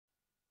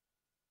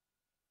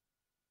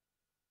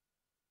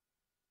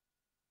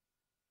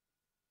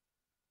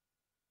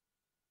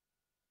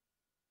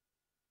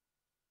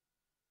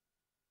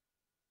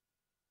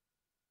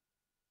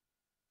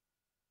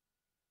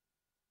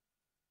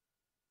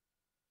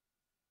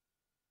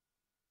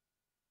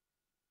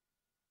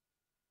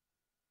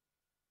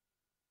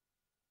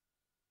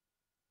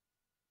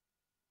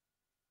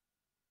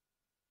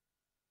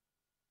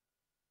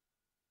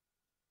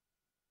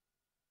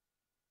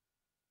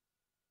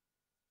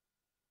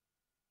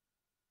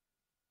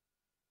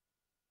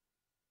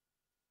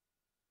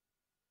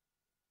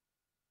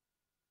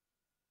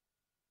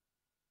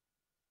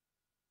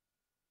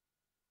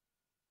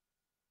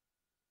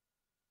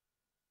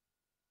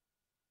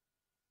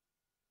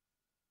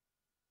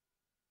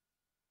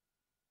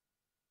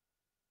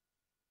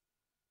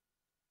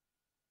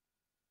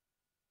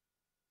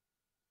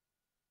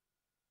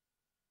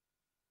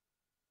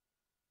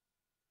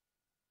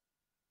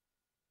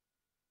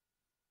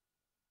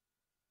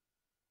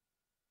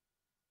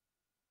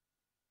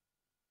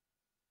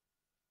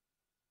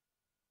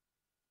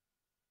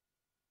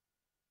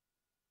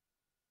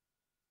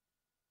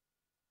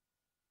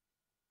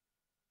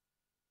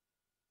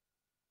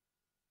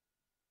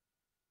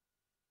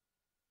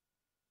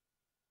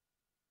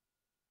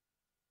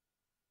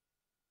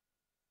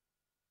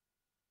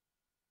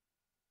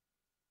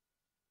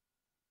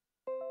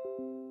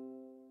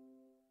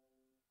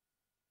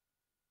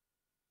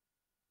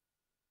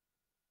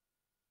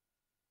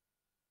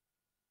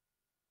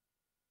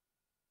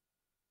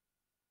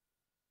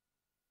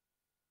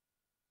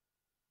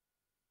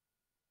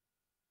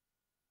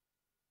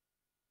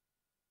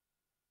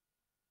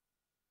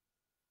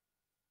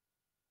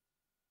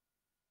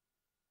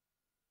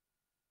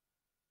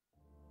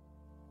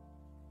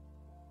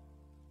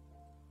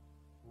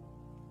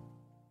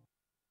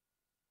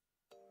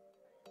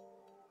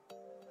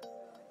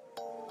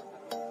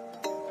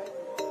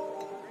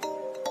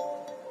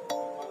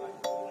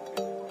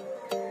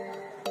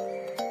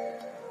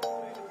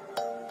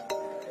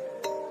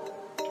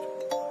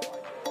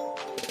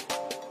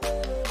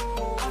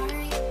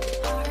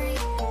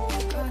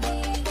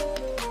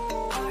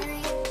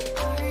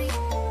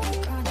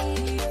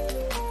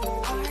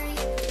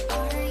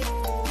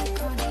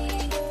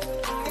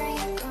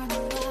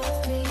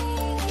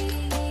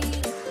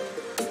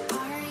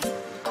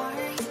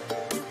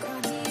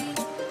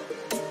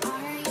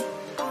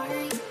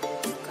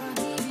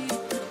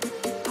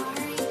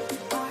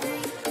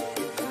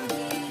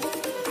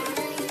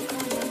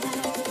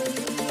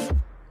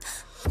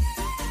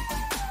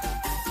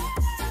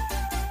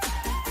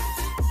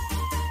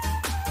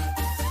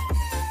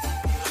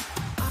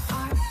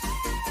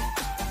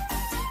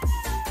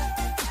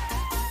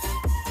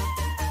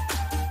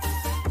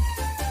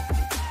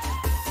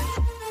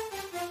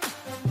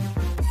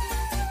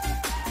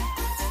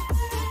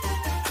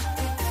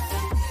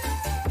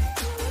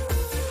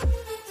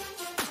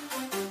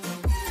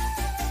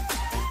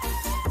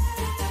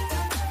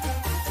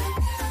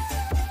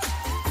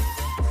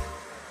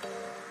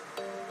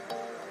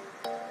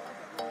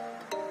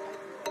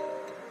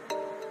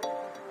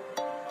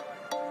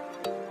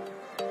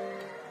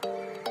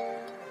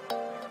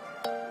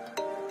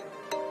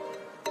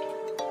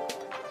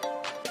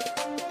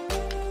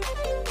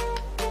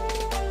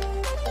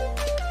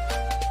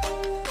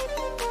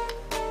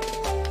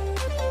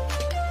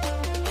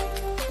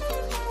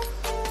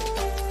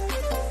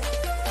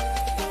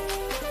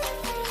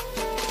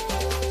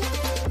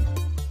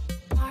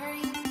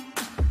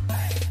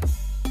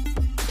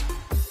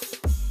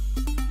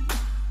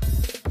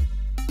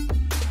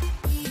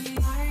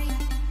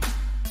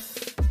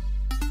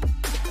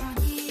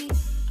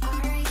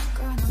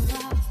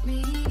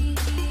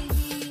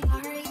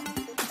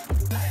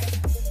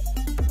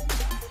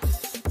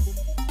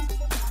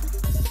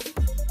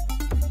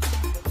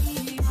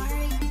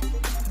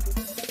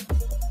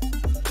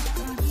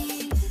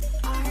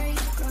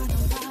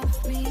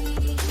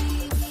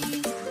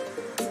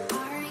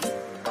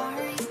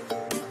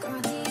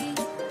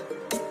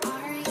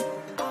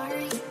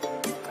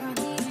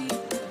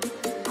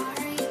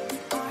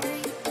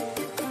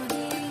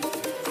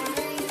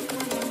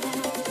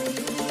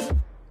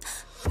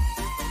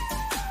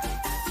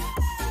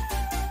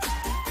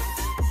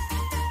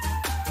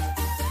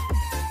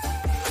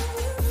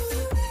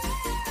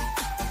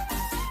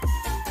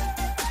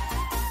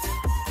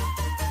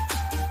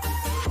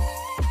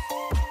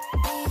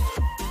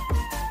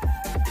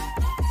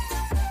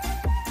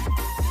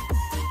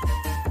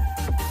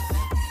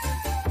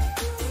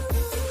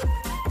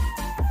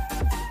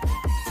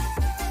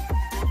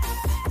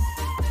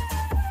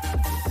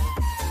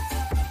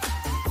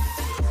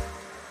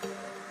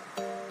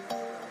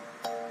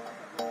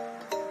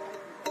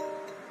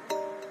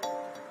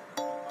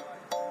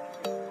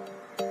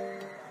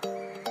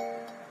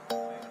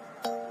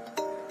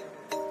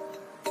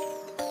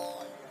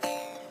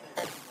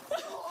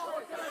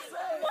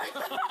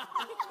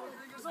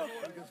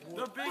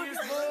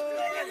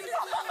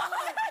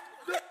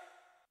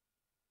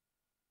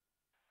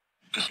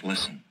just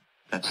listen.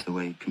 That's the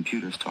way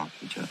computers talk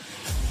to each other.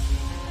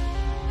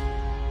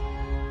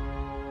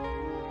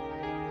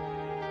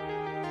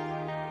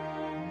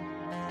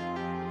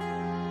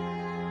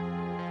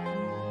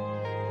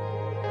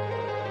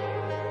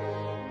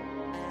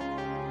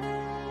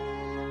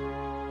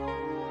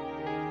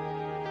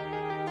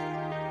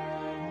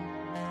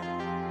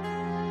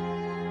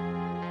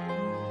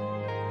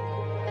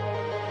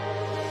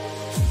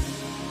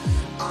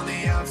 On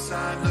the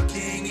outside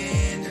looking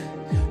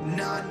in,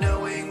 not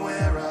knowing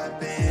where I've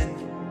been,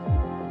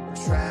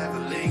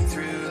 traveling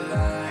through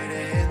light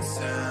and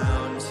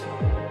sound.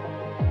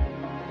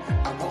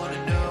 I want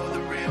to know the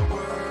real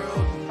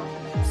world,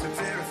 so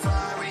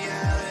verify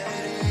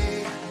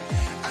reality.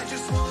 I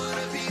just want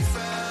to be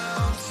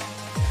found.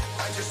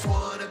 I just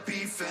want to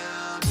be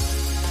found.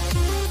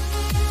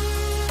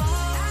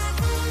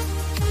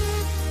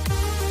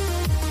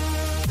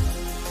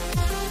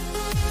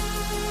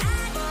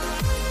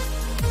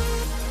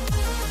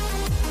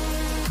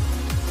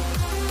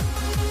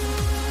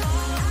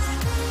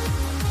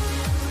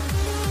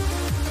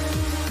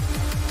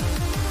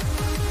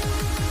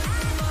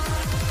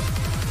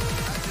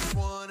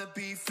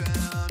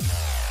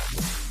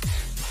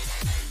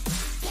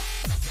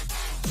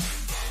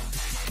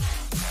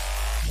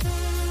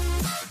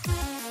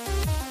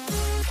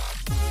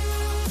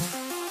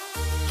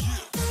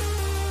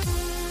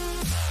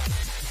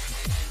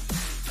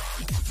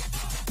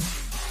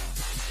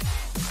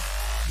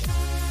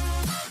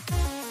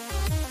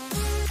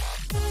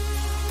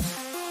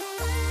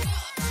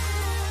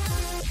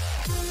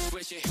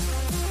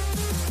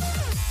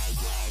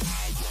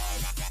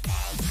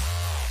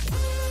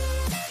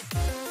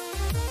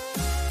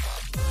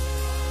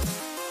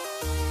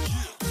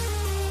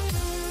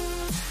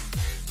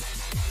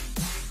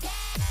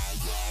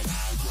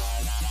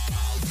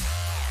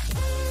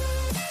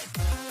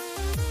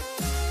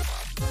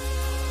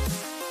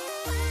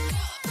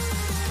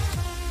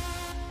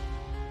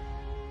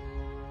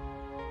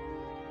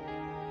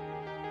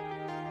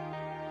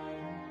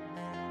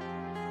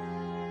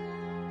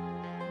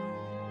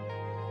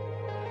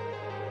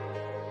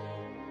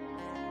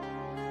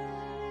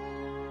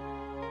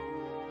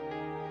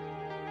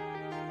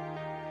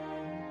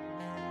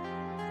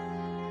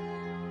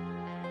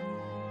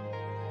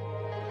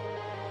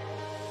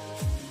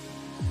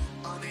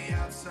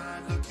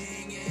 Outside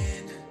looking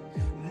in,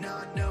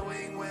 not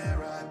knowing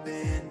where I've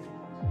been,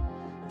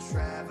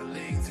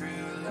 traveling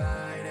through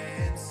light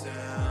and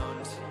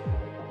sound.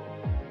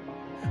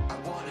 I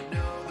want to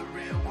know the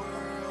real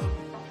world,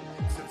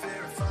 so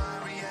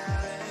verify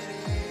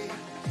reality.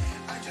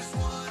 I just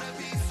want to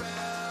be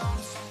found.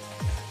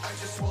 I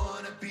just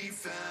want to be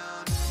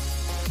found.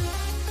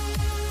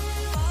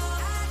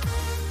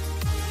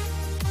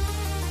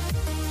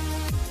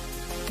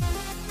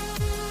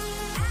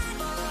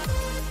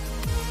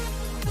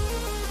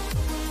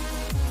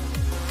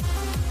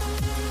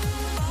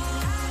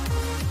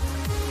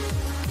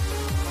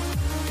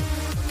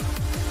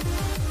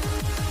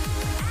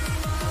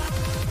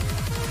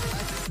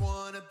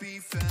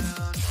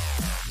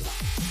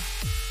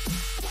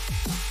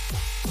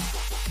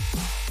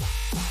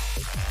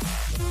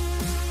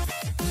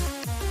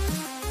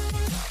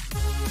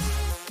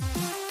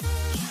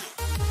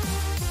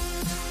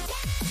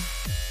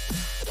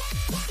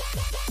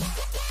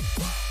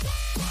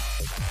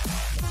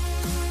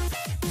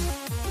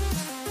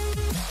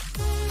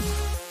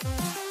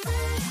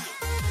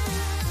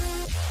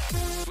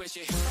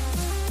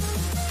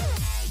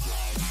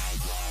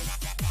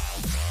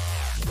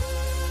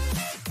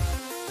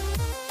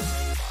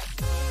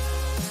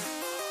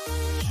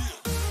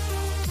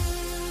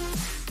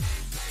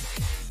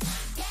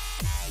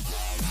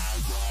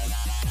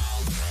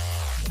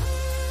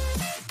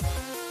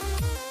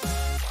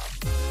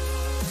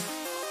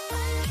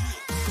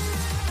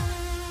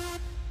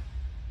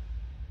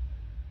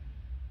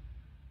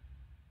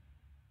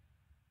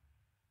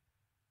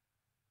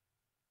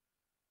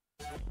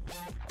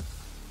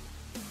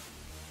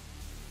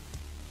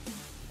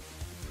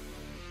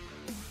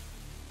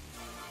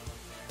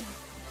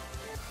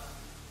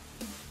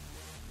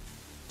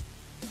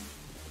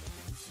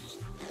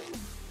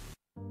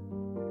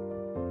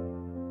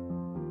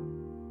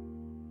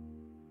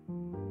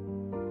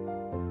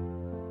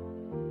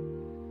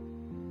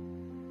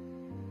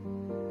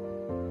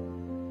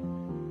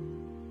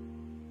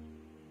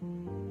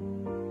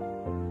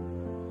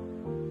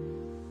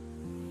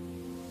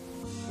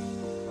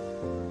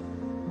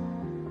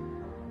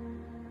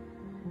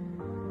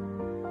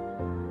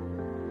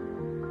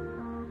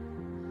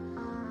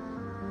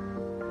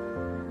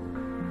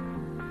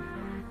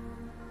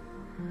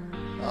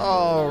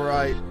 All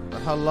right.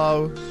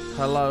 Hello.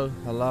 Hello.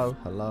 Hello.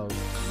 Hello.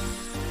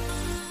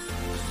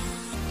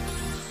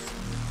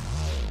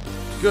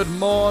 Good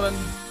morning.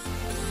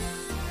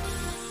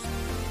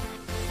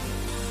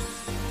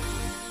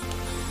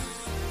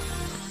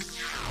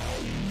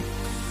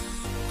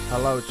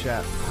 Hello,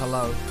 chat.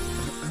 Hello.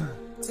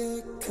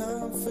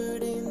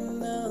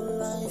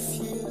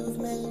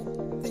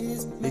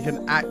 He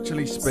can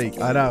actually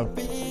speak. I know.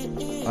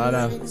 I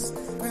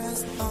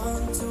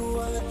know.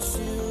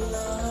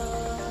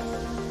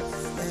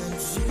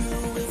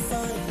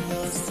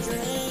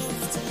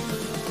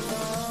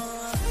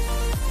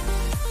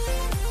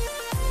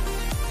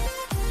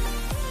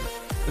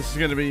 This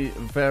is going to be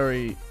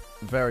very,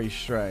 very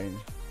strange.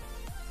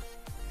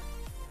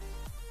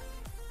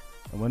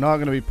 And we're not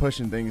going to be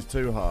pushing things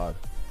too hard.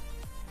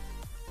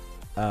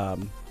 We're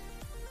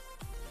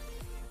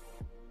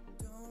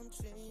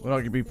not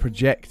going to be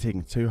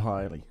projecting too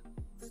highly.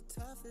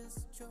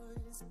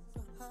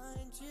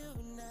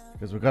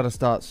 Because we've got to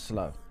start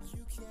slow.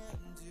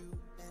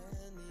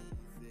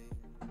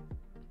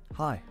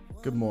 Hi,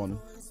 good morning.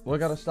 We're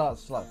going to start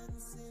slow.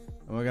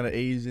 And we're going to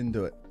ease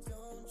into it.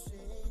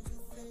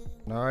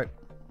 Alright?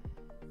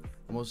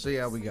 And we'll see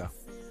how we go.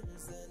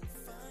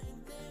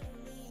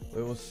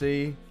 We will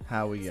see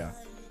how we go.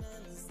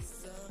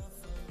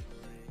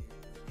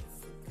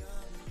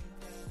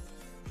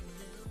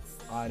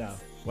 I know.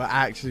 We're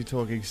actually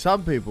talking.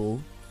 Some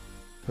people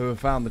who have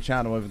found the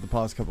channel over the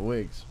past couple of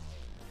weeks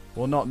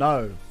will not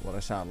know what I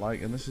sound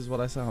like, and this is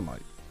what I sound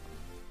like.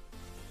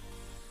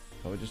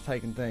 So we're just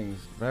taking things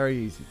very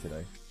easy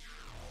today.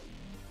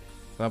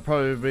 There'll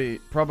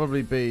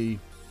probably be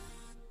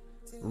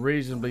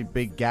reasonably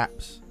big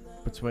gaps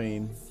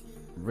between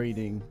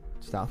reading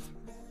stuff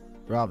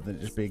rather than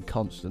just being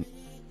constant.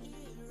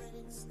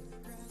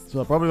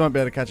 So I probably won't be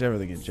able to catch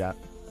everything in chat.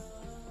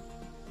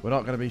 We're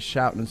not going to be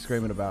shouting and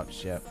screaming about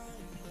just yet.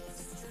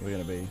 We're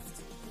going to be...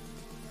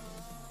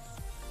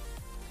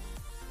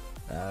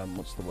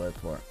 what's the word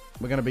for it?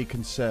 We're going to be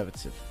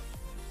conservative.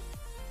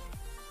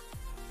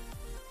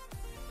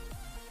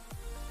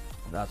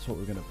 That's what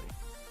we're going to be.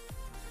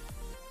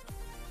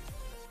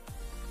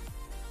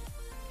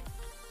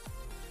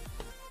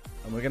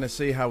 And we're going to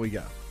see how we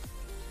go.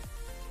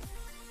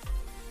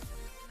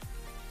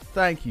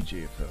 Thank you,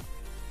 Geophil.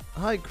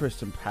 Hi,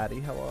 Kristen Patty.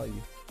 How are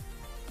you?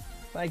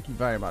 Thank you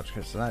very much,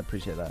 Kristen. I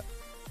appreciate that.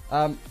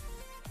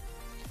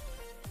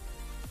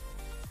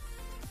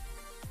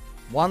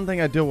 One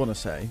thing I do want to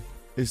say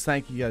is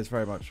thank you guys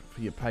very much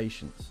for your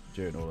patience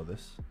during all of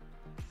this.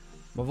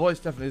 My voice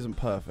definitely isn't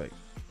perfect,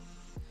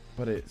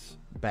 but it's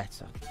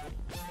better.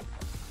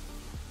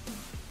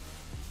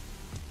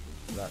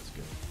 So that's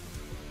good.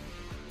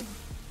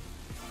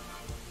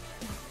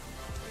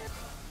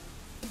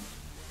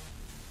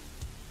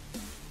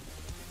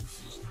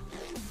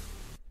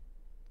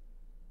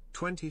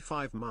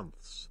 "25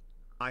 months.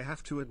 I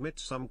have to admit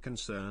some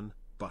concern,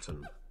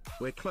 button.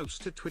 We're close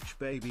to Twitch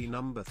baby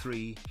number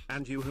 3,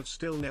 and you have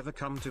still never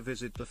come to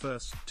visit the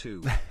first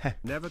 2.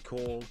 Never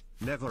call,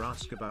 never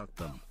ask about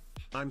them.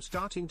 I'm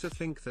starting to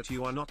think that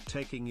you are not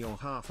taking your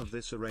half of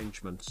this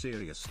arrangement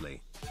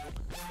seriously."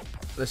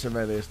 Listen,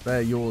 Relius,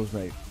 they're yours,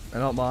 mate.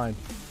 They're not mine.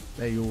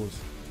 They're yours.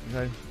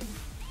 Okay?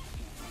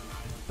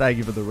 Thank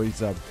you for the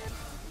resub.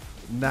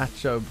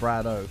 Nacho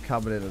Brado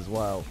coming in as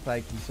well.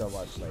 Thank you so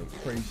much, mate.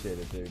 Appreciate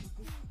it, dude.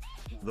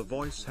 The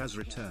voice has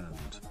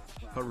returned.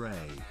 Hooray.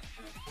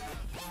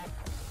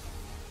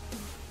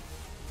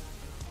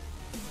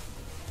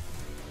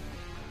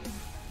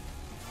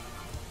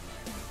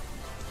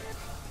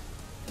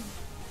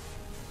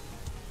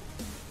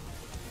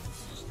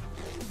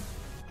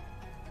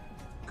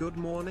 Good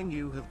morning,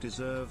 you have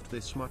deserved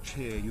this much,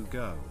 here you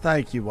go.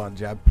 Thank you, One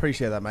Jab.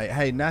 Appreciate that, mate.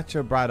 Hey,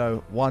 Nacho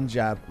Brado, One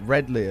Jab,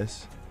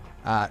 Redlius,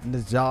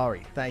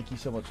 Nazari. Thank you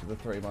so much for the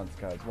 3 months,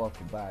 guys.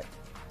 Welcome back.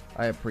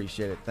 I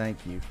appreciate it.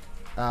 Thank you.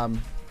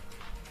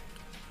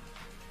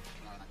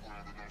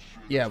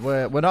 Yeah,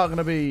 we're not going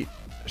to be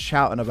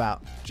shouting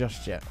about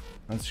just yet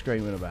and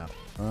screaming about.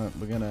 All right,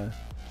 we're gonna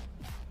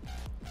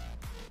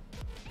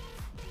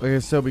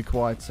still be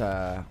quite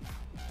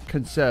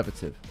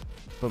conservative,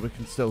 but we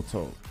can still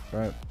talk,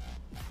 right?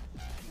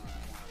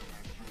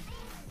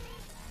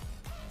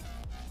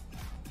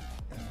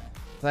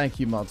 Thank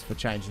you, mods, for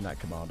changing that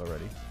command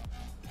already.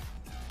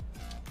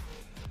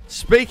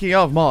 Speaking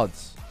of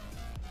mods,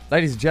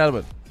 ladies and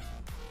gentlemen,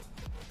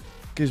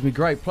 gives me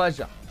great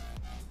pleasure,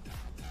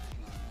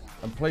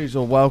 and please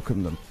all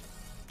welcome them,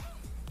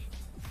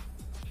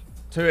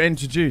 to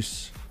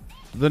introduce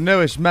the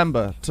newest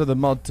member to the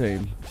mod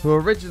team, who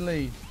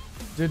originally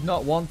did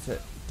not want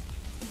it,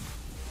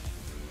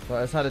 but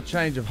has had a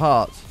change of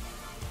heart.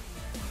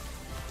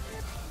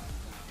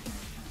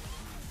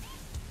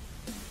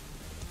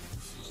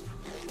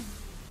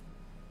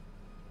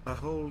 A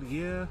whole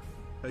year?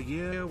 A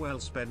year well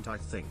spent, I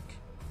think.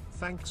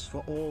 Thanks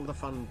for all the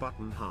fun,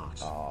 button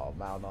heart. Oh,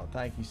 Malnot,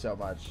 thank you so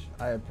much.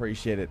 I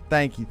appreciate it.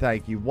 Thank you,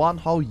 thank you. 1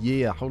 whole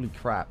year. Holy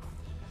crap.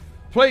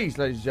 Please,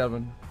 ladies and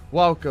gentlemen,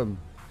 welcome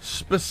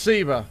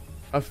Spasiba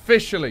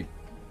officially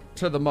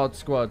to the mod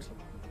squad.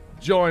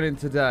 Joining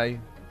today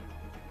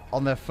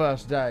on their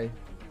first day.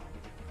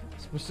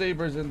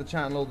 Spasiba is in the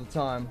channel all the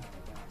time.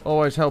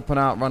 Always helping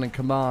out, running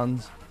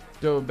commands,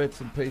 doing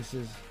bits and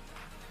pieces.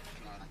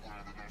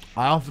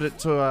 I offered it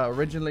to her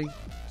originally.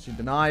 She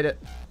denied it.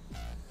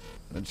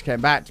 And then she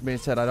came back to me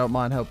and said, I don't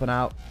mind helping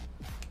out.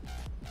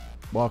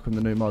 Welcome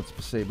the new mod,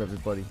 Spasiba,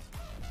 everybody.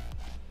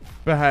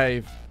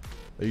 Behave,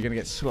 or you're going to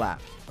get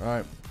slapped,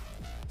 alright?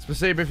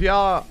 Spasiba, if you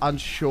are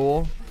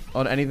unsure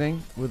on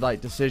anything with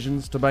like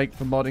decisions to make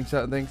for modding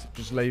certain things,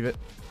 just leave it.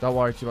 Don't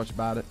worry too much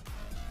about it.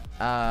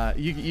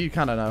 You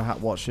kind of know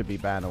what should be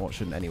banned and what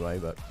shouldn't anyway,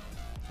 but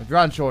if you're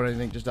unsure on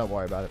anything, just don't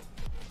worry about it.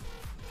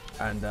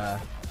 And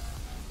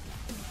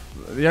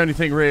the only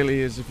thing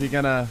really is if you're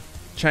going to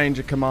change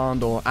a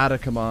command or add a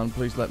command,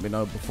 please let me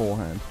know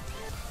beforehand.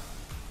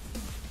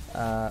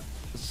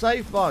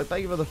 Safe Mark,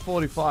 thank you for the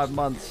 45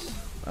 months.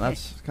 And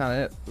that's kind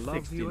of it.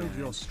 Love you and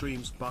your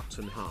streams,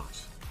 button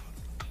heart.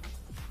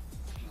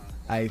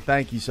 Hey,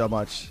 thank you so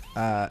much,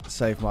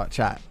 Safe Mark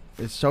chat.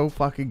 It's so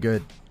fucking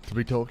good to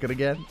be talking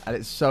again, and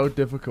it's so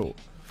difficult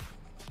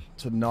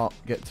to not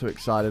get too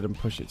excited and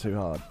push it too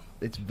hard.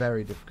 It's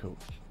very difficult.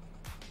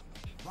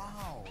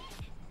 Wow.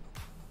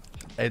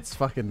 It's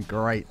fucking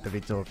great to be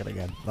talking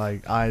again.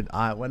 Like,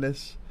 I when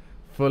this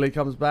fully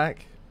comes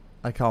back,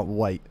 I can't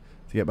wait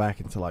to get back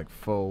into like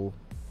full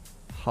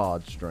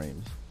hard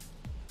streams.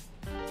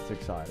 It's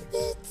exciting.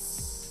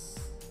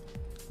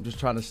 I'm just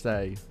trying to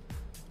stay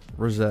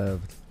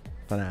reserved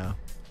for now.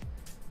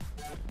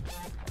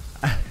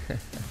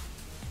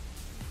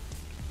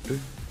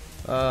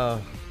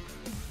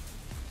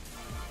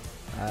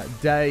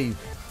 Dave,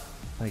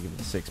 thank you for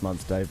the 6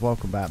 months, Dave.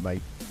 Welcome back,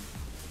 mate.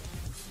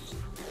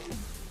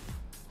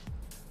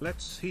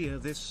 Let's hear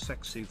this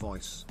sexy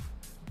voice.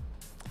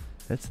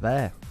 It's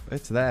there.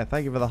 It's there.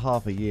 Thank you for the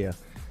half a year.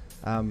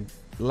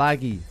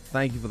 Laggy,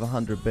 thank you for the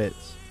 100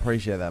 bits.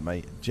 Appreciate that,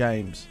 mate.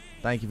 James,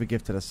 thank you for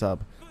gifting a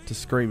sub to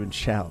Scream and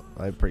Shout.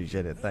 I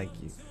appreciate it. Thank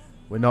you.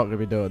 We're not going to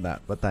be doing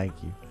that, but thank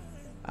you.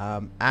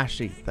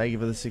 Ashley, thank you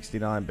for the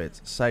 69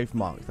 bits. Safe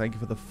Mark, thank you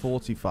for the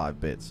 45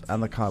 bits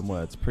and the kind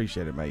words.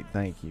 Appreciate it, mate.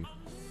 Thank you.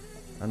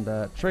 And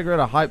triggering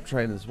a hype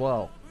train as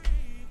well.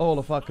 All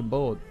the fucking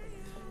board.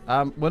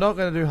 We're not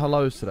going to do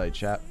hellos today,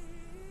 chat.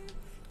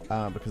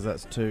 Because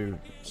that's too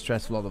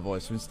stressful on the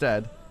voice. So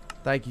instead,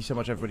 thank you so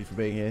much, everybody, for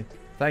being here.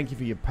 Thank you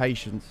for your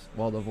patience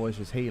while the voice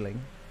was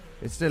healing.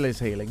 It still is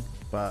healing,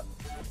 but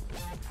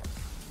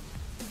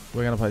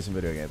we're going to play some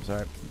video games,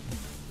 alright?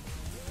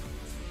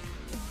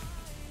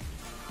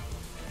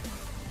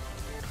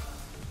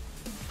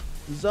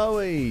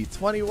 Zoe,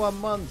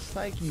 21 months.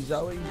 Thank you,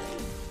 Zoe.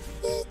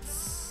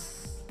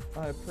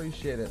 I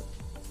appreciate it.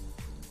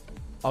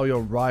 Oh, you're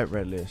right,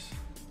 Redlist.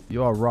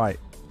 You are right.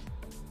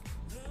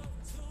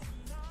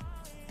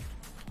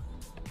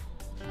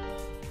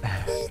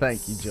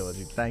 Thank you,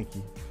 Georgie. Thank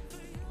you.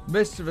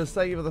 Mischievous,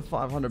 thank you for the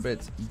 500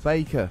 bits.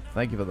 Baker,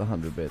 thank you for the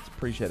 100 bits.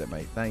 Appreciate it,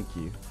 mate. Thank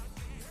you.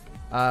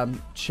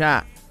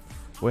 Chat,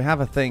 we have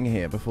a thing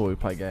here before we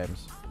play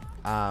games.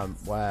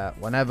 Where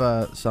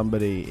whenever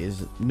somebody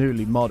is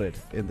newly modded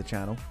in the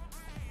channel,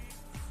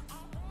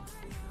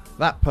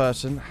 that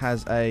person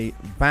has a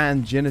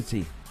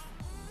banginity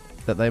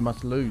that they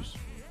must lose.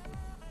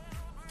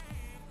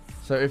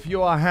 So if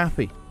you are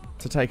happy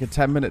to take a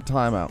 10-minute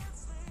timeout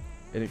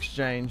in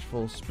exchange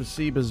for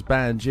Spasiba's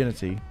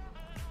banginity,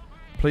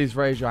 please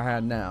raise your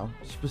hand now.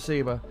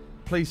 Spasiba,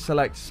 please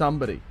select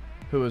somebody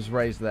who has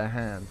raised their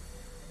hand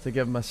to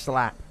give them a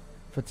slap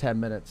for 10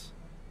 minutes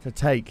to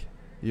take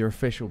your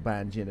official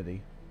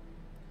banginity.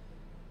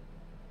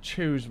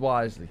 Choose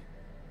wisely.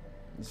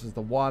 This is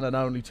the one and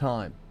only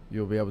time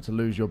you'll be able to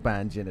lose your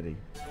banginity.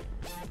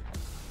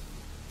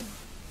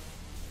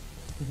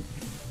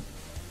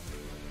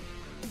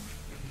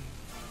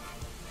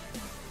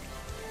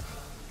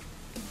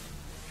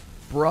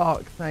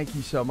 Brock, thank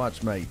you so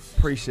much, mate.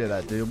 Appreciate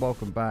that, dude.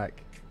 Welcome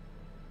back.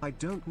 I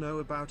don't know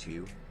about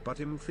you,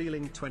 but I'm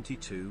feeling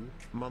 22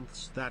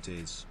 months, that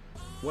is.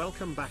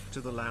 Welcome back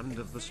to the land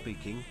of the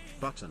speaking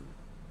button.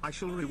 I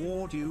shall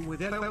reward you with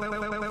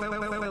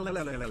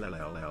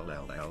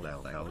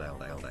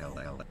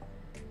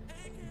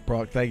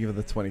Brock, thank you for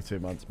the 22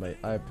 months, mate.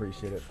 I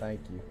appreciate it.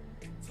 Thank you.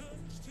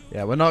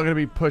 Yeah, we're not going to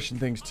be pushing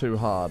things too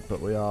hard, but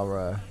we are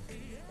we're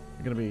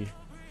going to be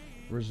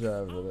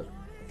reserved with it.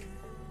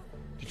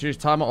 To choose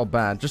timeout or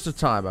ban? Just a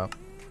timeout.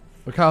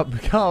 We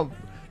can't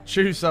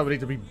choose somebody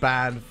to be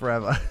banned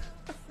forever.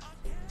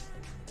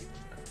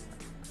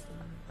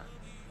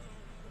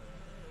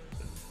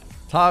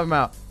 Time him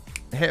out.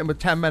 Hit him with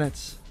 10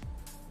 minutes.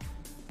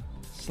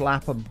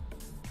 Slap him.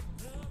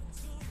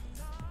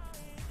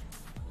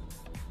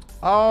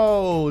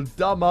 Oh,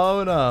 dumb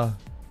owner.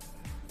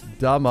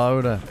 Dumb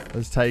owner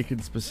has taken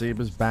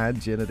Spasiba's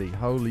banginity.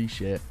 Holy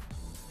shit.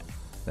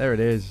 There it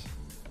is.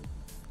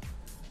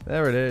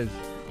 There it is.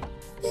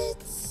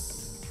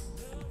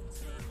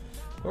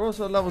 We're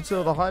also at level 2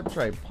 of the hype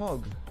trade.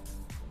 Pog.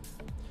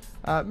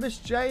 Miss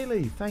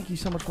Jaylee, thank you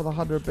so much for the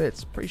 100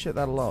 bits. Appreciate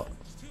that a lot.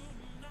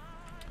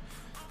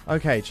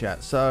 Okay,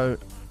 chat. So,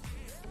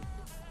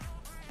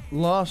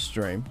 last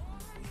stream,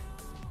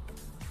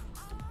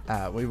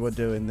 we were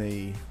doing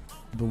the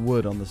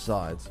wood on the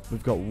sides.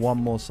 We've got one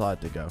more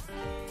side to go.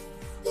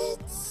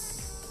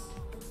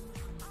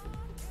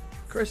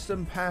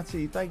 Kristen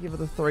Patty, thank you for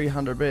the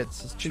 300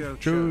 bits.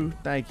 True.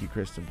 Thank you,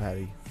 Kristen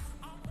Patty.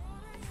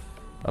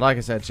 But like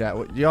I said, chat,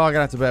 you are going to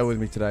have to bear with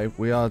me today.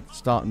 We are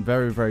starting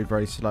very, very,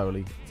 very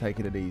slowly,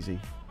 taking it easy.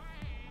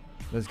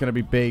 There's going to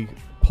be big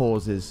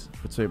pauses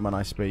between when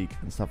I speak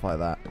and stuff like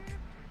that.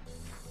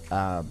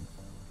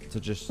 So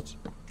just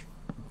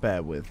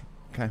bear with,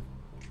 okay?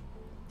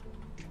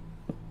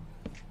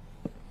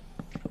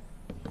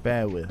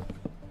 Bear with.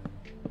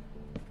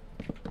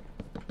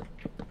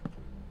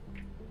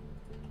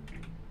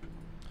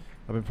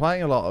 I've been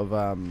playing a lot of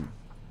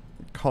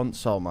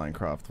console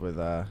Minecraft with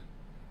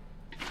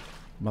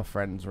my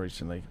friends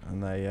recently,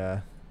 and they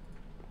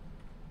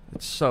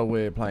it's so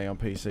weird playing on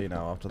PC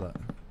now after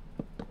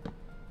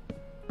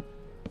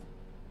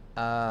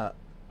that.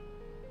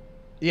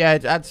 Yeah,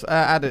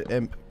 add it,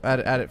 Imp.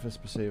 Add it for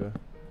Spasiba.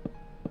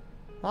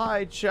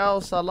 Hi,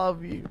 Chels. I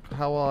love you.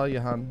 How are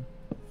you, hun?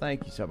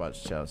 Thank you so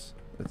much, Chels.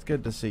 It's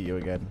good to see you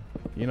again.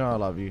 You know I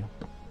love you.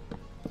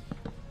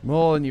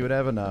 More than you would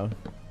ever know.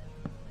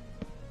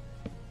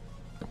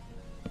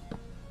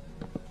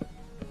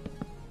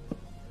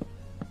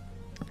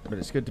 But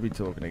it's good to be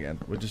talking again.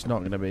 We're just not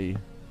going to be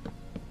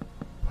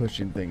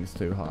pushing things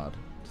too hard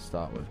to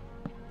start with.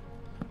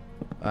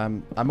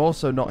 I'm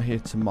also not here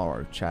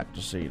tomorrow, chat,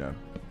 just so you know.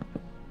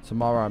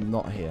 Tomorrow I'm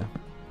not here.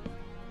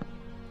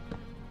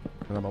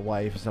 Because I'm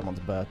away for someone's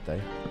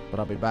birthday. But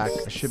I'll be back.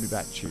 I should be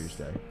back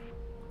Tuesday.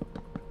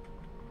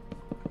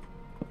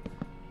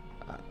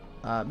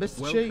 Mr.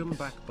 Welcome Cheeks.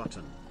 back,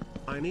 Button.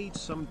 I need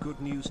some good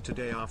news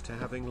today after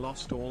having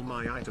lost all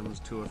my items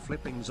to a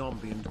flipping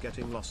zombie and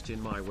getting lost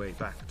in my way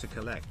back to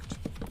collect.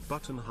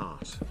 Button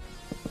heart.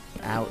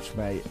 Ouch,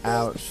 mate.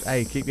 Ouch.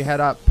 Hey, keep your head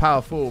up.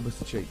 Powerful,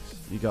 Mr. Cheeks.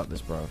 You got this,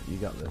 bro. You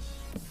got this.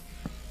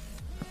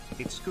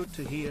 It's good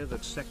to hear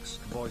that sexed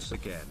voice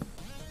again.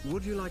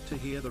 Would you like to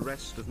hear the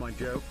rest of my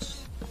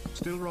jokes?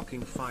 Still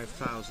rocking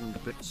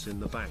 5,000 bits in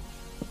the bank.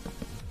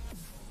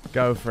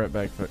 Go for it,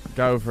 Bigfoot.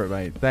 Go for it,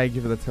 mate. Thank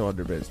you for the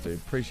 200 bits, dude.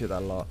 Appreciate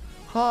that a lot.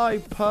 Hi,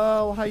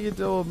 Pearl. How you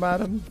doing,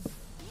 madam?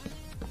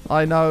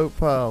 I know,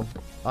 Pearl.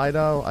 I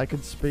know. I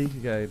can speak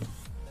again.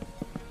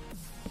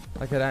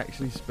 I can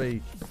actually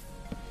speak.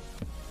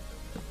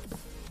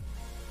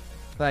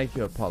 Thank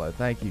you, Apollo.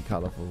 Thank you,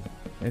 Colourful.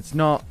 It's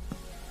not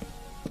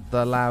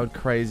the loud,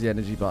 crazy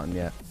energy button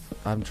yet.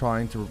 I'm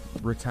trying to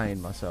retain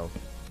myself.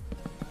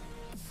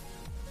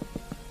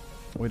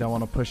 We don't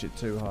want to push it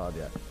too hard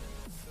yet.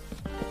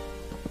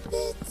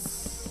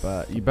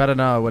 But you better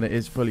know when it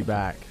is fully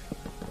back,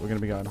 we're going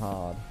to be going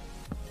hard.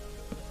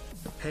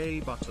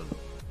 Hey Button.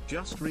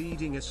 Just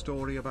reading a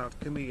story about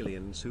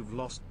chameleons who've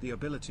lost the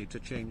ability to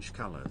change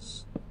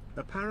colors.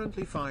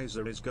 Apparently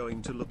Pfizer is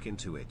going to look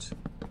into it.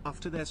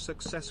 After their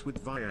success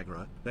with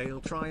Viagra, they'll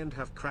try and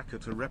have cracker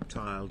to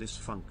reptile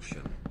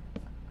dysfunction.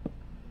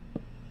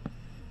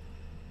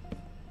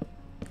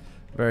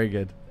 Very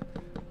good.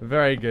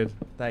 Very good.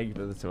 Thank you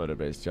for the 200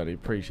 bits, Johnny.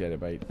 Appreciate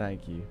it, mate.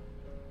 Thank you.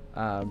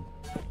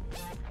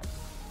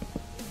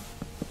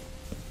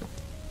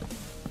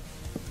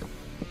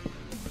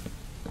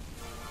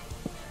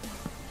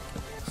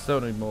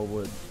 Still need more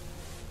wood.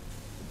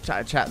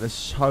 Chat, there's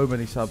so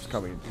many subs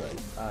coming today.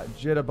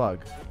 Jitterbug.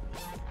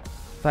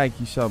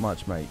 Thank you so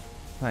much, mate.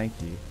 Thank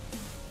you.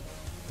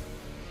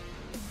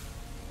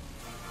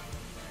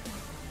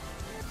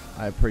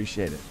 I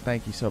appreciate it.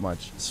 Thank you so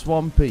much.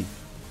 Swampy.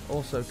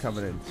 Also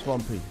coming in.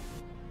 Swampy.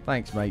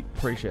 Thanks, mate.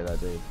 Appreciate that,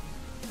 dude.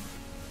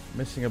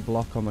 Missing a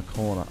block on the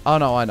corner. Oh,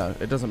 no, I know.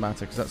 It doesn't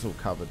matter because that's all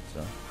covered,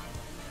 so.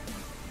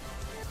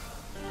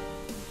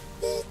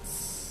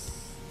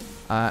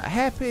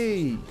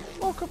 Happy!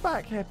 Welcome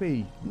back,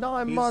 Happy.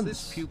 9 months.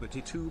 Is this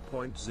Puberty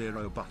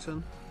 2.0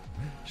 Button?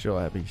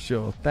 Sure, Happy.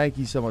 Sure. Thank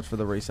you so much for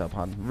the resub,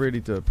 hun. Really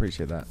do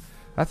appreciate that.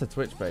 That's a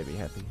Twitch baby,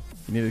 Happy.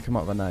 You need to come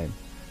up with a name.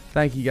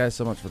 Thank you guys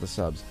so much for the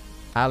subs.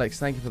 Alex,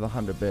 thank you for the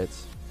 100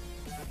 bits.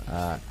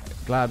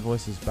 Glad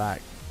Voice is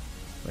back.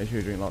 Make sure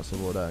you drink lots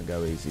of water and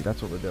go easy.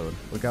 That's what we're doing.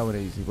 We're going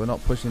easy. We're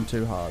not pushing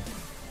too hard.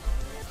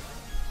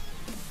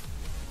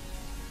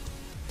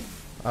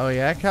 Oh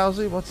yeah,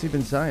 Kelsey? What's he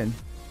been saying?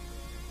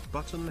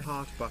 Button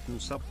heart,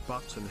 button sub,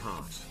 button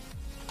heart.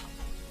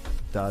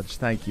 Dudge,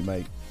 thank you,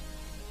 mate.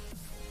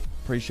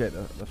 Appreciate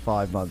the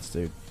 5 months,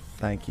 dude.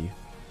 Thank you.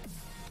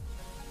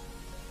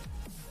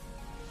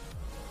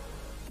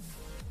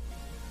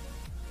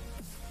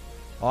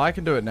 Oh, I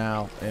can do it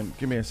now.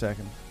 Give me a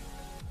second.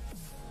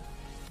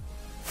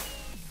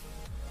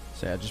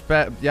 So yeah, just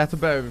you have to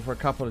bear with me for a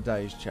couple of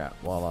days, chat,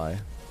 while I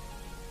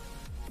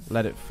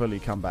let it fully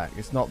come back.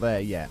 It's not there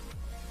yet.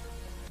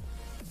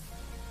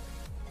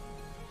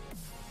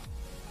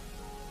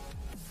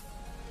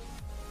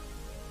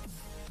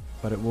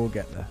 But it will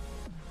get there.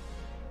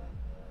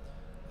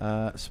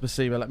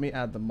 Spasiba, let me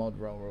add the mod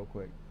roll real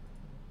quick.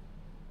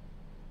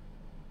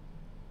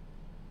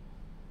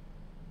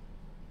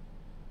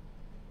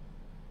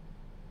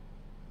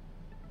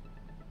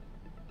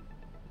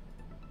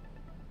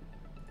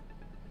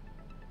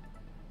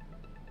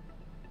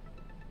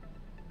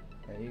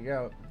 There you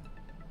go.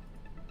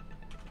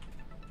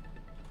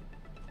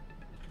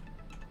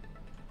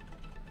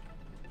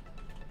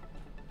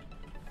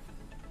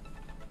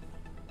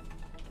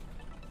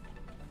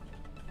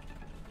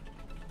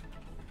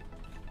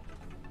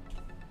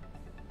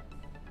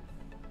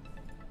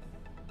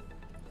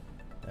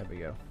 There we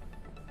go.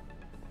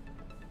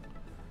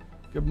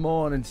 Good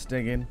morning,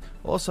 Stinging.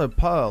 Also,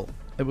 Pearl,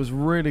 it was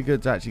really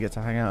good to actually get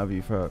to hang out with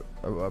you for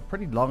a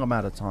pretty long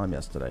amount of time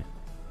yesterday.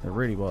 It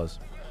really was.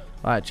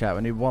 Alright, chat,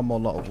 we need one more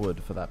lot of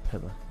wood for that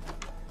pillar.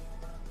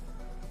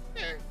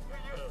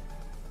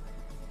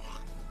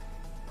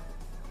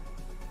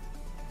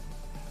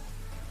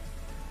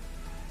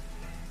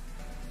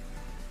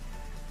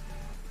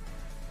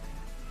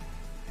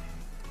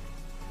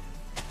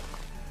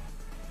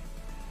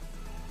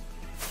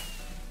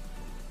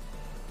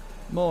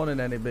 Morning,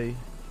 NEB.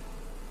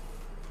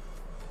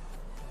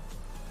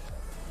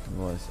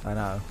 Voice, I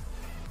know.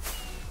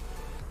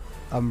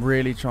 I'm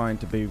really trying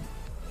to be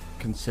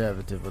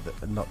conservative with it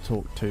and not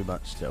talk too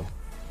much still.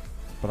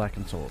 But I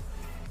can talk.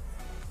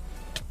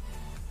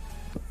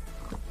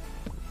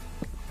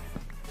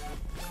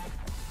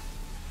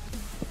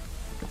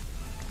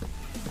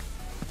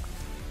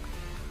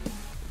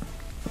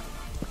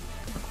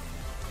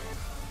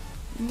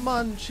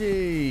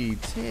 Munchie!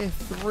 Tier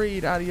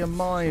 3 out of your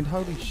mind.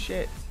 Holy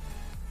shit.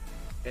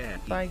 Yeah.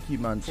 Thank you,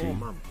 Munchie. 4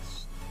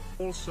 months.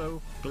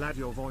 Also, glad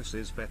your voice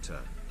is better.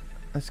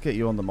 Let's get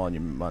you on the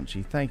monument,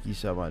 Munchie. Thank you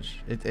so much.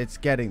 It's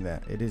getting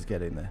there. It is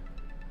getting there.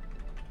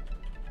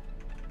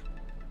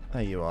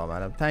 There you are,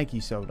 madam. Thank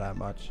you so damn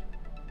much.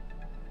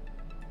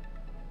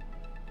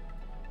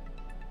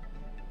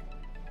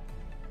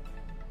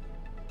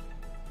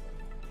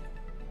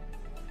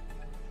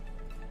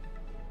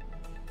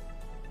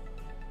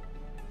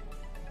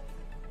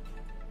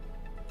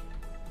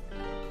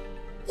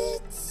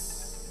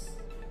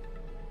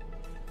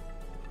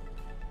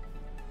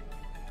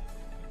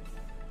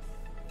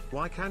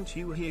 Why can't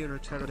you hear a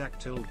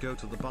pterodactyl go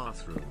to the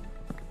bathroom?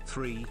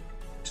 3,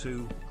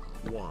 2,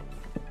 1.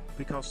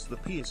 Because the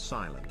P is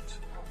silent.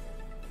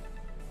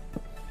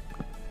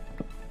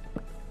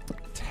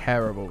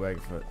 Terrible,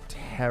 Bigfoot.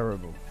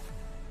 Terrible.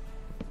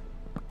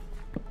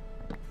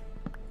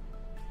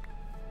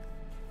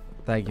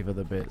 Thank you for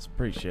the bits.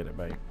 Appreciate it,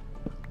 mate.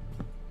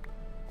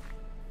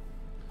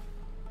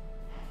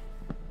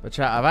 But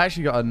chat, I've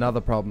actually got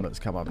another problem that's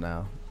come up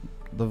now.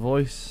 The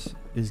voice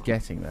is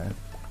getting there,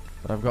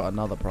 but I've got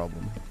another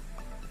problem.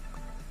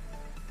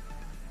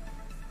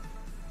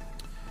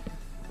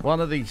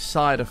 One of the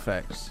side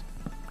effects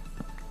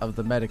of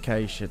the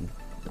medication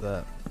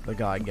that the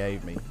guy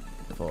gave me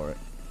for it,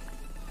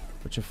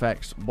 which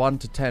affects 1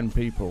 to 10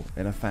 people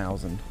in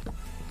 1,000,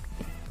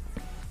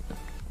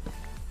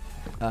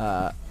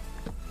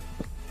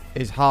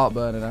 is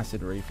heartburn and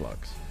acid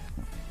reflux.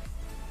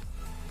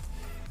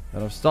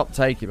 And I've stopped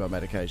taking my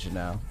medication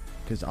now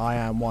because I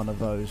am one of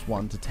those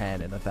 1 to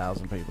 10 in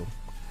 1,000 people.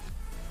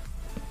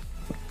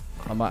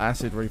 And my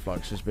acid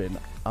reflux has been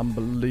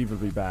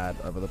unbelievably bad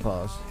over the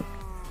past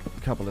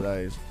couple of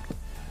days.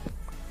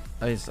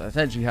 I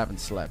essentially haven't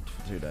slept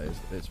for 2 days.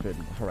 It's been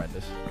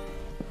horrendous.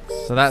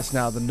 So that's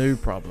now the new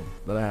problem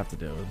that I have to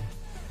deal with.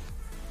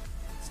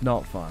 It's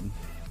not fun.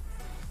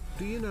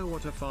 Do you know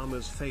what a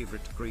farmer's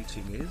favorite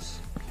greeting is?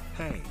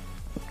 Hey.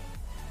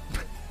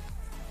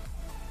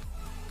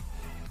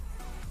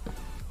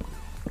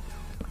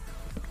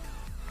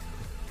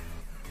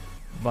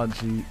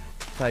 Munchie,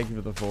 thank you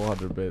for the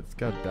 400 bits.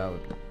 God damn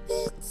it.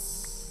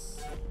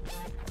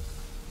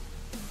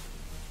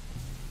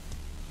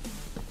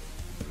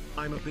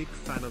 I'm a big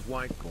fan of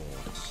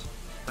whiteboards.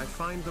 I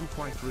find them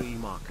quite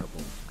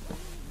remarkable.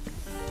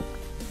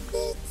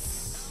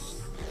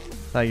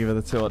 Thank you for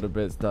the 200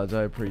 bits, Dodge.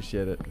 I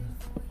appreciate it.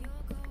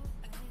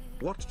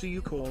 What do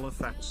you call a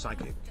fat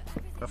psychic?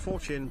 A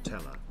fortune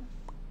teller.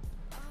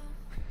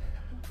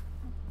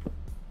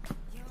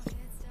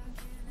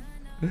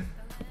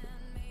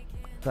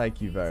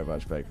 Thank you very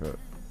much, Bigfoot.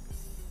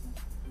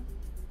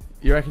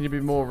 You reckon you'd be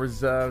more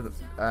reserved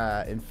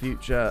in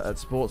future at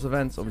sports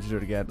events, or would you do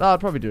it again? No, I'd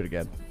probably do it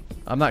again.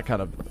 I'm that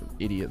kind of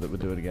idiot that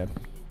would do it again.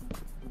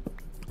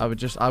 I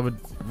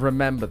would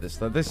remember this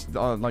though. This,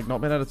 like,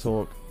 not being able to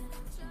talk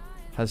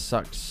has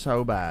sucked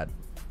so bad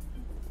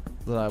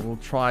that I will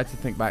try to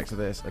think back to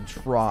this and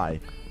try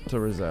to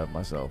reserve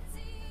myself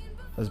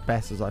as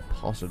best as I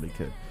possibly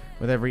could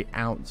with every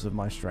ounce of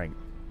my strength.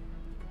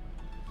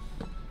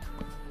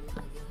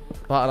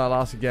 But I'll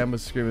ask again,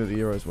 was screaming at the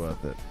Euros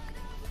worth it?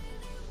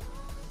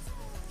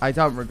 I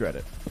don't regret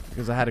it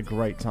because I had a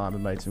great time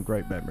and made some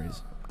great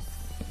memories.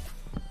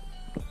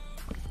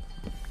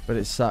 But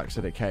it sucks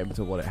that it came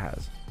to what it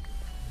has.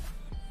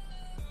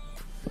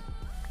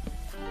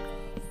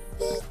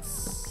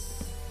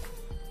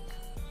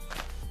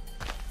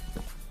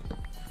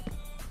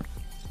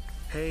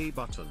 Hey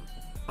Button.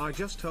 I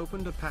just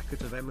opened a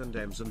packet of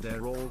M&Ms and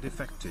they're all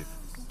defective.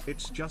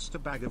 It's just a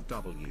bag of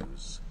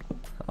W's.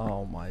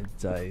 Oh my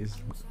days.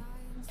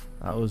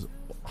 That was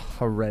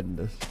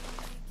horrendous.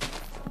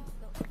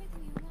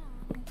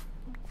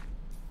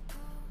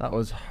 That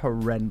was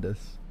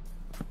horrendous.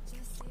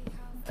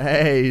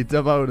 Hey,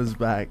 Damona's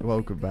back.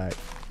 Welcome back.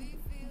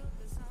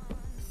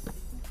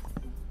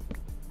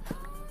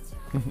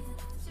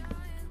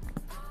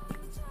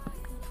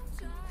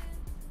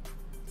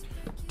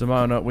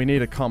 Damona, we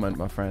need a comment,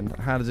 my friend.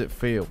 How does it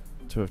feel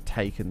to have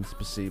taken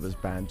Spasiba's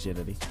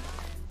virginity?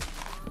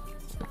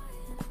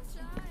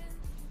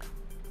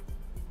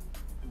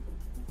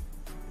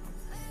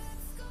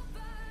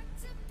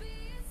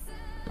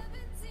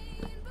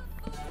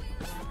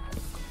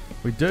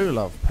 We do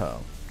love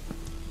Pearl.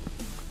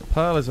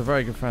 Pearl is a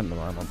very good friend of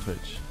mine on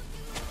Twitch.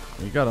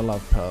 You gotta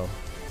love Pearl.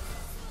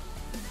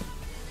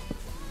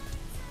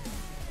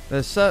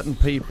 There's certain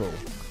people.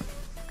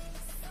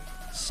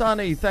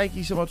 Sonny, thank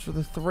you so much for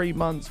the 3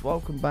 months.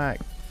 Welcome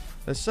back.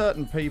 There's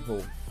certain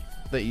people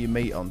that you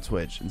meet on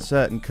Twitch and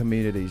certain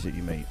communities that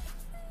you meet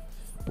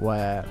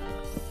where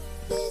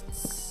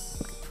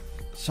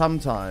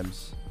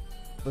sometimes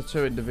the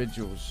two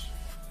individuals.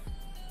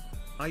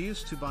 I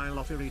used to buy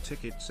lottery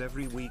tickets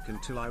every week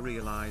until I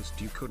realized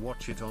you could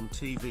watch it on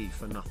TV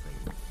for nothing.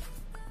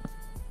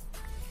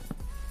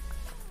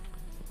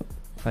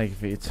 Thank you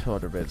for your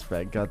 200 bits,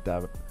 Ben. God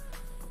damn it.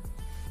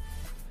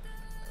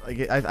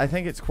 Like, I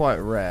think it's quite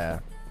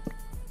rare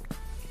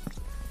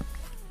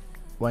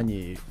when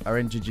you are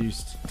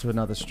introduced to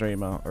another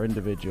streamer or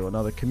individual,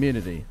 another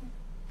community,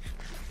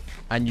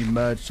 and you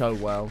merge so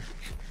well,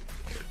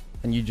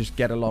 and you just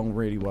get along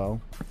really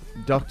well.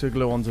 Dr.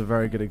 Gluon's a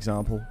very good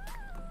example.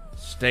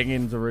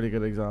 Stingin's a really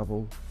good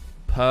example.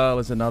 Pearl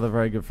is another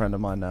very good friend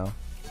of mine now.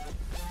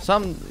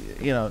 Some,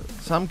 you know,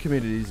 some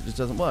communities it just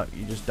doesn't work.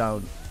 You just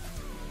don't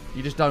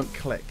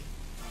click.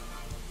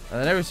 And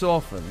then every so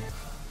often,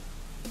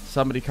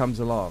 somebody comes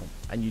along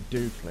and you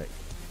do click.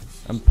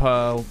 And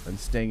Pearl and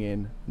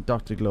Stingin and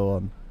Dr.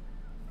 Gluon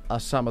are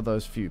some of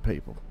those few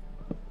people.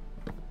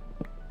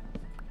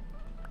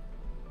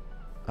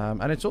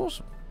 And it's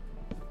awesome.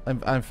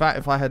 In fact,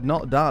 if I had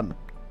not done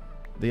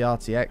the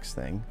RTX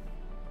thing,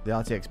 the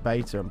RTX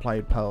beta, and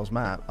played Pearl's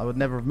map, I would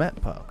never have met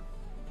Pearl.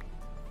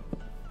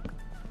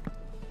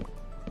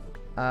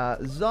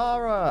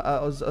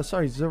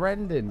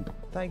 Zarendin,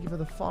 thank you for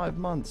the 5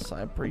 months.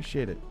 I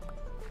appreciate it.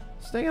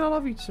 Stingin, I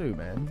love you too,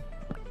 man.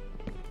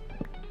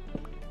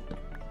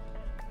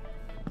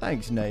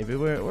 Thanks, Navy.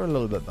 We're a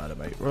little bit better,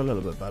 mate. We're a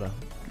little bit better.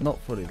 Not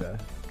fully there.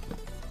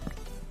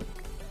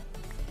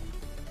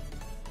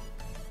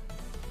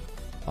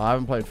 I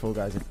haven't played Fall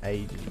Guys in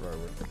ages, bro.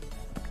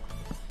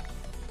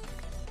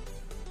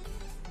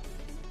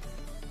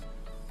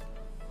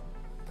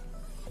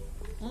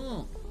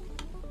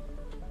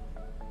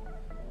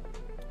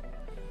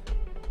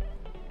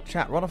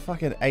 Chat, run a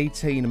fucking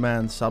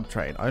 18-man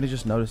subtrain. I only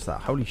just noticed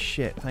that. Holy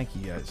shit. Thank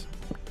you, guys.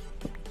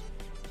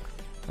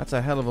 That's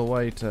a hell of a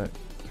way to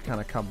kind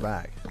of come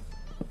back.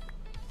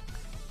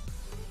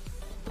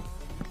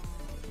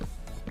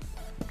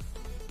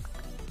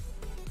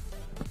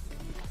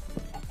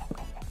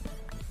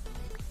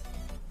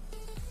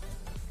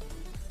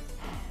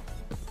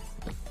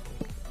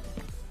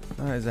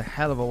 That is a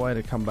hell of a way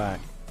to come back.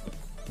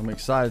 I'm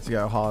excited to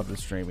go hard with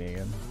streaming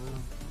again.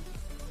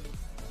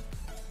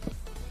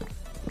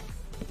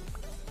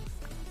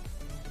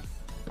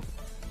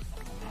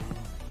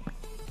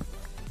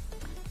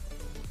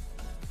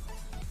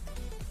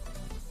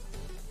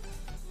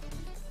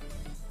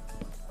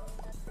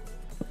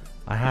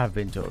 I have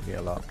been talking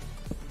a lot.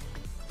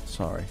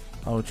 Sorry.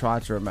 I will try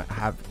to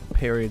have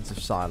periods of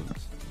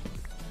silence.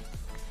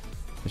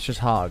 It's just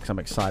hard because I'm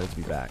excited to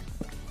be back.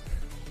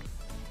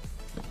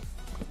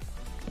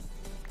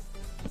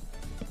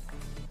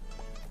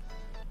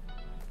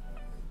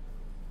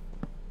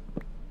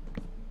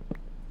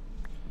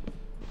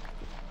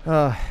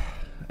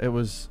 It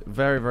was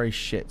very, very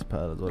shit,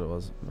 Pearl, is what it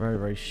was. Very,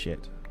 very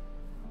shit.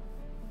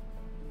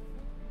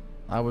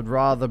 I would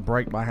rather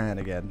break my hand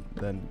again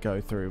than go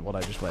through what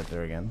I just went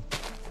through again.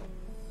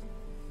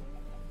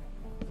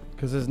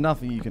 Because there's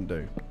nothing you can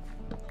do.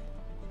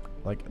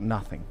 Like,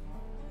 nothing.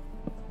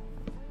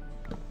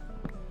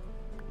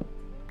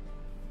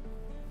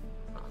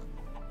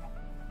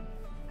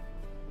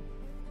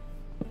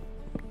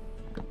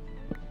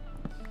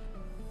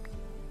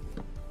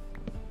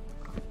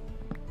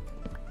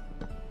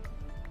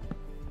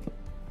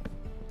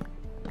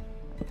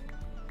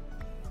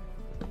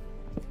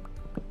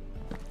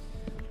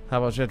 How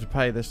much you have to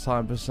pay this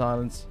time for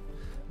silence?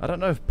 I don't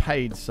know if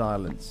paid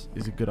silence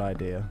is a good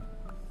idea.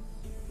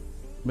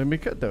 I mean, we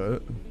could do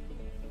it.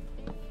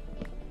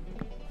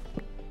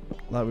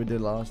 Like we did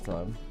last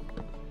time.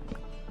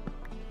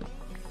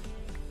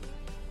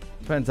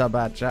 Depends how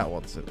bad chat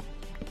wants it.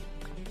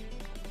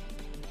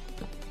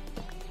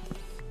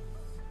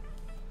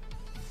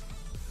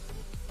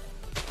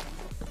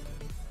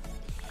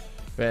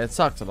 But yeah, it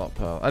sucked a lot,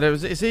 Pearl. And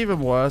it's even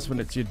worse when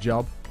it's your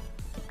job.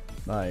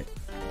 Like...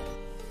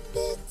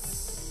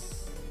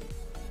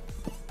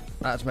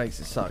 that makes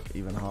it suck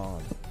even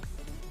hard.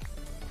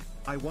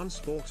 I once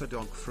bought a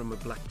dog from a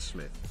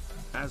blacksmith.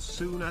 As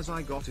soon as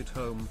I got it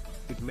home,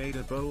 it made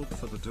a bolt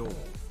for the door.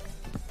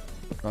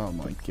 Oh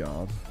my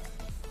god.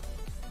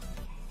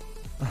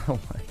 Oh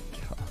my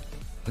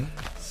god.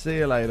 See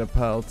you later,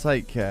 Pearl.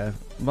 Take care.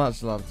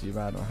 Much love to you,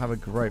 man. Have a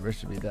great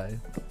rest of your day.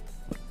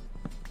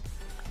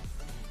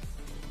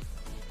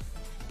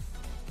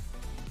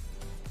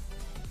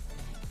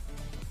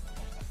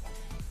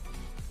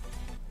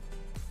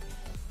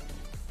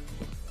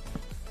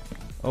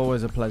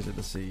 Always a pleasure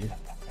to see you.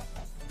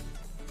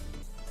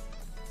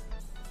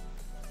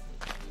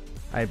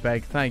 Hey,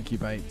 Beg, thank you,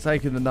 mate.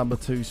 Taking the number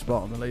 2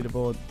 spot on the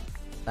leaderboard.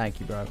 Thank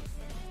you, bro.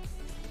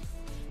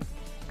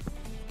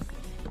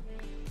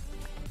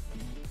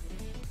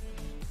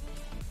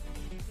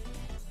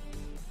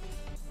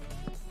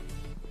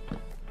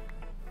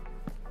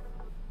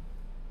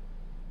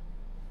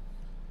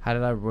 How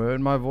did I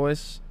ruin my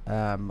voice?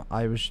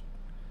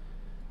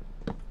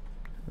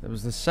 It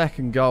was the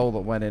second goal that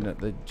went in at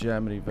the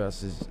Germany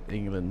versus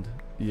England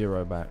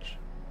Euro match,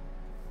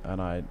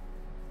 and I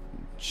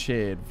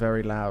cheered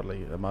very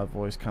loudly and my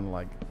voice kind of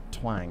like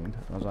twanged.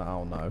 I was like,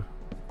 oh no.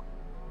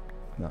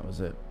 And that was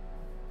it.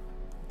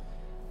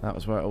 That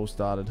was where it all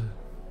started.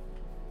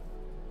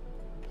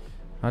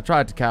 I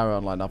tried to carry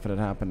on like nothing had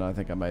happened, and I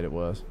think I made it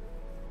worse.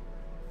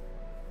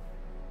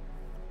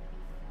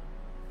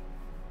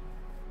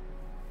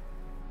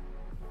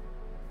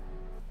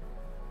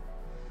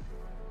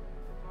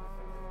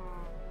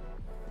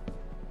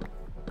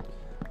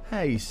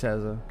 Hey,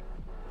 Cesar.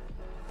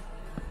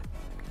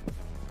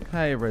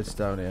 Hey,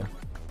 Redstonia.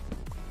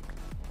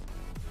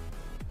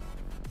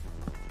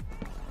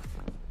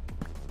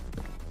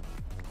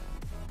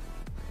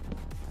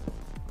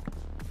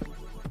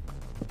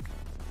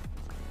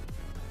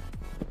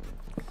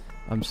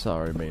 I'm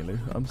sorry, Milu.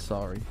 I'm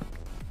sorry.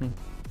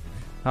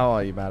 How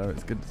are you, madam?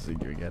 It's good to see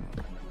you again.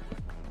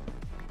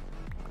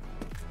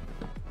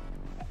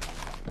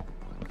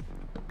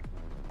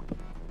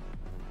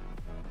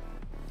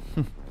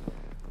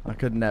 I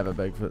could never,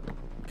 Bigfoot.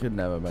 Could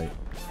never, mate.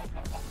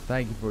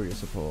 Thank you for your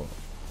support.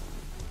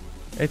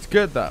 It's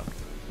good, though.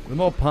 The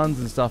more puns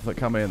and stuff that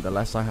come in, the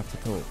less I have to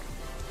talk.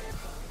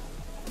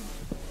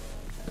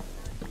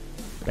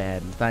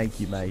 Ben, thank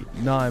you, mate.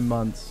 9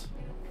 months.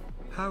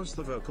 How's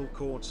the vocal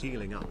cords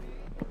healing up?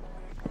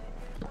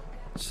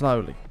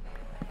 Slowly.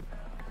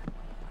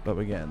 But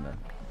we're getting there.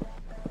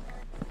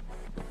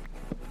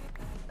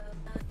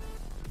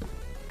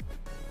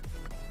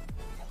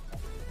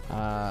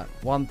 Uh,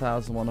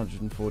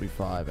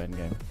 1,145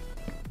 endgame.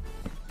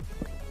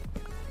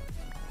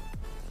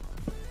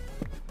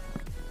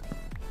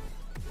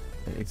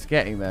 It's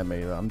getting there,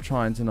 Mila. I'm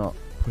trying to not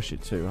push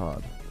it too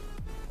hard.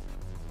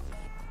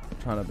 I'm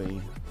trying to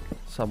be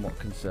somewhat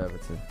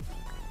conservative.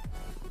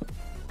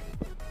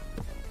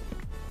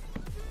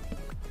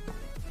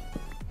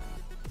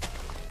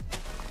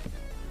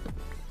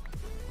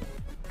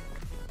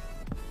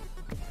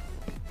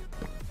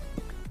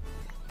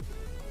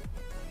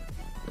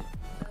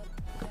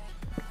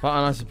 But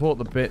and I support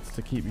the bits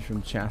to keep you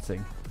from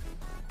chatting.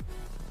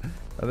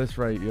 At this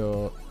rate,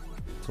 you're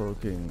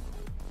talking.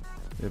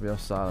 You'll be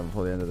off silent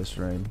before the end of the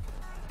stream.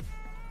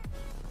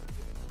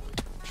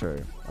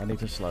 True. I need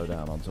to slow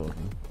down on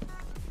talking.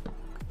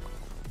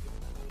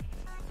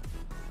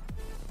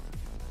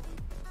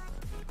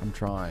 I'm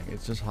trying.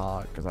 It's just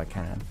hard because I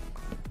can.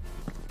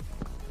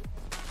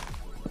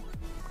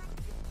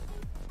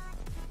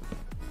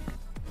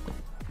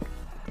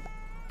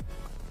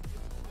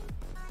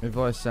 Your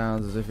voice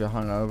sounds as if you're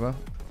hungover.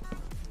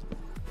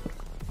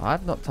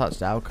 I've not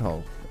touched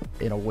alcohol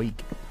in a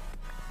week.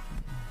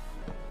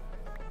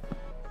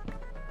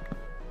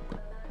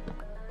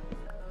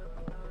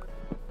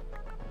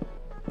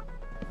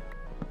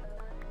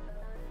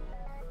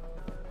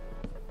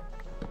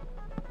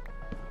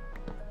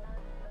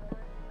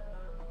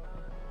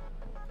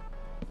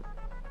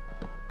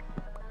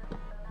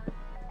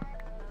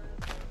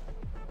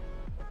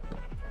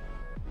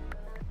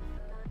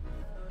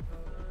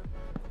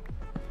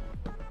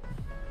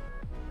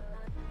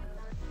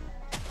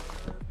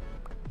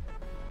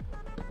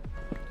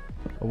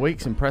 A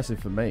week's impressive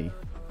for me.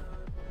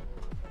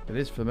 It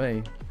is for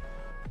me.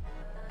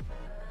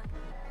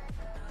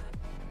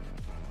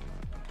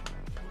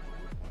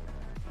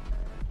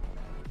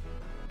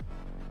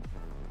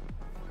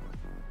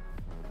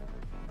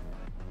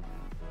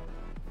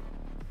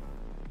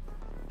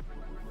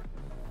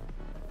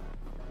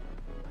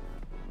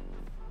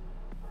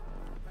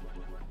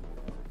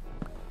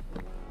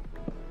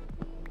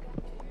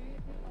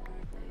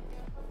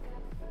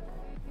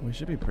 We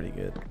should be pretty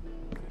good.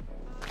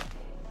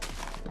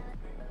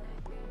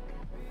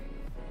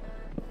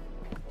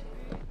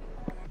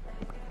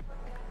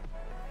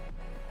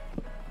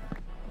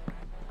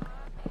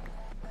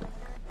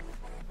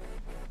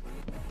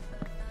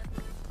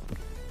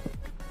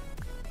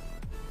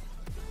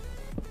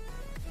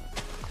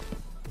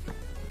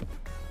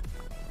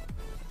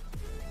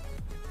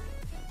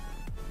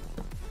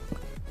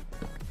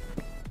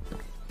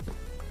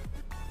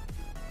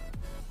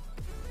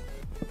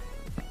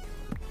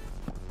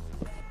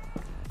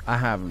 I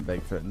haven't,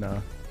 Bigfoot,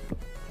 no.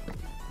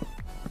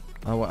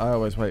 I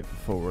always wait for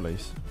full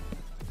release.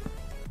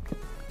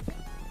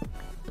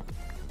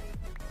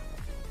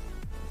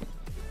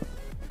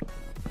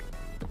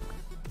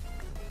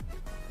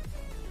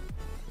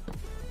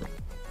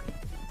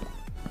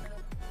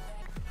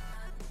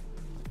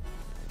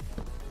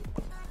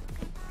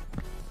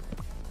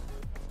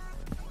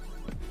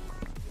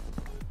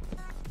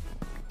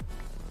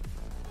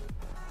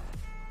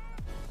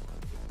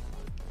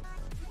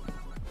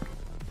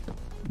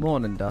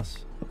 Morning,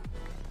 Dus.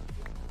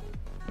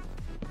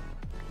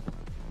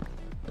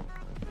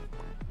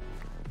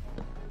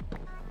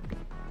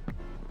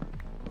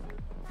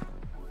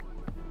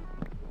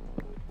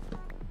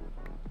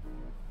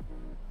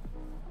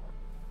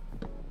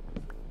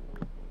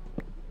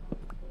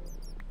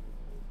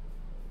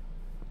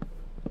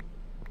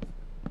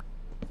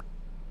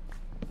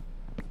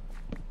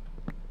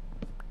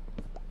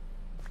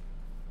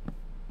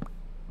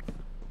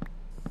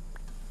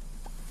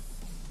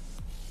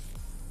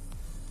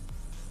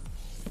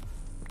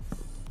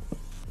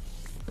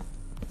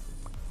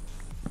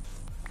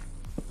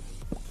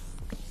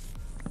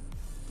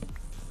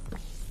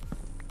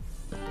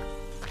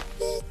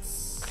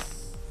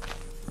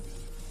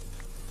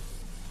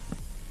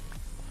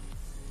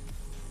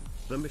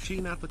 The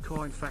machine at the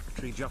coin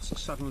factory just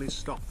suddenly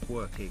stopped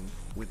working,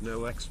 with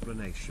no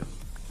explanation.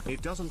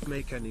 It doesn't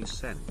make any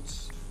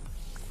sense.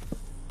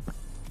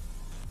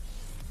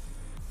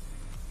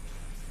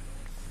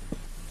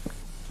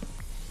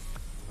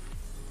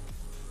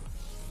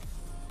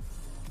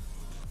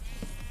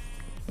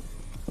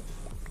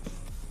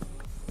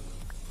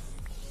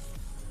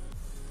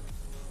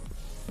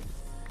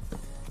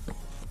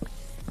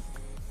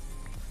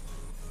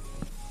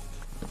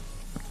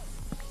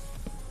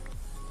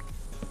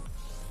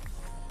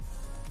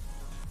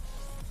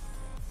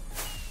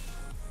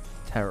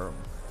 Terrible.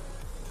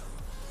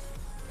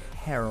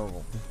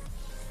 Terrible.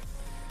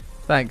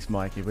 Thanks,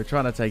 Mikey. We're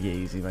trying to take it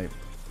easy, mate.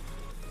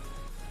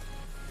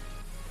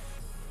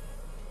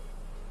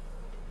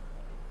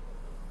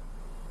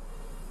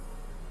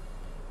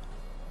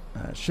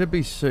 Should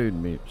be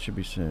soon, mate. Should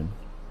be soon.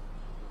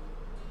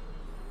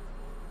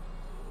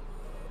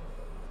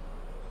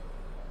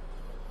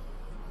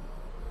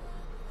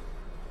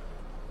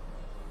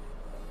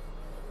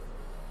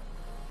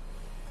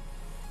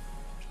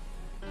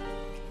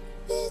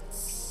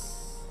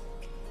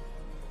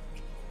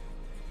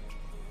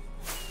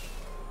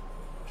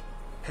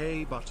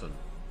 Hey Button.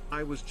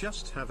 I was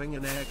just having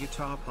an air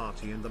guitar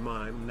party and the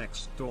mime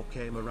next door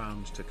came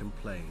around to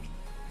complain.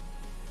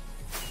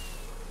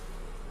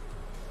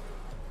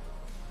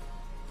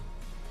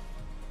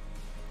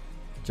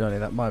 Johnny,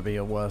 that might be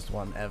your worst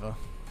one ever.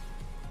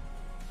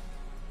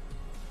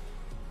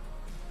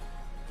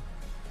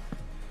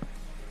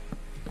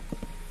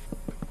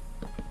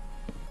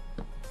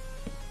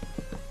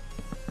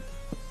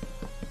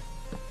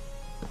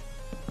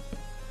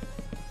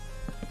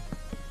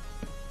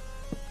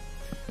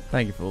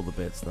 Thank you for all the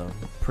bits, though.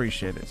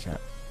 Appreciate it, chat.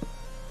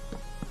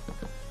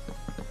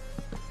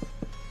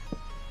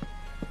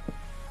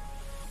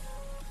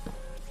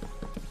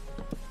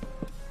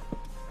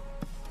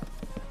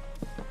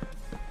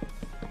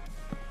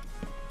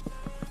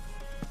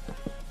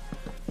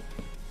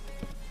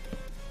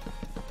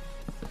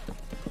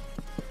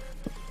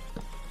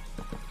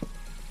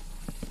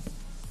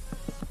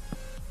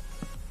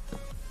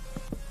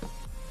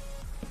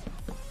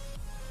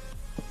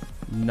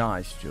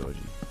 Nice, Georgie.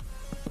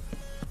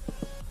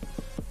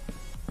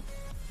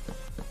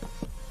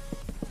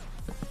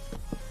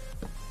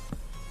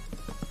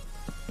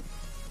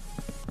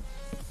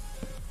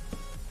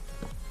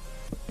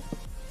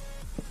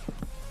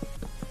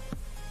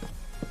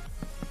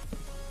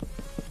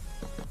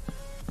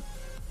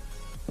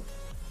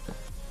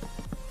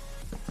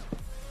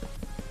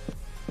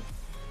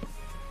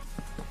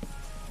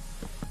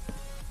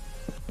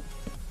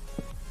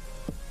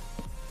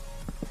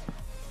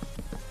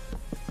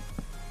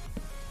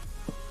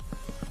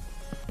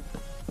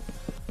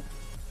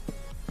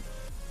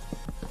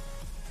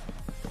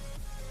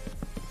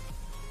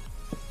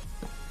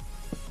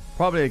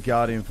 Probably a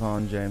Guardian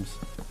farm, James.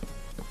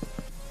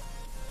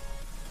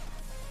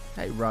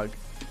 Hey, Rug.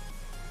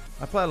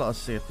 I play a lot of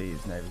Sea of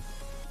Thieves, Navy.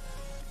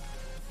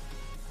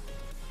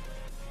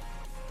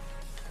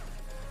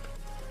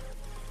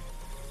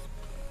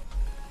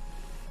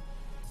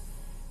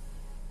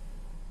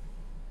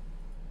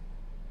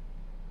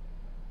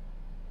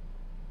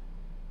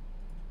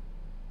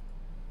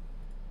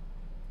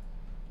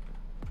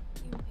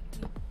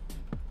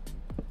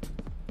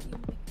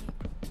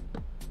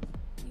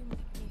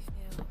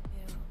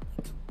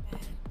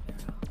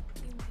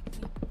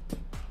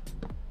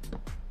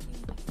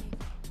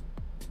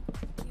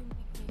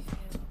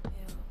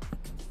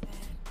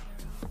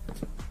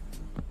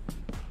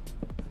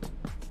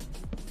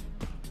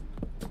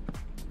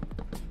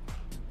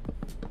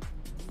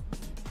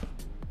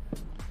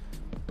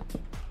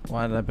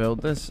 Why did I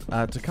build this?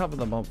 To cover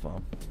the mob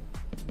farm.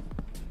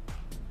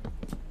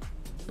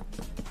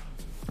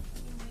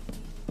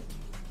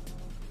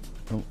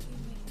 Oh.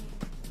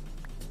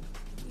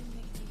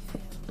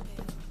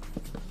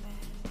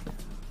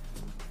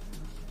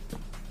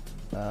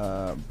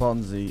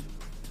 Bonzi,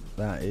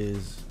 that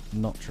is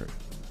not true.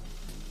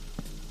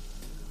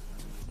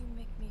 You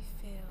make me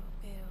feel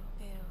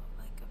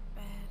like a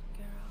bad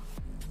girl.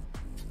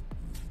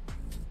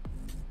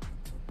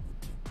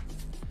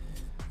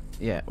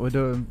 Yeah, we're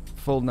doing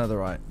full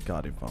netherite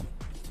Guardian farm.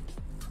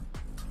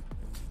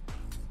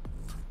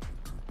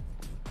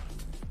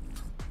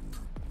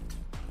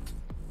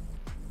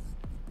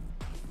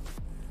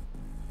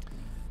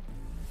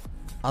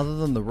 Other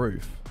than the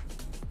roof,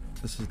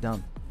 this is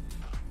done.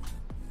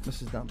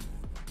 This is done.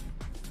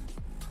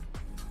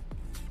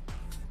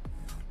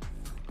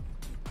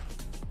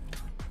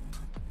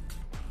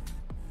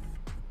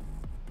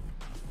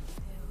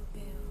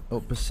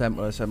 What percent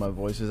will I say my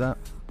voice is at?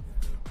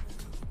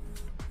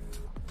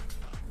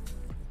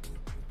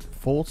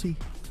 40?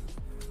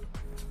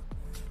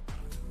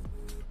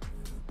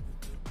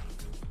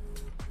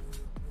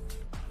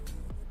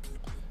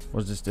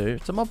 What does this do?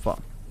 It's a mob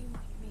farm.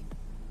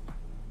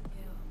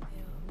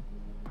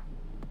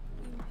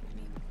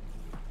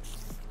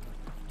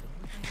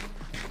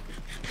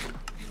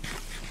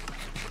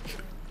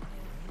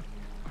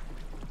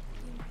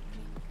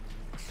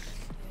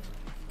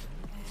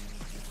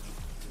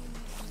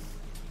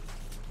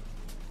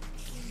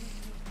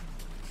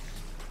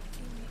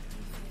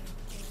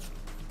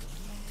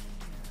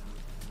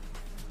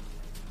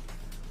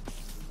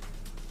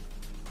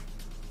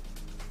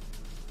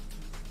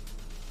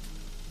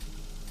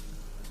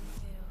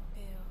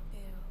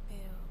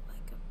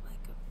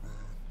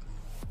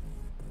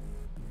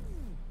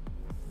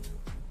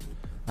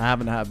 I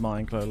haven't had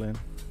mine, Clolin.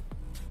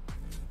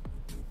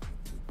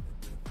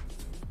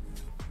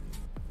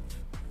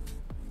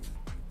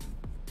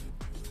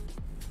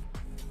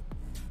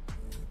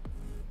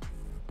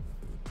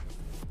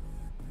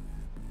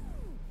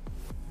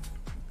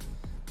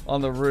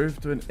 On the roof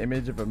to an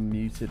image of a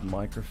muted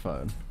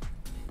microphone.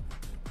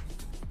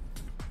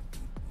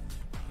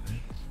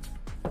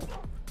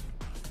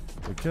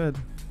 We could.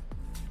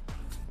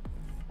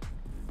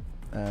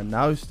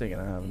 No stinging,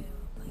 I haven't.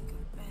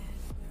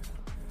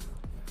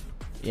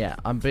 Yeah,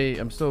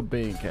 I'm still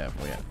being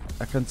careful, yeah.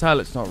 I can tell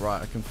it's not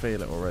right, I can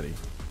feel it already.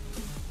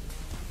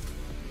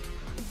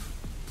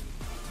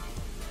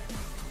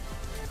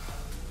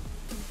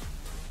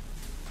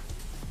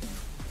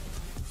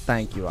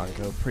 Thank you,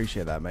 Uncle.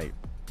 Appreciate that, mate.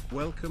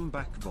 Welcome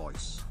back,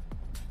 voice.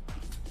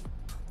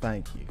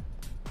 Thank you.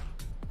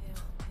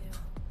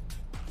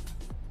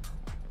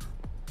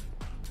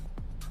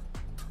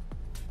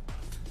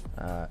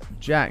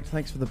 Jack,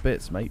 thanks for the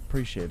bits, mate.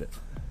 Appreciate it.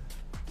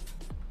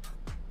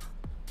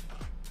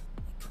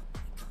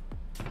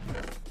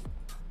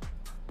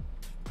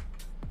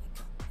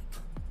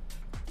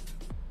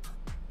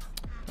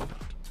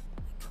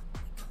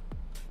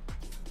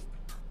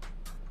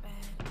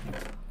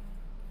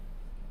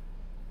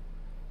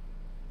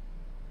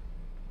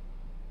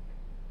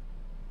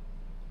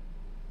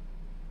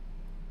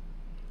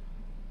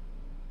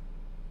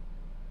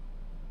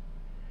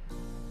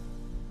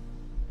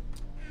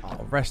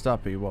 Oh, rest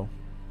up, Ewell.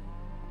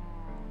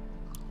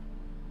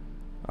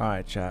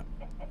 Alright, chat.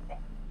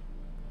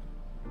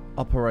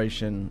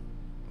 Operation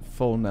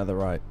Full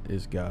Netherite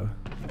is go.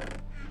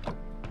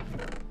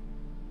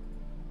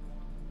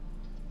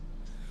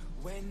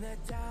 When the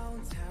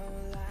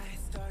downtown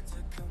lights start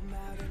to come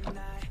out at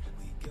night,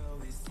 we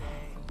go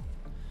insane,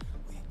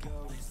 we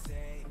go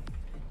insane.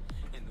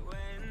 And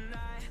when I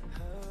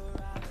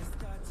arrive, I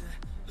start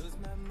to lose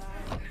my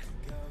mind,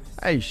 go insane.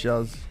 Hey,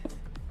 Shuz.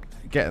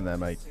 Getting there,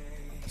 mate.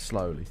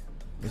 Slowly.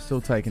 We're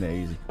still taking it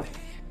easy.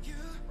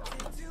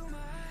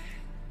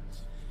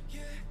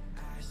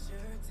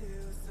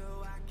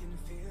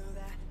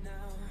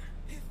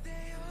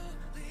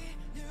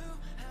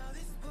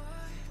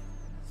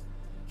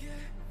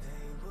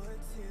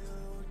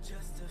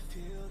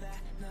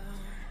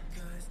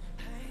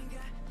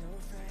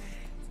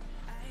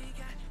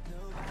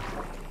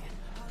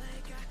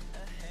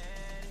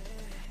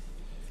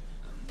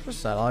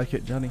 Just I like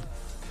it, Johnny.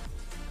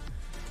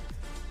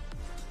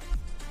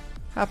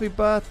 Happy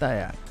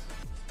birthday, Axe.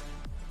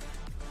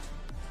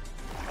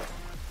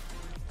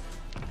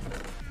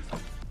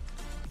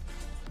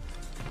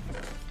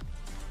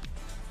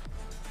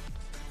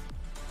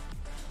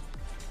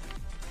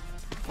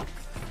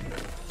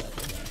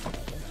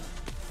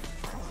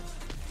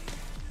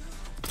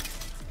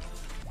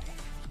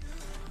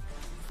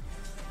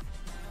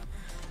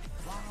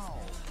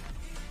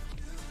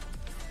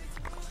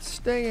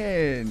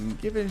 Stinging,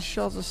 giving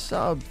Shoz a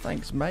sub.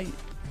 Thanks, mate.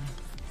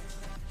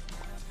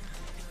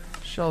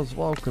 Shoz,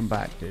 welcome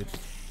back, dude.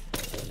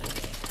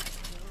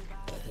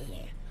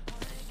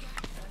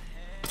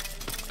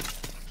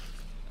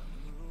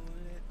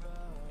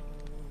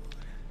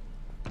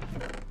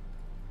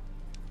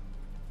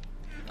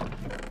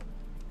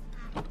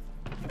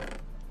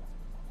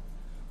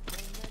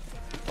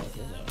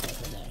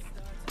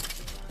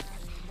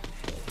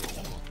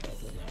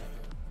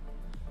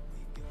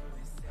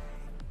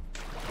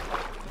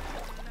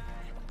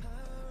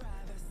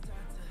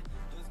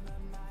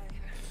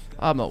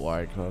 I'm not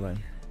worried, Chloe.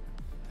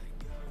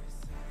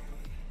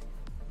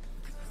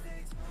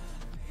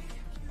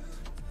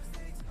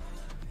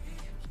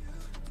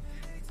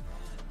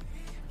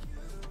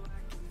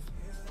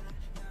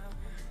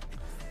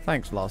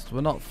 Thanks, Lost.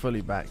 We're not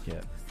fully back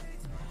yet.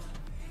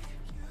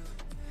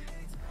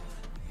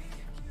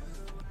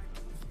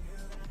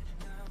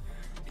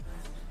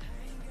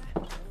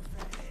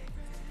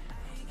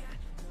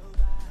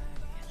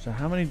 So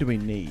how many do we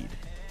need?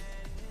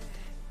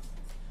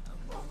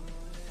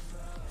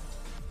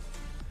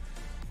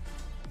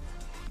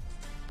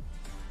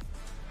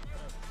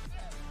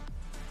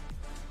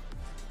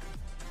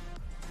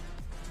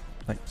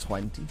 Like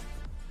 20.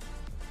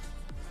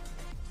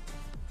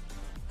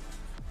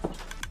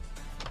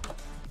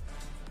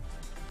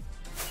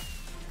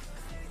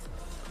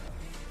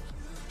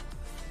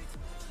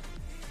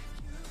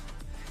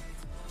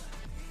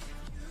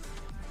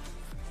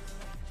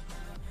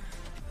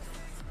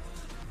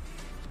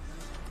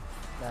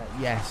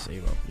 Yes, he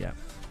will. Yeah.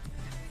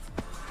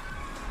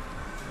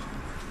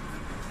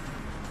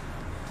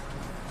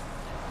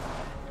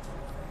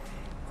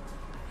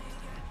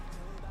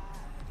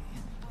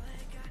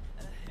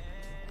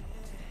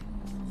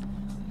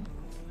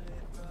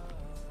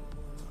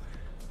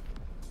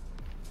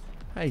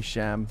 Hey,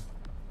 Sham.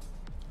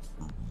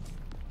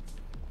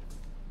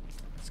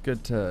 It's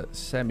good to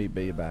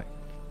semi-be back.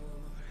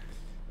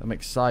 I'm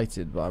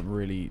excited, but I'm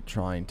really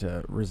trying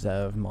to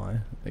reserve my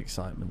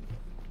excitement.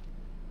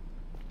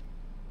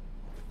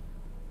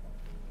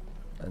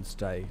 And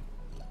stay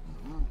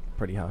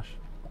pretty hush.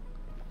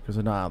 Because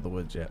we're not out of the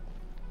woods yet.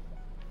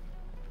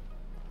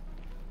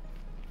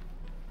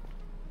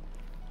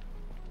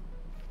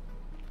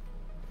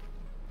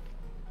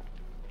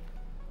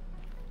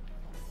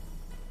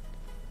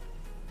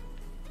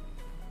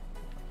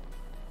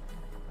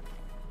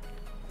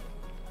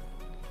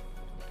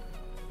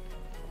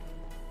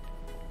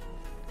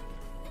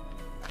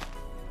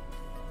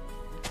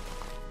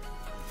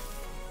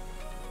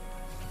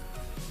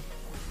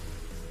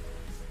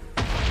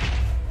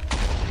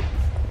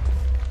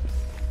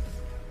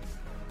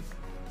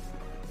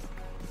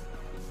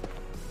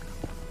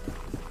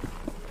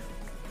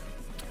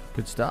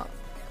 Good start.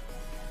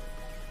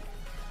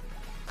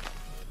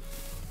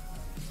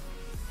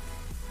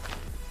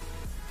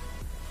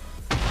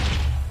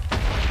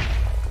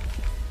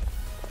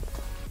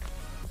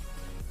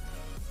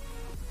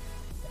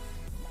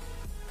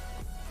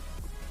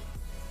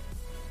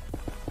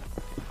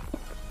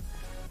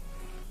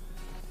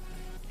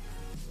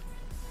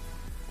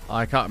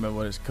 I can't remember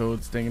what it's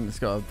called, Sting. It's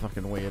got a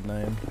fucking weird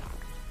name.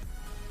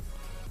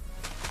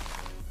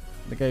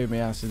 They gave me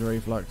acid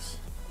reflux,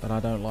 and I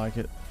don't like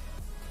it,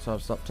 so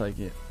I've stopped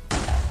taking it.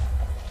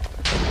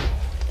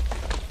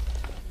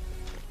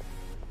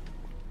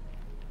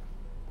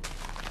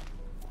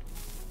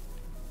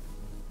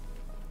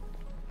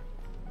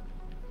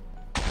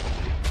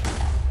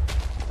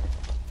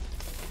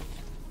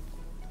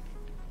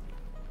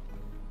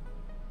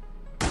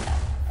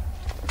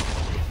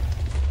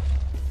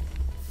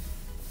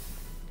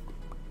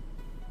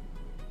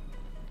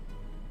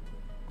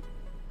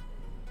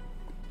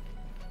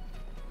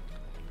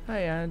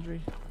 Hey, Andrew.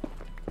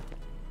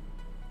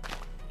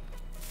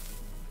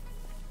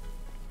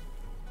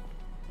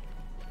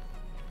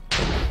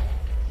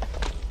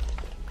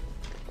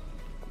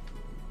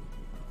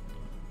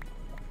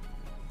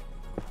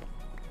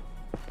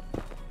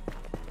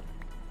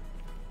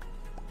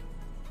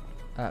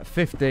 At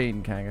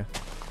 15, Kanga.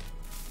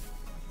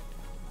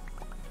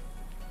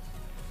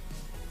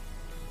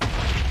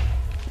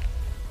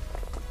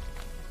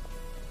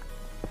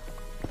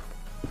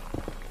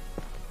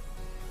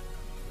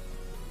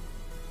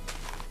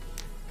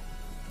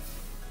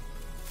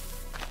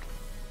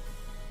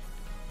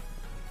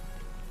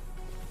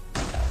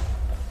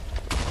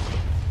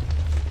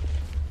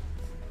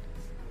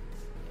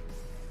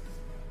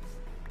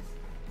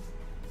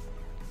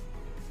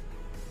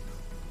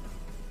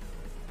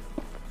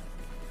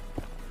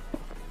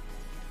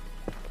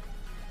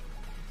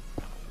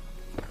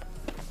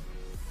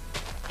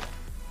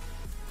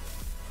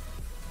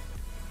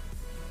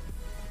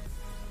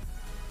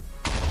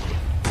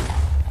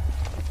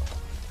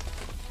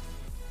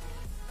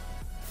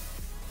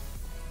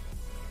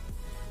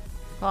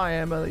 Hi,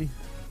 Emily.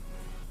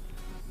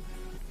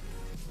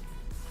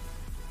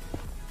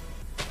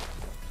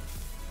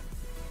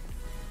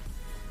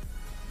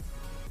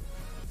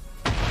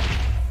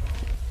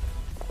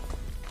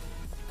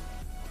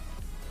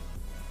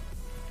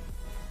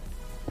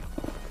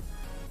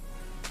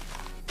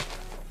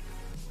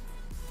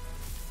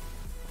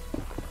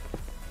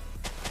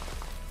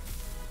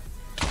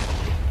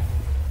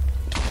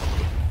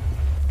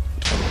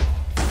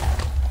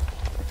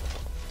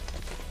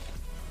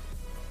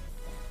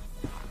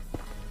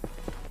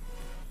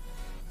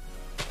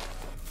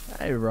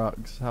 Hey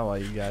Rocks, how are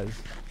you guys?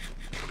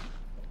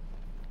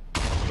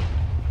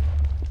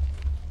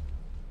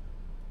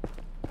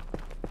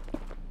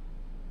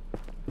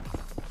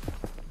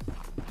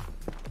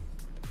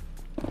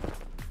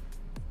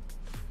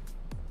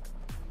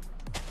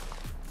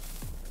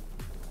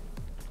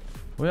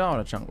 We are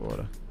on a chunk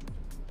order.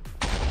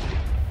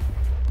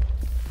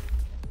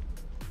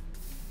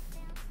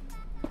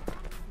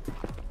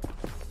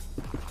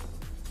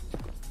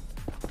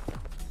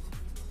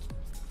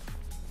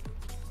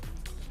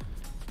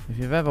 If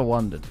you've ever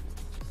wondered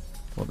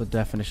what the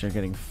definition of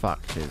getting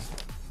fucked is,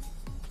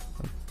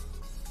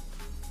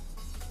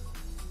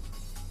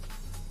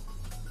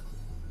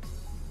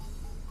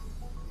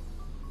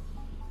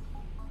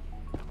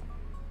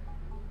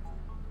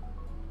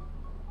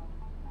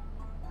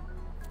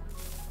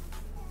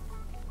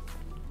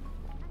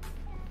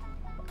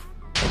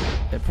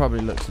 it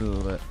probably looks a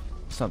little bit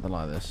something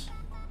like this.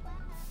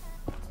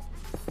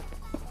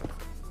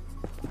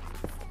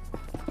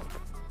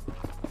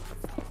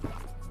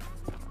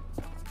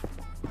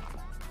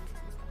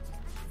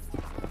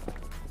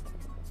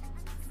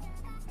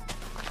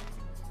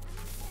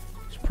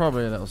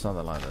 Probably a little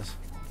something like this.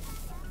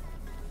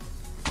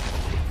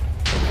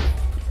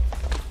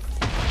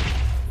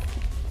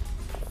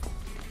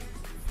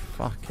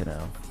 Fucking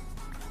hell.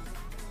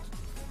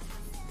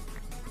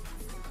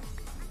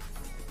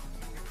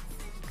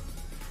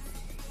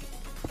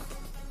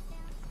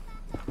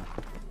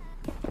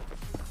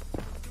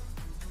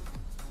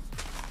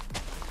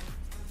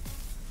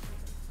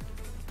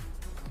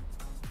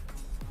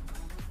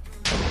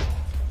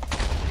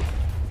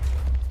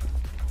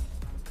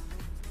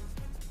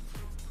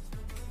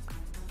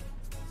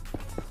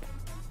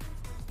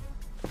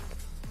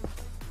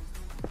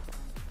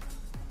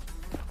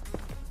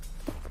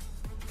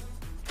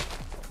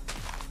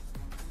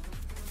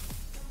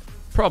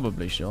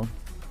 Probably, Sean.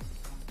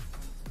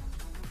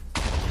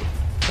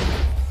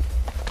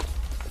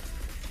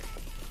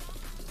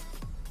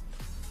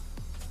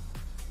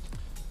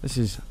 This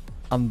is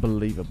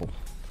unbelievable.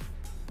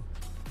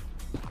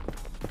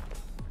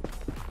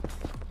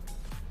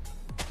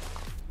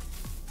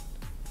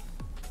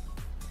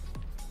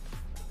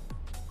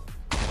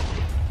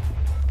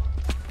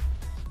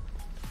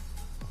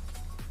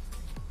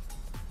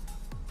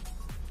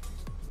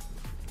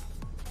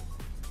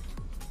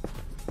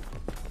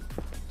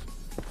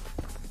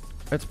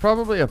 It's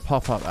probably a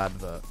pop-up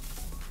advert,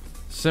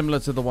 similar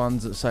to the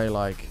ones that say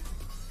like,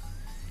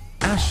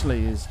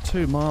 Ashley is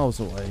 2 miles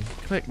away.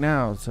 Click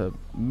now to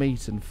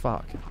meet and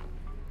fuck.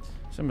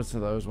 Similar to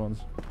those ones.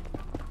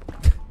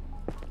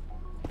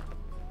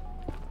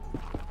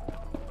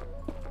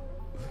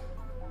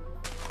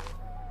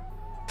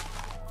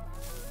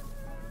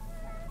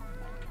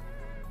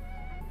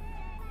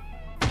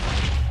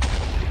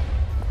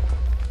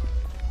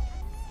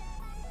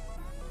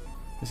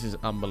 This is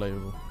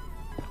unbelievable.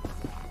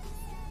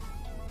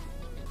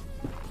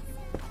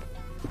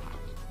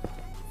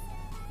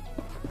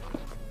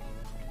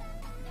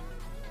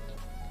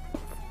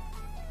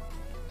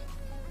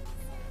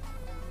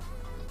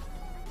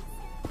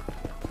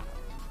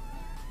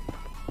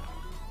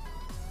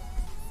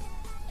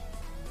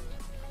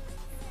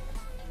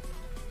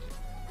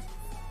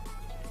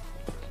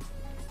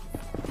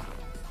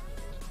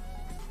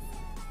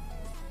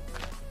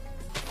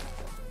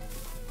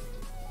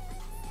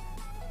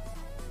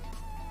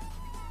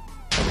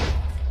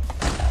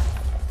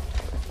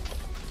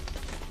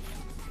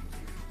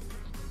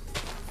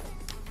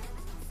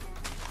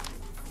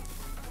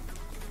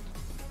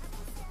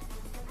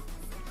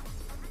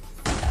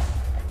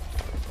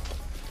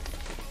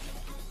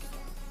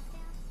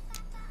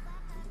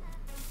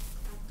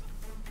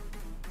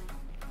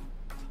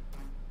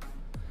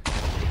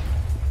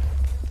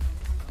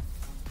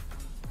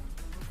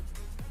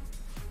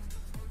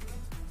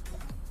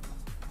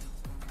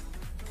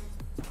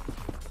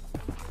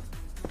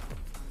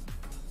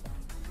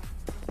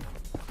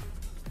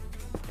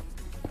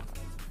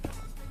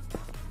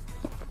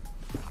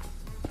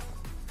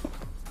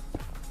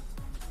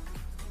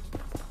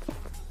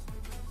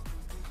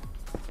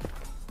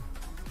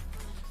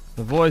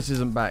 The voice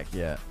isn't back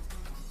yet.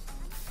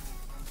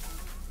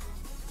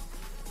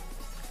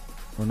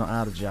 We're not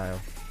out of jail.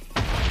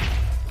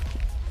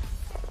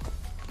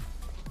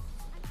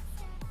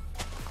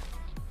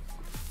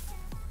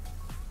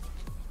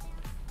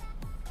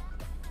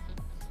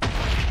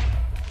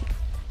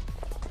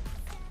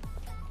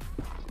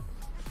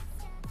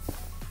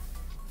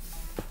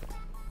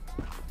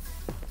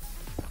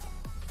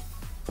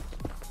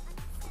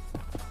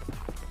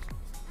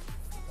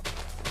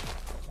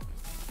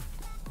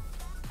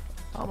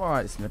 I'm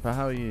alright, Snipper.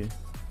 How are you?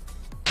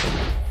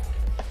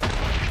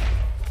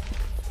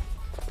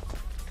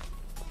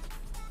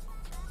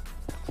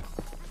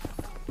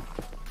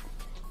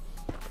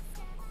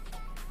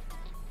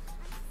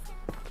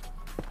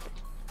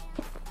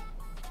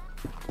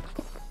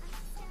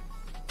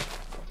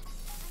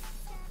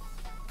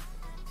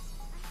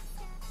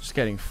 Just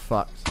getting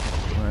fucked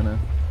right now.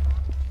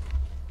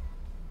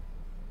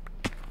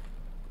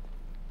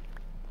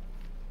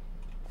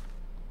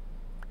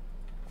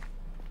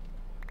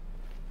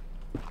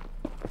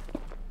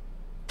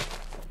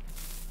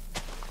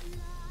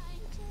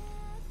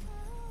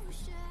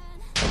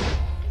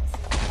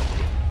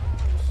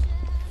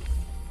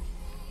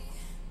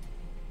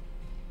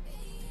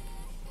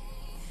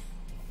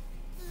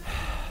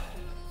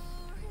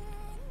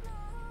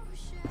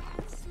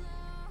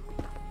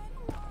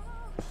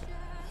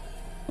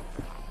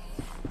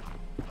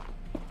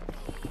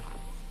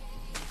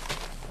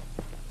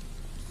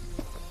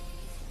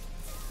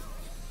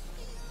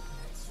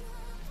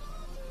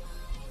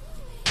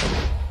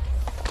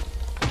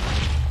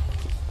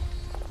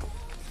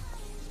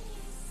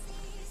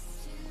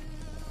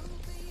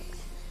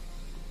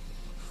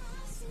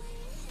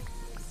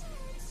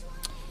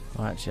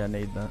 Oh, actually, I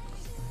need that.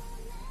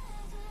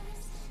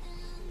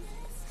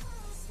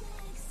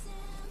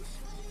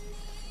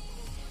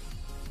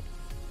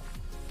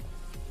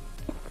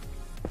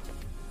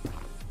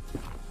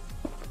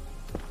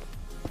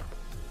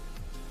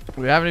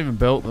 We haven't even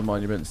built the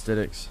monument,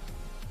 Stidix.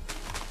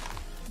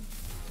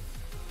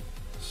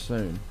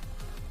 Soon.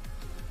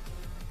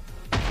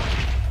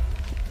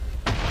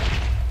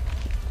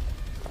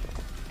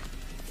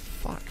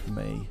 Fuck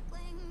me.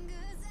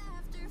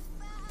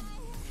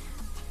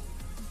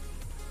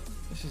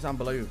 This is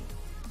unbelievable.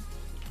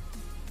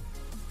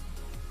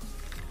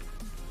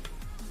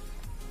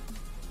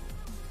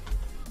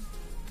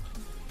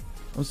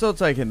 I'm still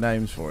taking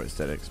names for it,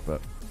 Stedix, but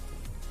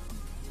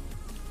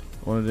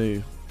I want to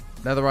do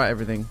netherite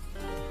everything.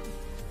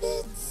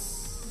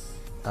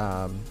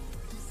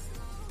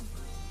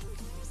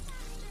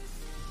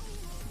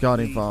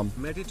 Guardian farm.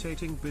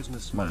 Meditating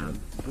businessman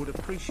would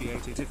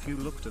appreciate it if you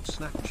looked at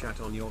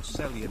Snapchat on your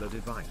cellular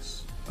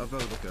device. A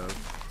Vodago.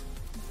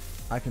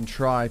 I can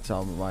try,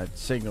 Tom, but my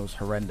signal's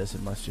horrendous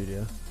in my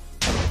studio.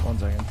 1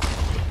 second.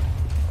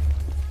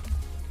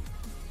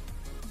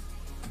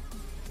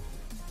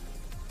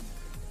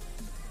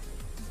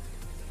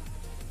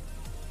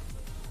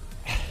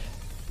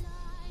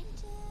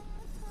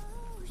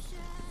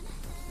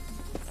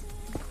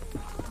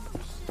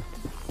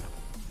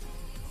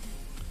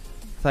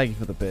 Thank you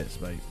for the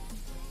bits, mate.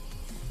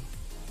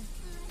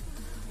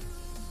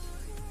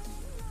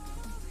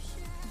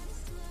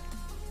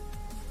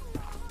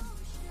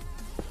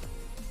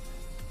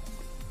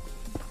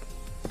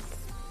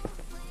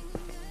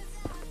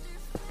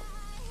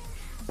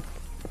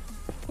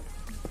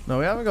 No,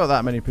 we haven't got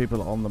that many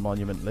people on the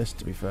monument list,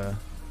 to be fair.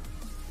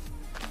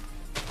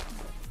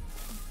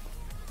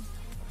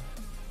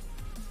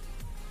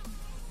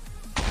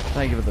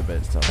 Thank you for the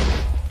bits, Tom.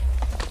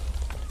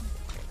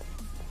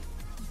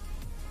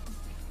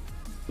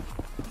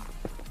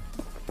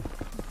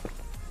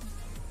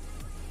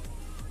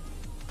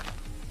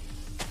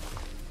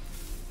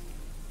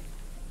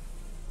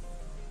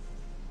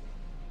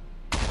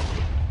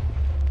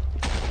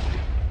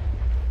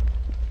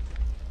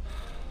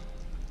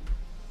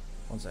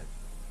 One sec.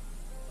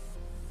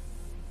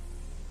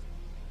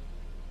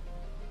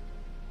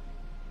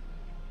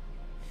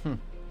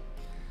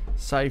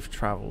 Safe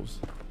travels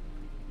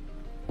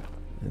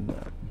in the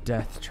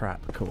Death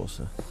Trap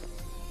Corsa.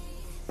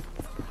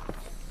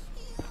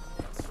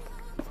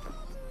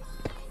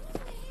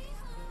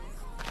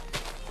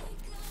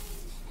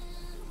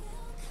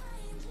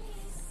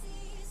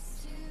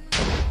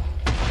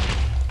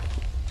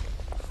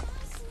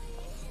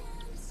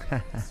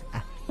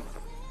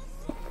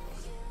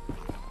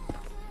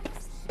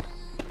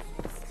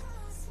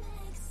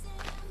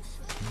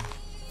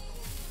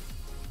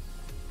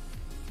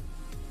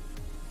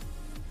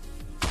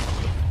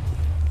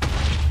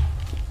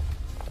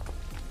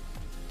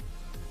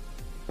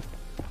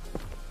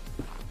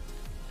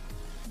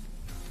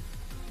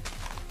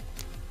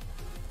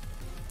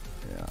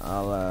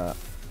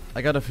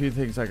 I got a few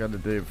things I gotta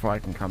do before I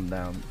can come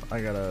down. I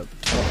gotta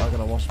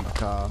wash my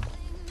car.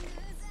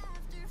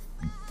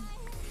 I'm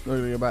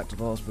gonna go back to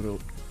the hospital.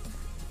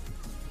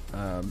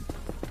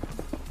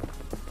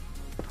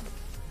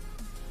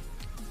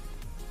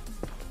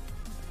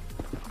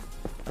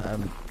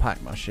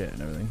 Pack my shit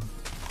and everything.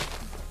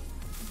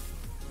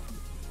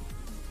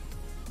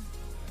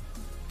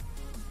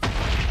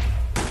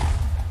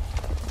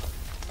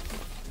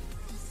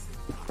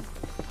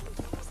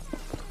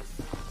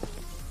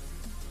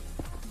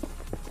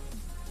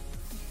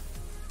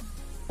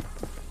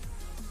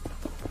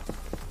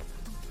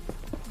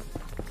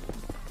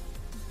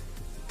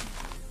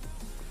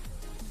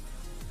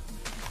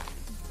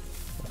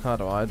 What car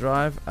do I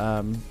drive?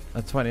 A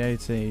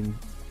 2018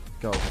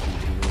 Golf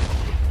GTI,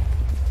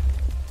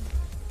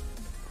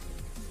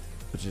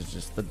 which is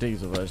just the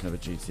diesel version of a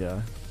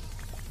GTI.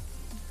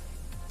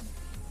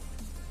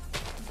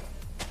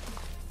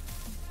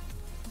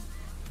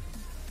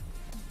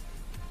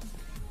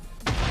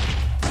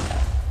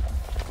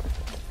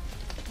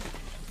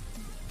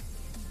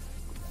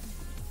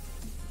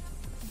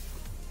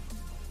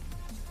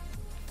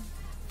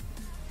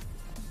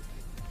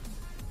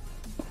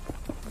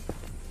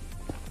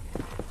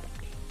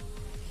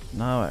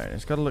 No,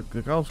 it's got to look.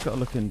 The Golf's got to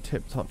look in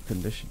tip-top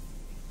condition.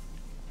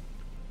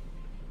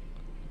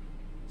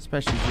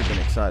 Especially if you've been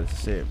excited to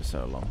see it for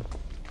so long.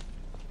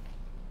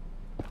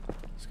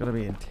 It's got to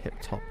be in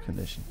tip-top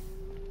condition.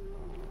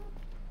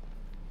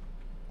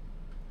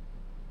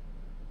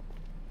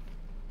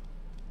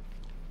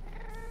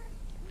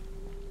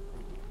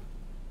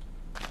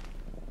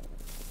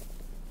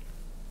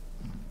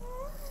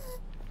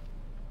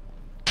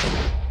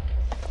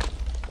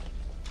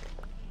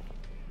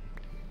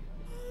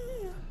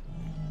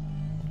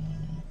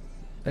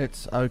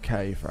 It's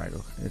okay,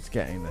 Fraggle. It's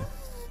getting there.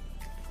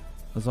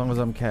 As long as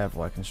I'm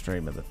careful, I can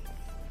stream with it.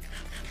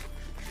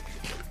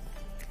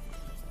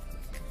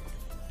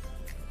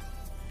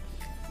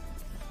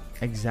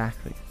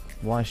 Exactly.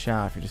 Why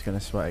shower if you're just going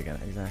to sweat again?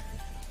 Exactly.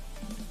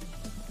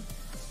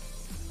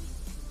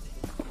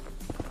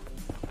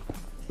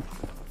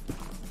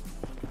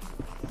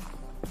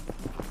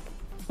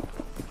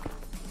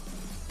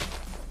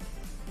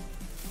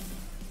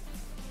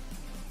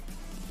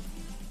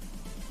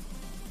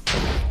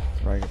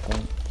 Very good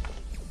point.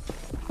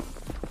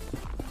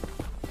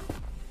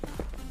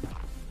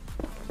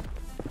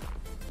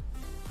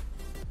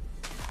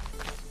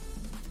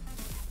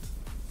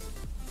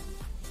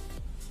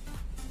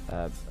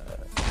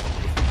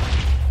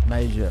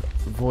 Major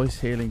voice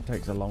healing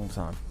takes a long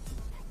time.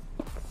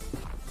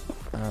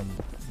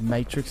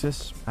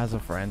 Matrixus has a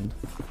friend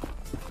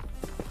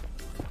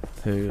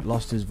who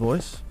lost his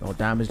voice or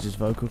damaged his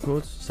vocal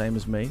cords, same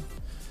as me.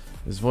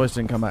 His voice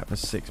didn't come back for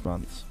 6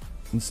 months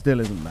and still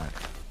isn't back.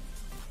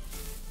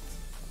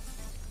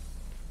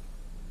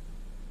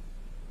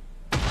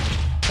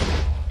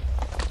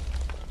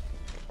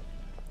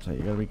 So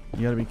you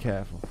gotta be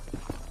careful.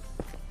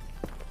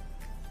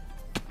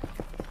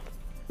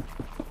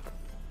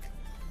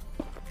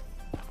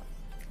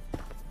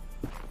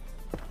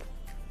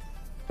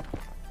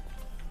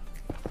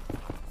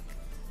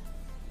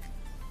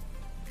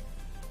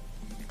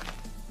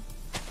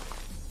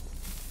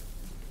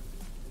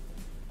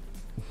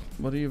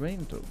 What do you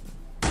mean, to?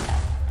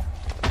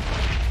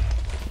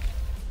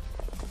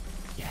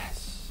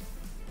 Yes.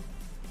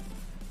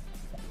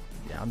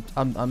 Yeah,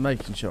 I'm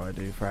making sure I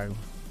do, Fraggle.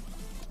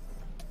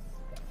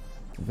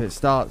 If it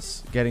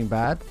starts getting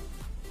bad,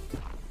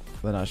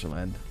 then I shall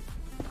end.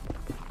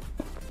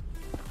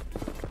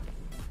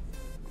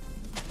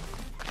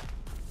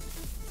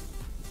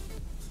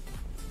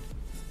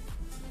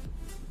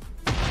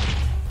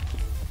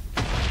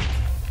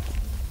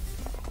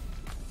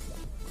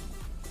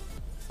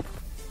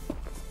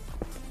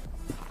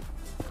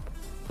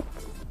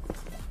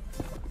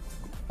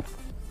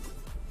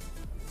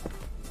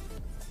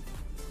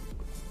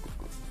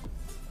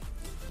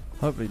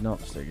 Hopefully not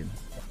sticking.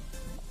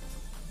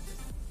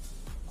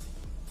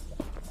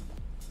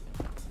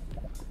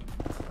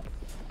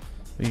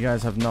 You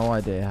guys have no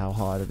idea how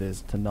hard it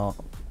is to not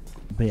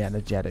be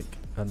energetic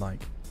and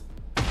like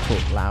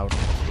talk loud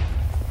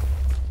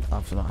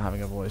after not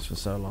having a voice for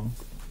so long.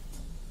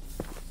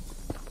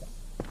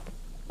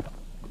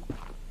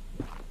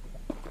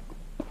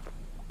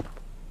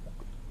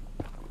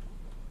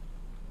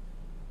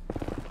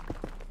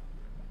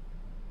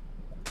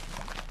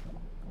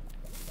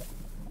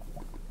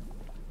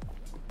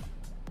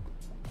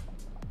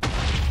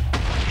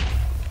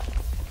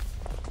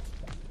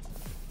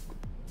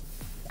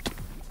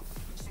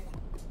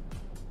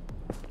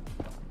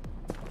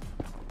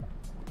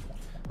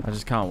 I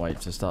just can't wait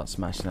to start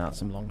smashing out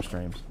some long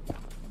streams.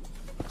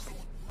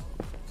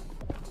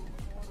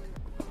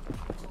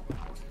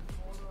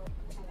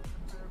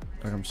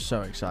 Like, I'm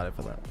so excited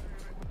for that.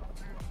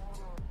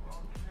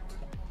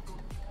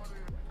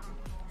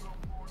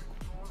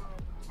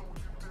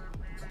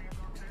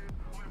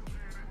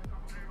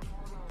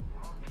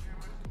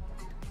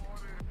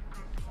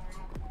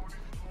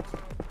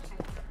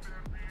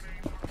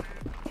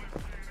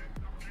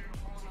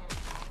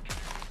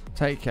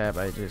 Take care,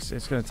 babe.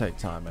 It's going to take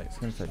time, mate. It's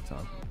going to take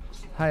time.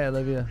 Hey,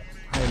 Olivia.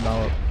 Hey,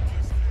 Lower.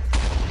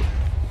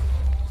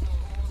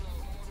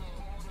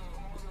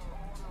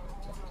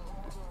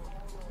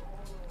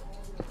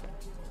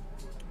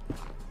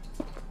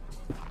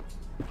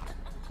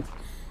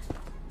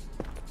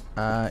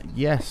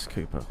 Yes,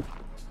 Cooper.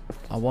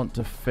 I want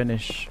to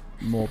finish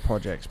more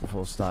projects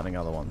before starting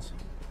other ones.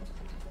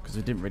 Because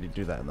we didn't really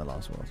do that in the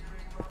last one.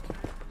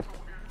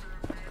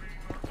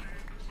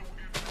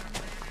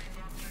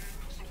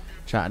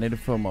 Chat, I need to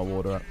fill my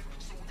water up.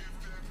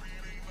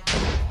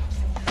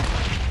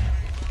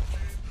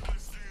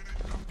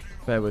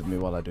 Bear with me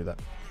while I do that.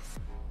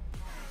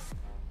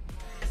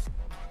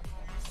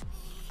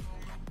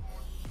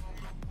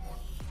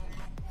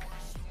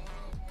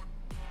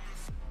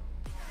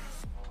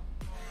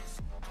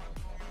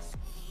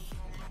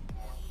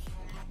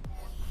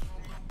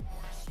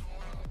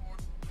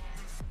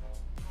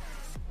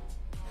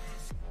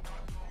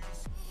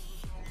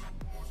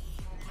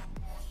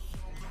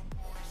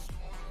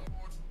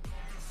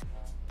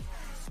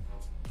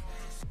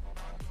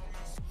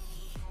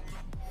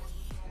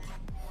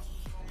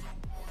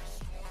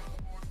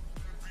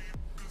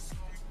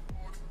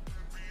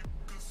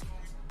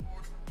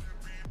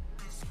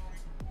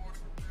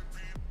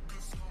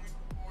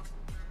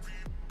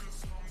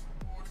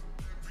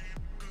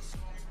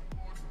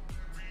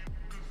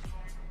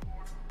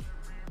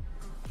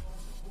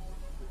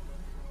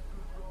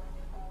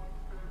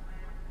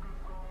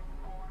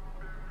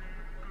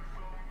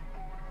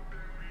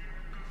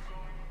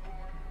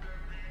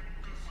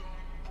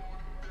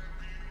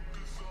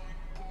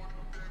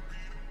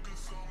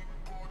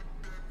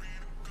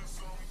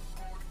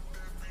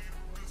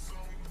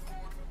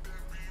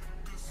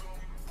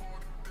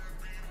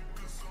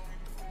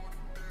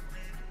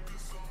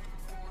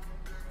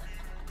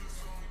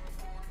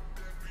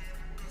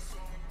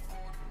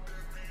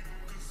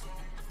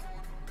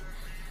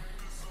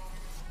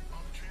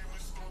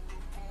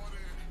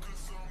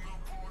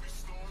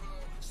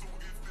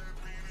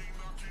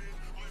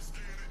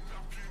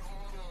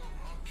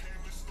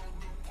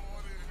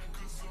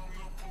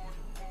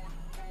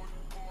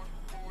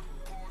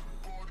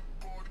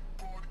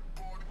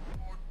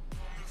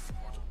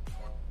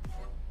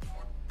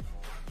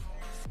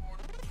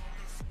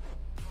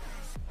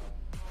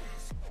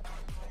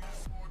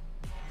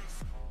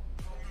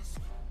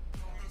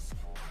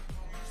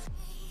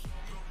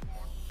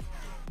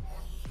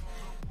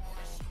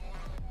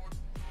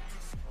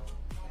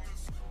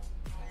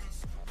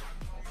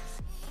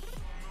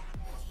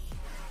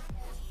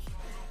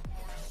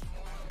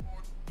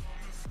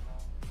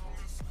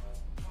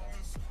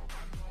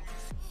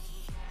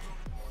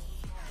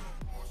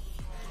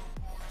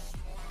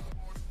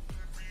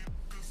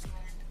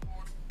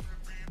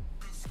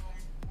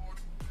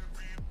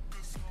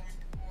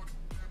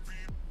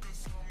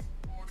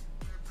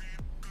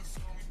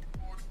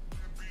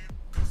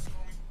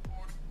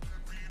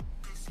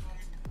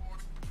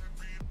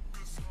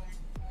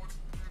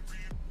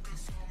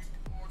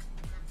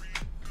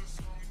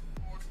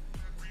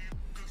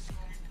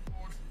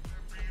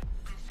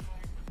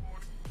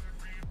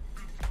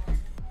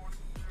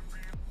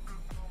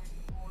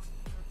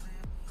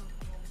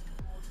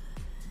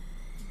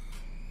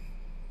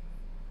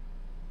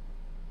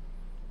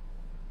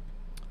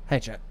 Hey,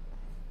 chat.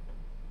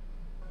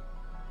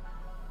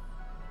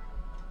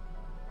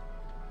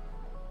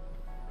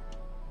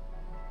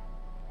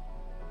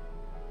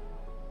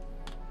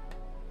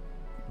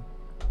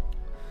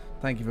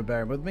 Thank you for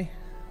bearing with me.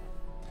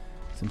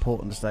 It's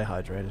important to stay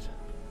hydrated.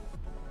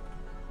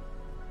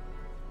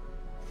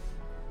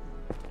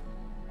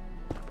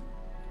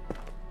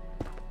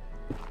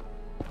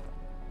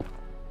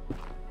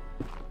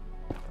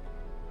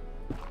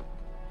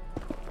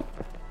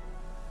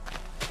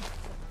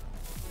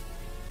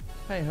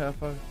 Hey,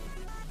 Herfo.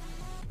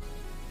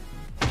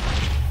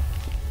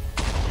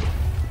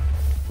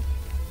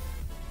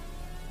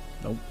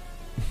 Nope.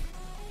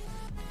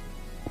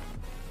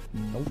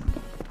 Nope.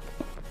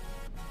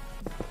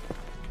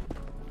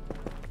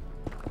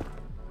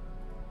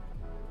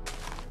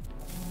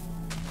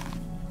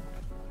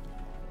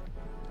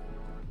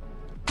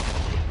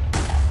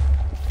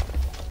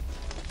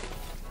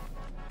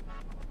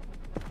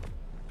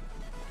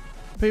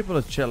 People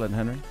are chilling,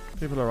 Henry.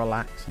 People are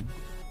relaxing.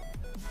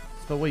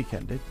 It's the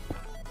weekend, dude.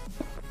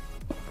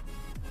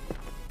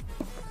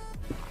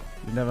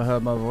 You've never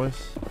heard my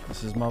voice?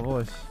 This is my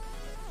voice.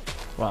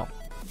 Well,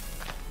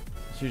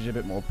 it's usually a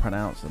bit more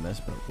pronounced than this,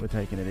 but we're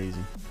taking it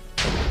easy.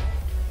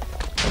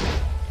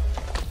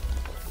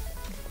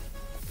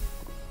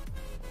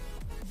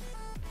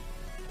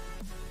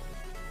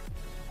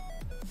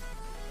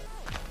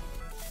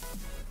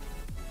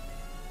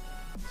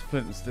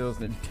 Flint and Steel's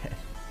nearly dead.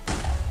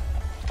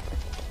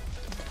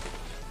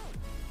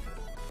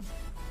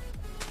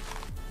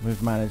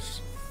 We've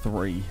managed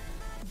 3.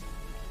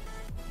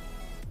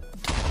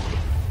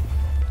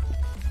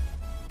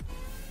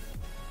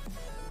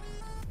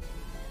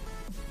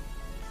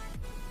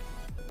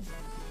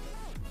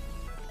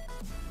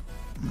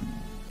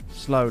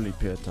 Slowly,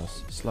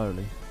 Pietas.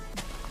 Slowly.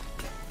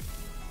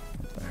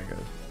 There it goes.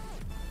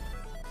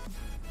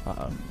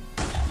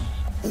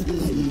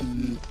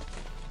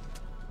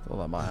 Thought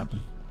that might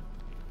happen.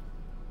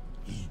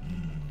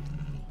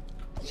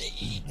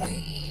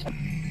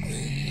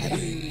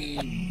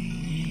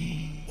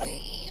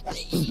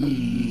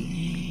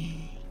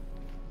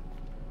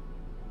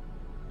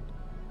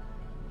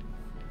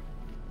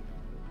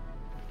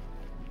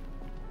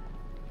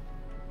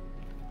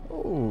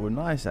 Oh,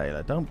 nice,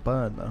 Ayla. Don't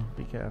burn though.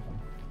 Be careful.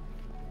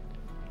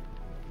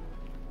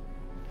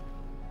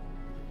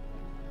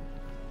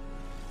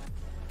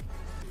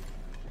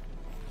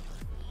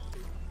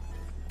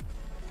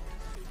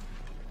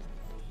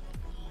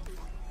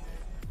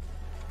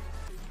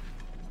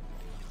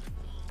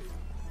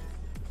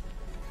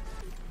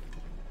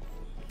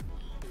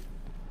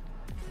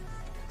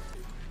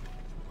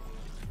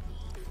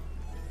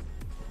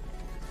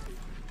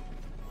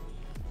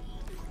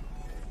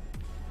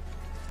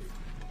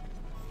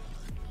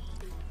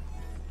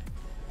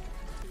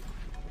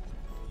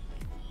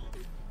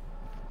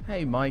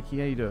 Hey Mikey,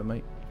 how you doing,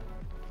 mate?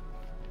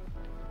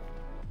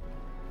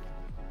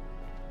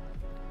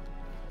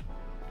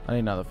 I need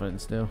another flint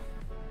and steel.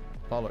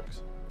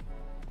 Bollocks.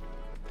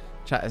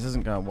 Chat, this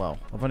isn't going well.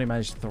 I've only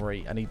managed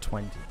 3. I need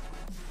 20.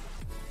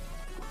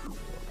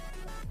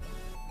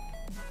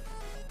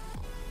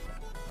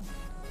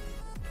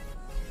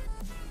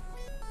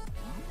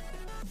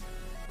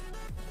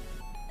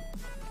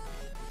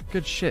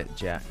 Good shit,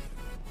 Jack.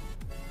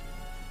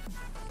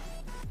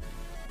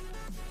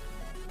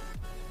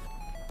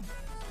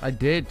 I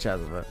did,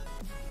 Chazabet.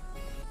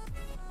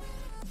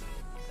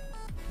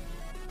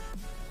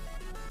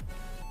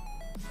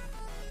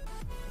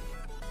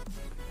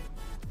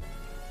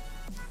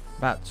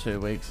 About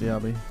 2 weeks,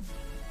 ERB.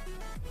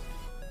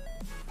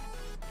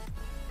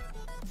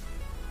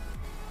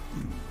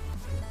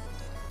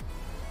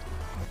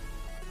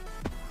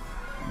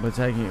 We're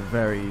taking it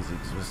very easy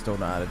because we're still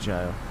not out of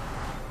jail.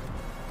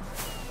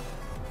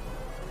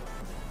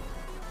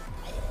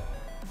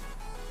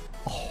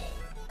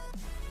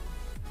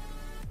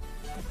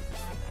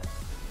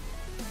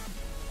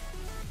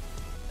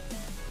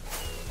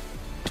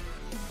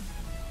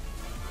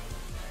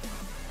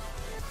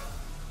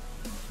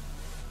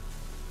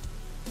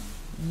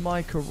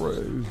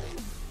 Microo.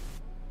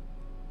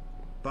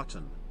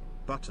 Button.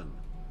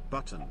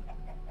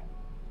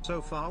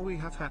 So far we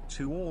have had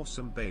 2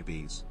 awesome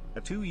babies,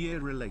 a 2-year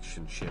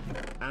relationship,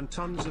 and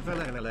tons of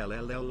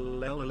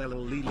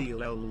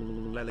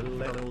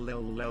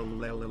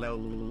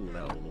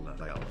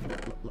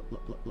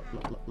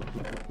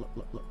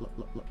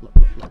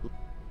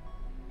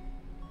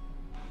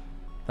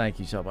Thank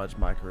you so much,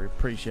 Microo.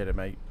 Appreciate it,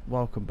 mate.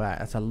 Welcome back.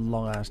 That's a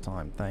long ass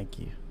time. Thank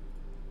you.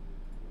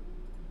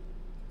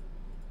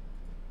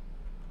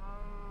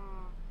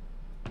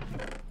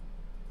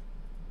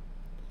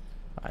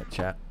 Alright,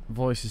 chat.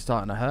 Voice is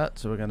starting to hurt,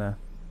 so we're gonna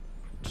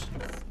just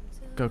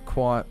go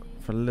quiet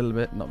for a little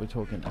bit, not be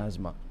talking as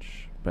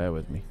much. Bear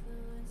with me.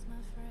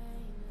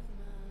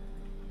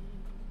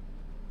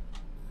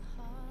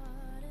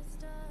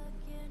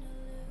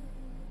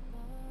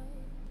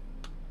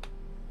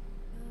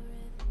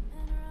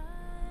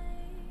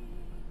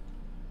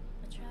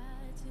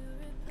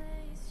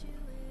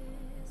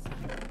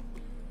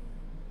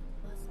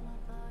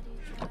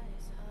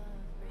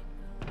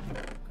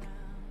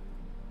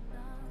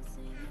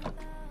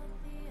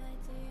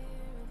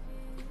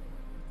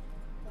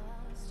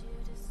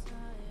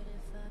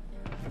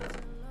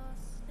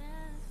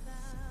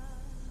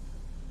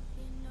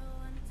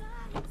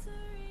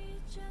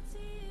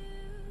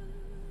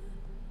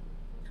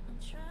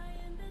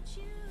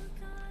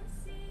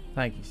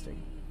 Thank you,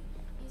 Sting.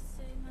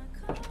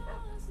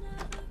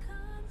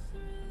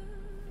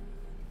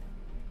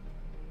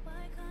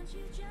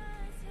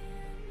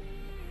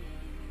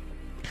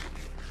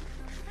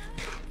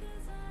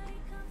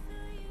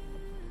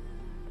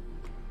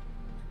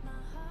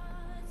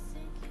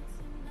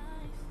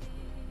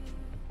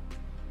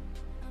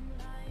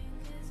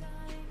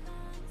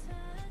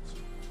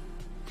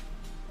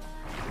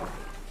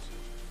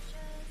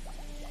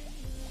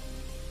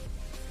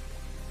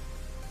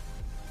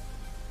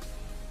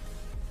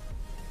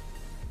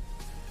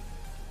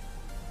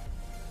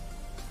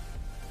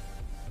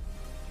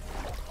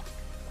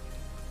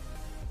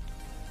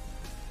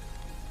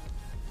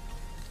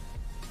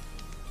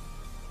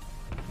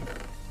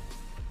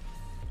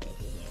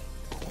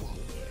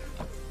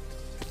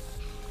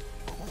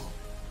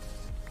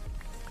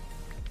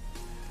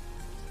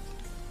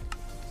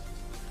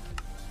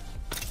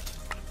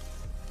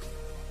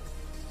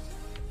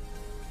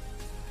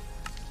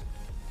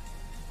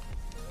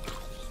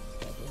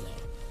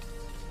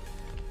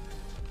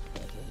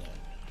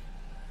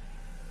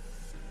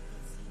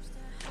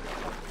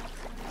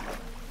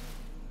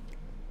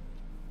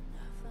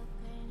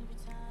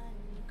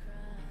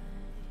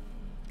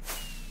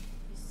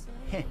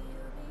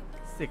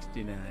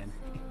 69.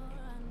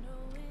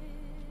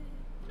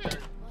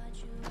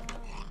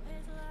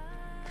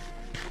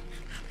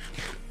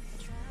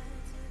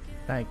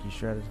 Thank you,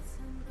 Shredded.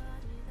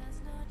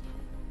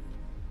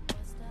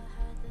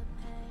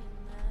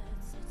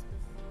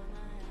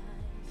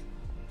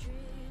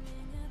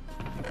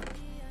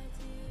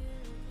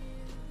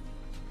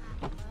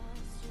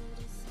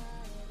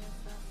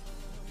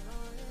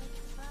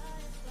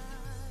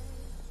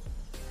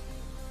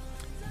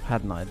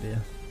 Had an idea.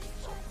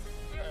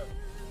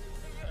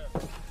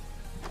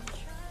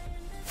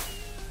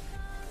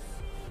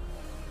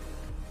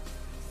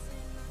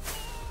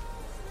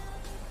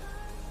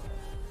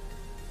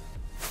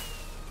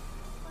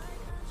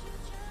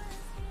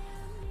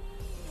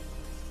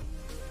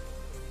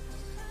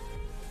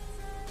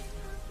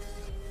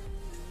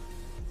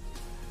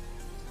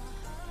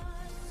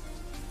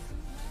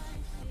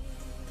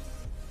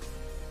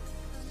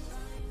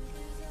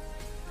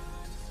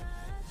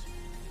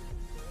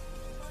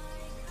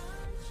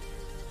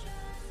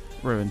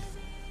 Ruined.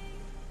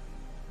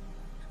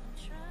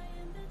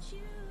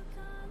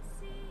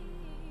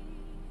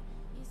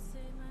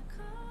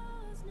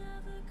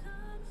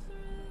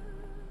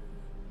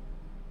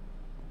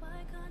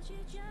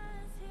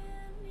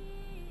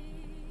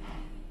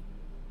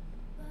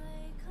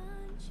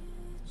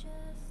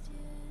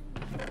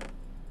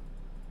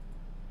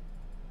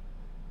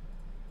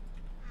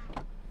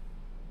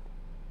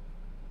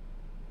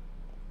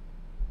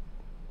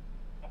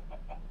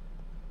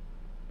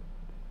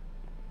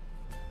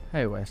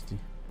 Hey, Westy.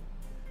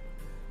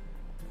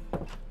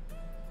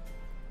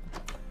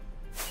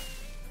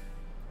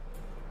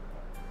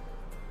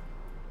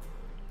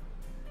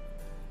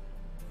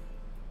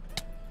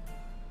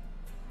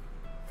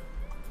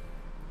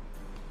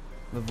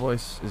 The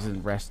voice is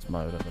in rest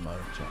mode at the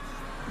moment, chat.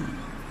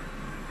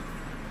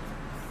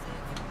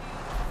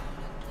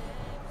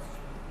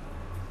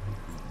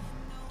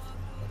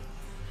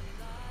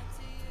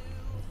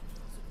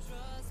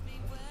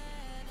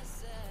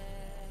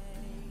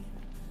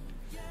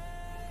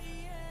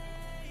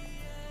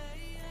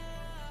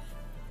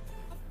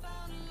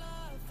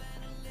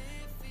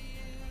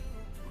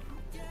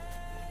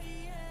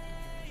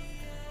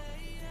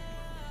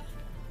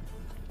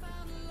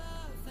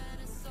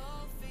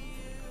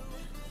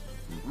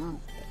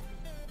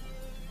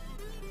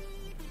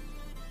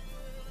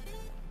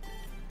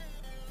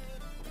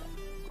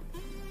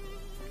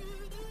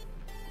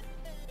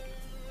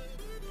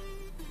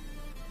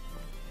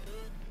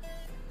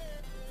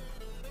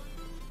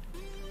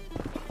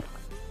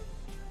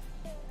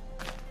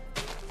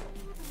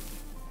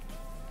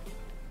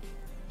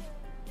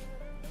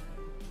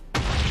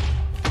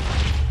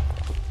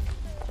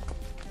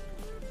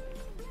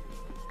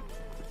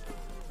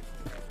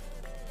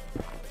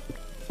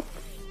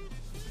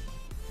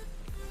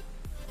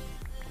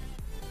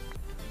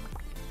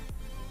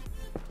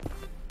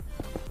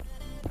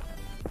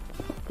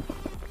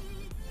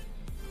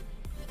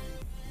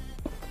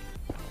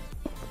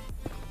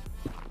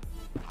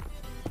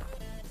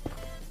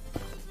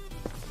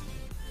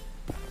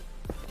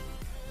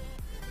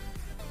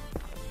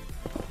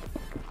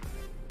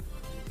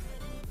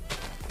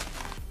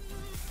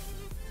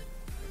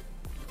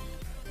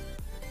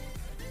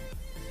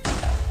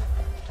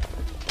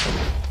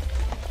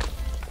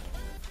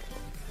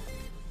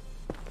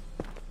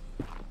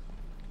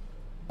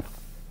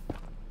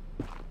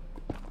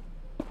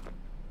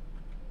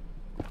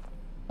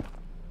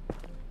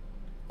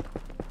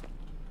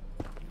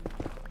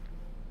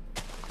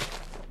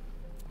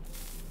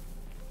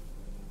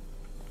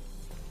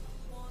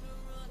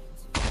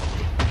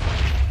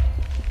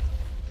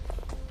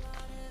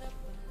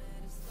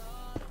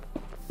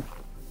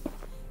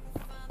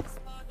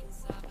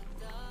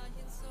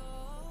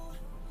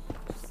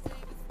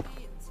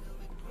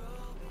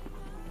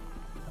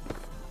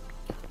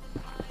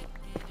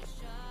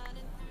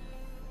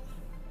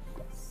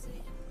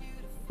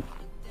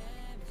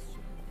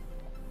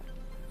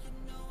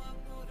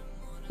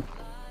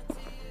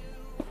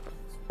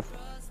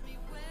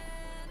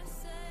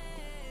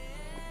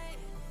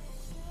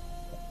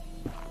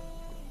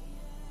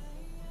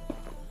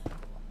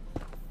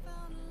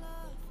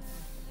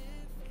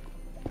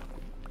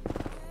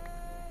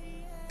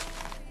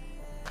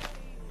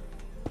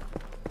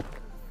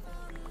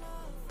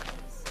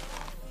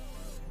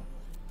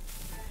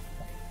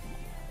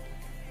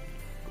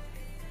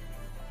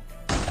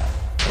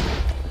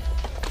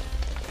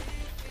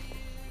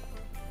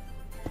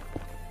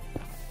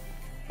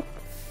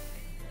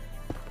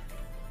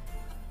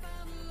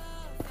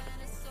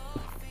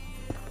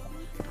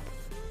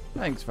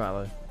 Thanks,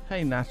 Valor.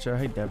 Hey, Nacho.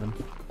 Hey, Devin.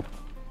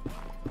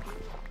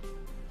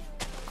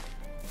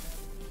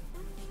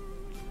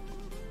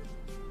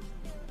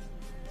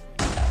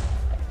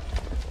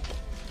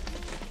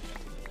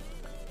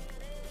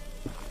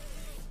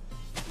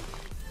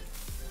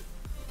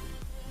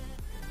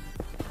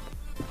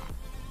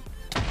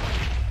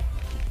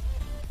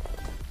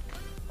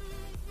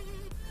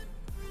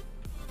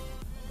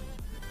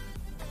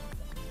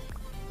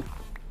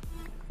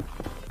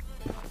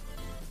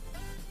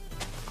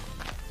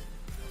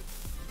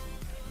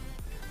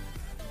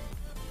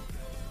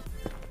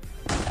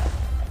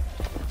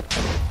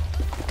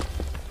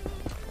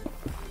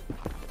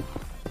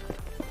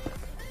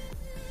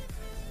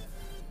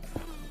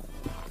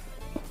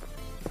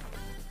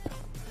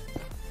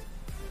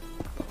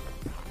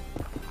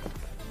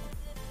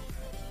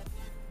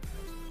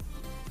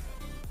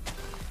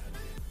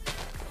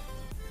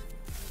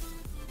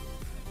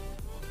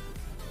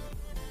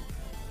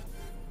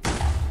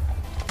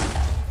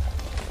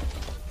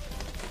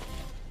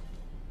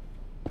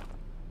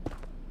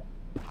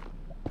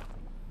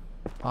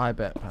 I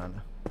bet,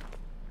 Panda.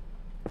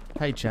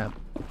 Hey, champ.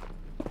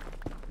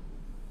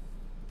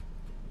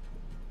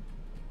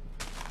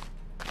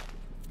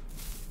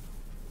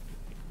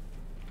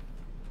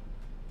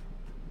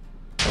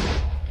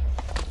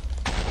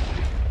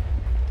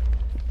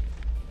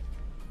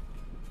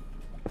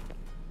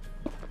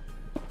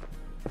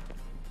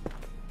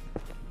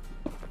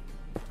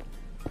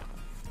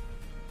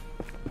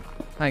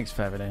 Thanks,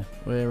 Featherden.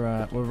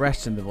 We're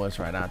resting the voice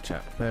right now,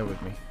 chat. Bear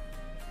with me.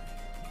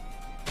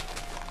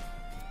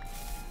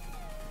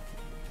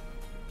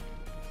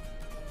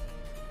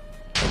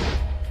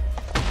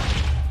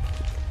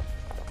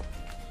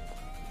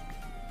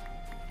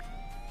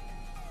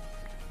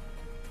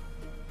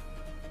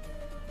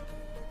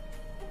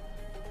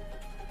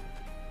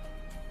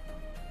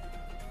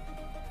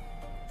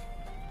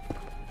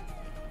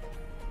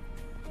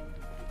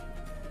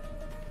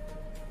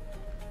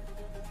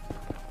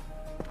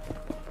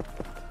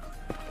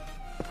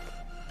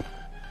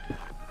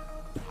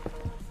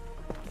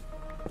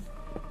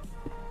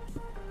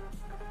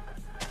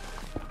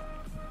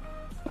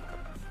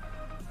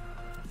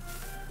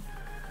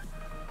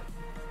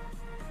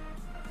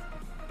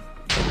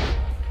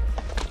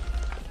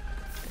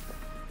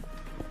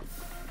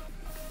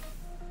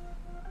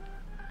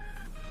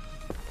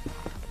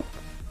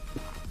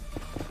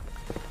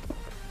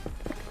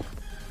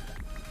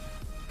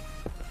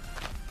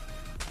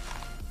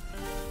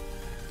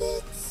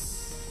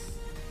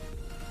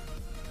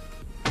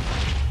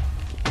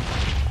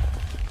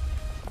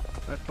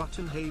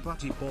 Button, hey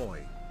buddy boy,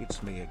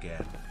 it's me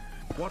again.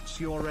 What's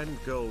your end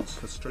goals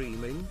for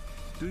streaming?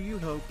 Do you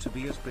hope to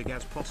be as big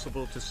as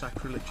possible to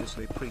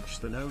sacrilegiously preach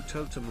the no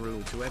totem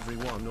rule to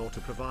everyone, or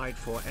to provide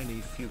for any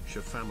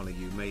future family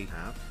you may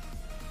have?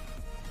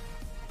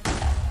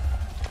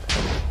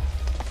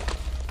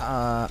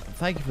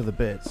 Thank you for the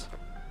bits.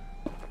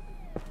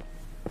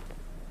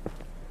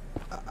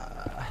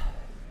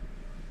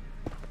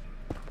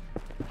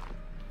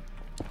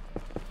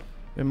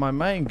 My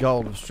main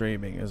goal of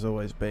streaming has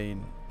always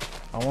been,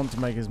 I want to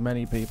make as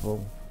many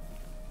people's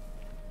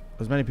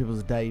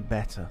day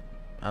better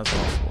as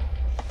possible,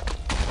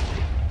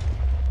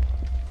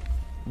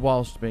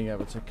 whilst being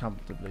able to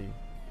comfortably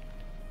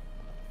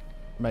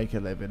make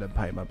a living and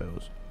pay my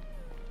bills.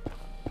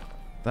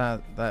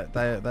 That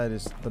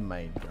is the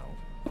main goal.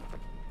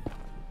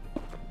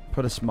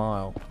 Put a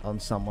smile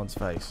on someone's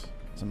face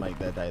to make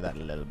their day that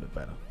little bit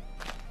better,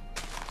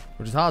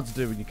 which is hard to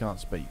do when you can't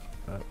speak.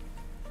 But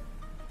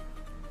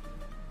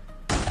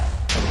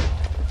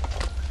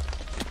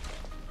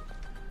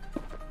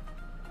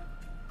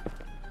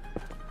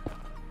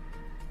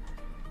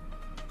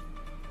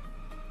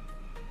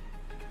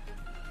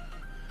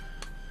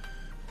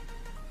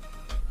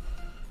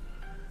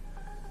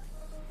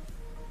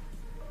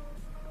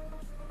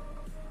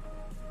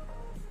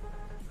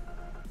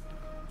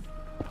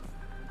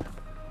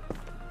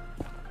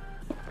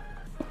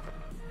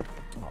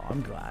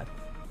I'm glad.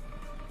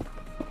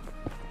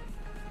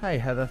 Hey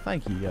Heather,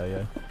 thank you,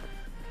 Yo-Yo.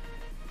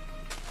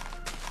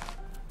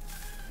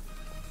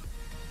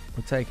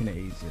 We're taking it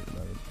easy at the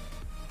moment.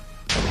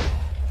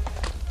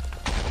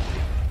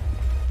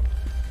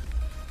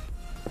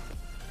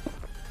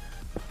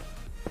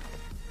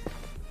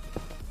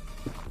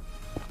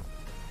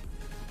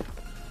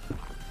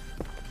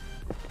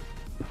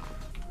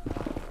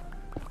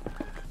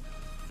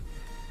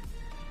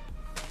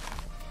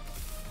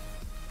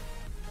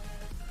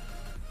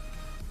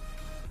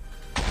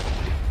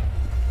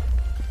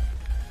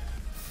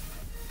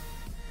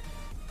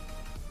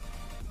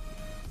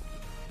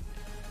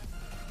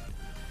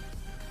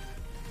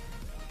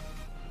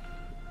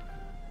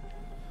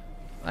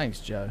 Thanks,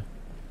 Joe.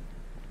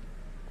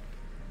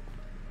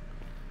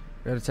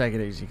 We gotta take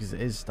it easy because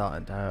it is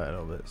starting to hurt a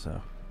little bit, so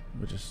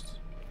we're just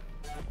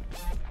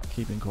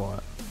keeping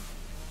quiet.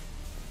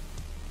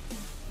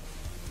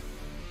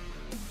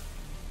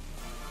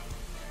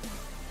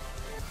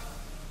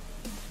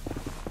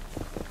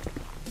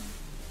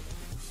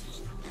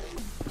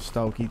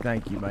 Stokey,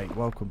 thank you, mate.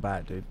 Welcome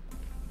back, dude.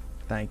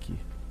 Thank you.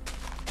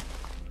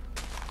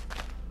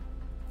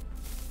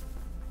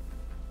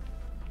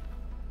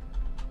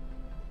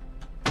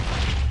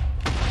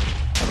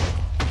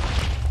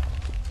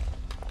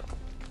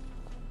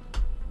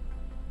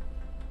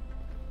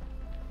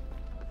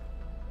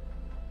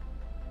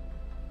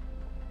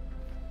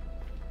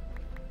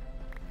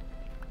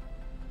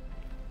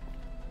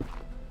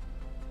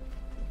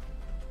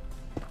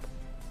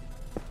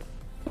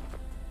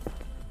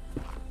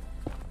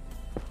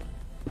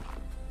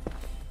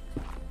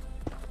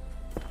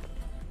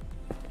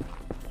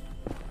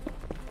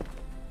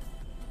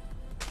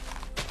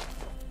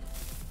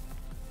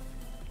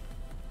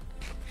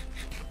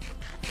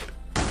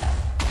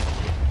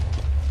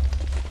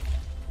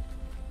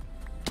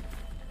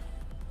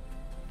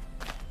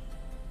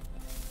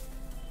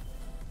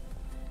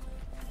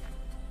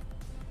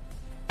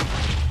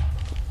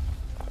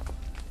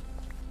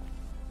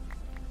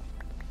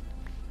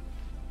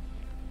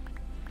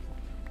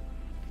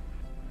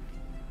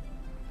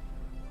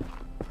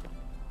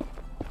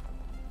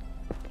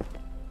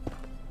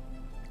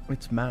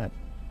 It's mad.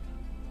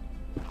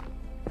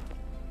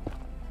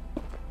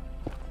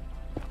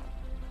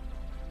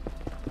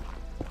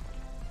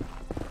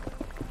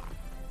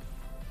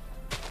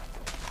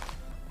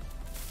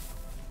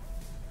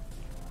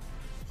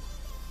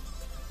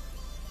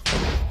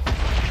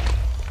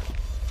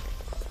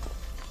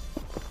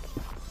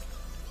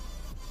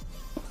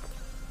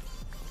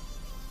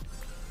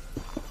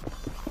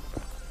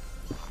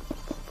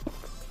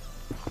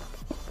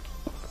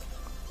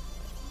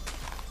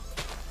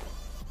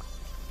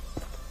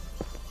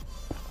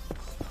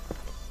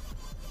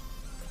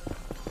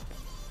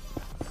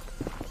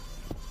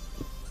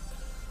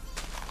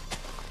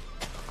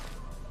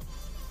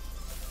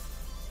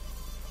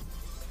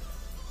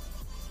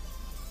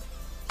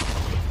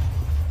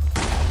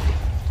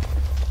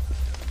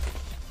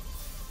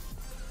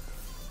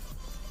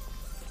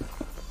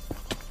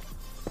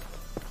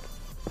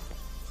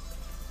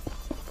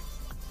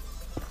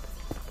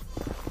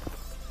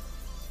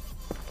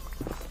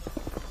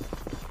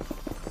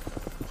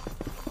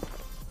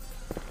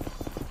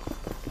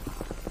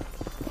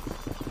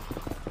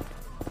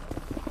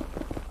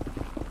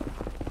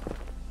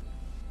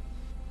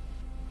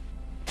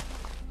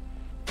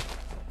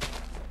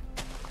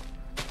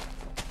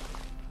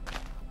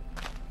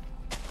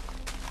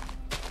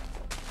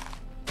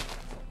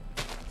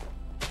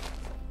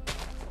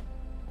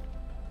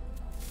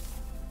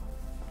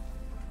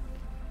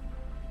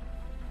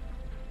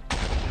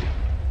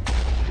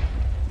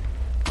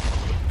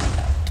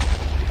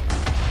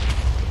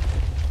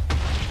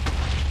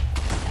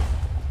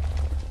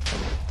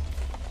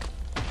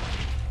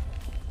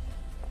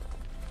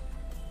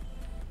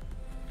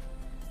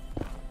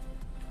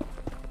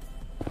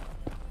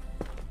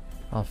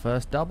 Our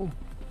first double.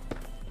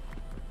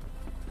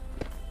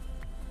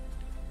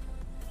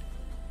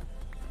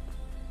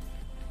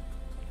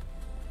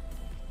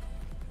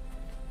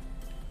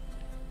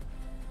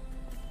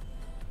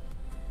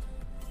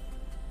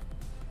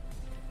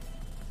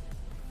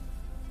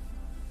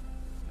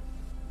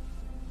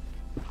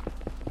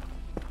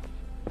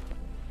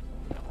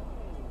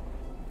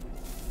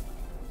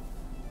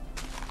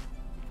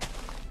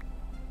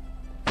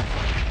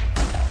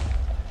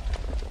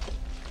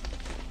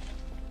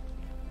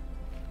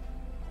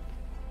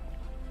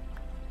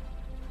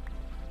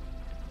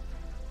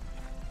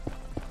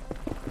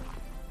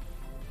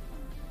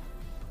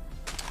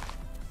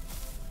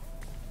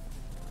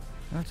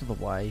 Out of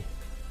the way.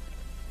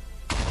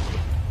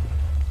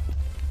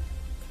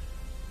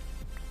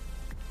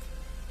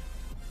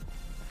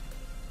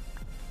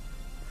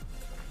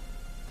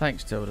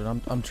 Thanks,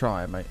 Tilden. I'm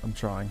trying, mate. I'm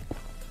trying.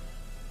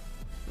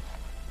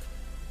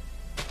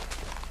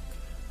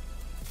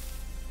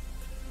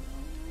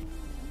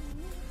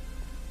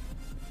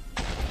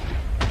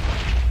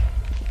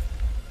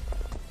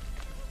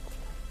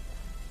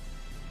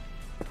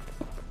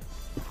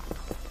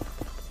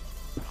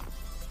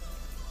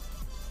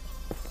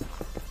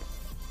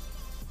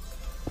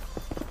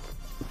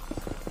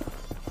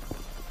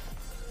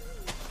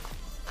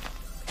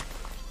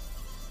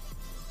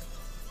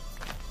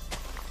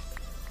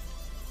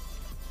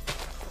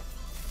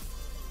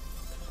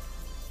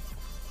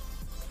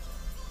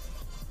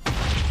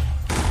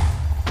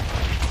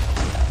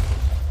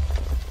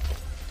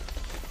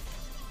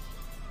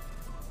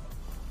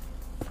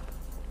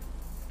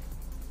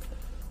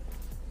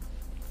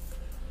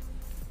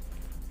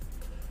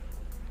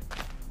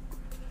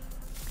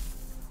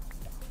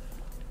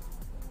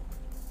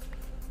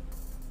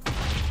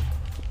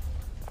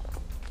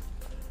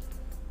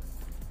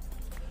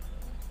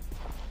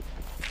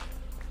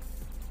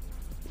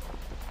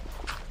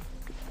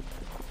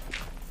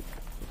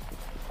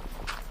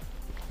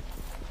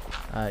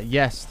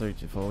 Yes,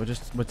 324.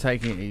 We're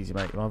taking it easy,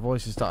 mate. My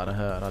voice is starting to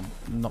hurt, and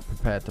I'm not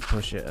prepared to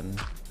push it and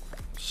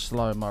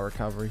slow my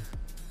recovery.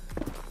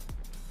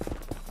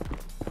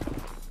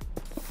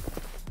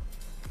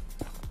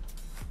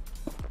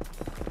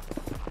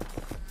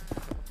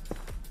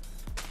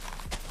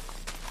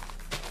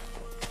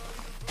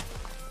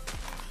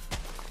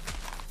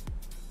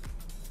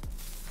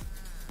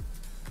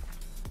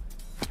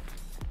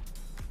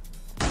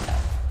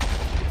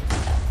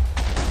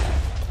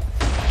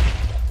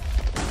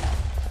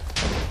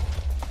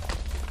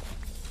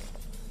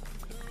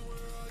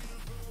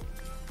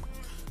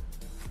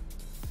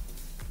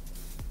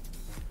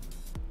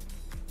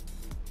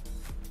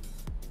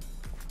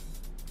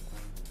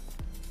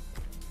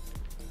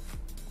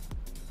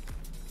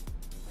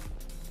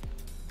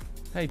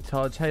 Hey,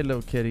 Todd. Hey,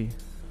 little kitty.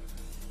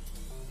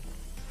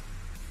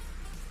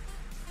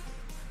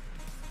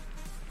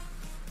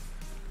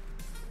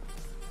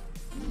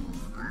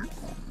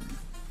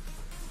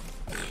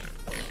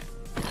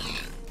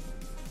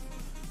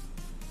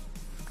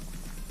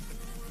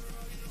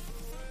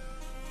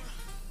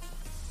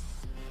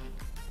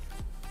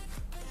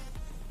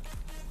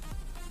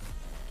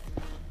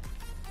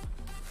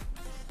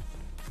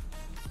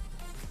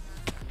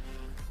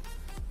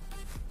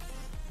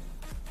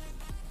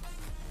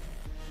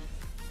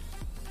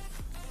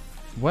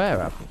 Where,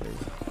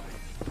 Applebee's?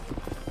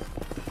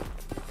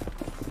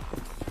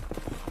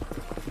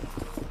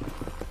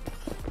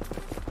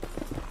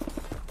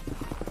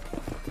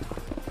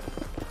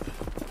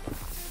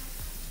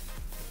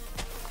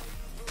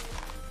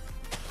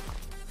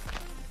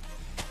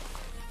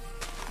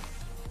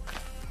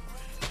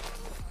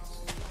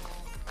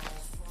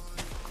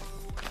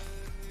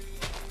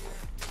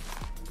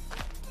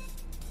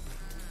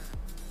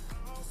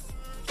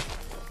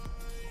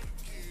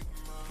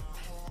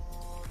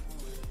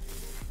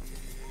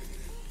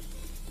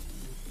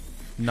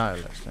 No,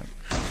 let's not.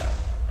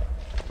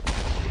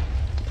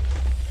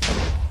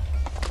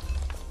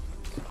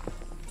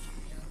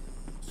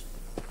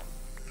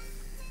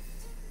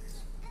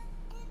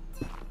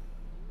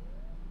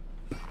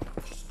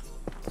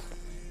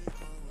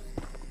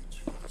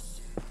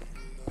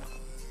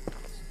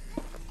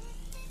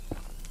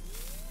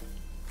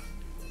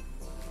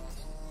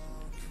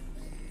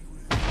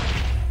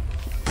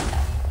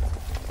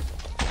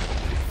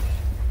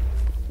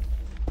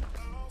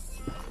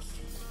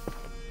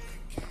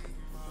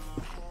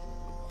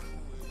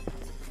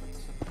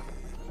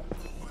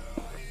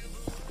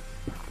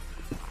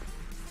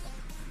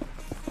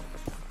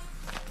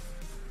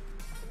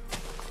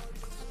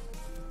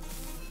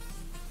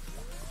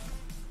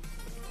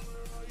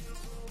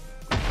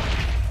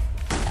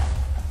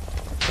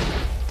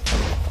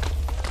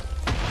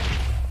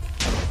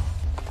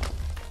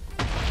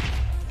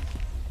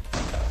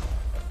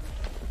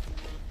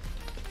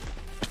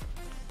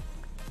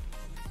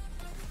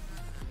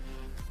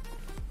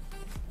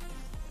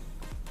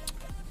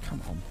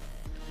 Come on.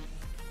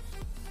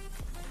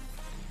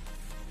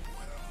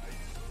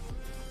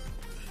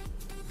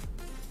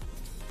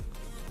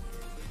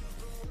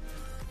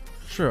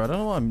 Sure, I don't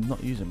know why I'm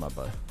not using my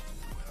bow.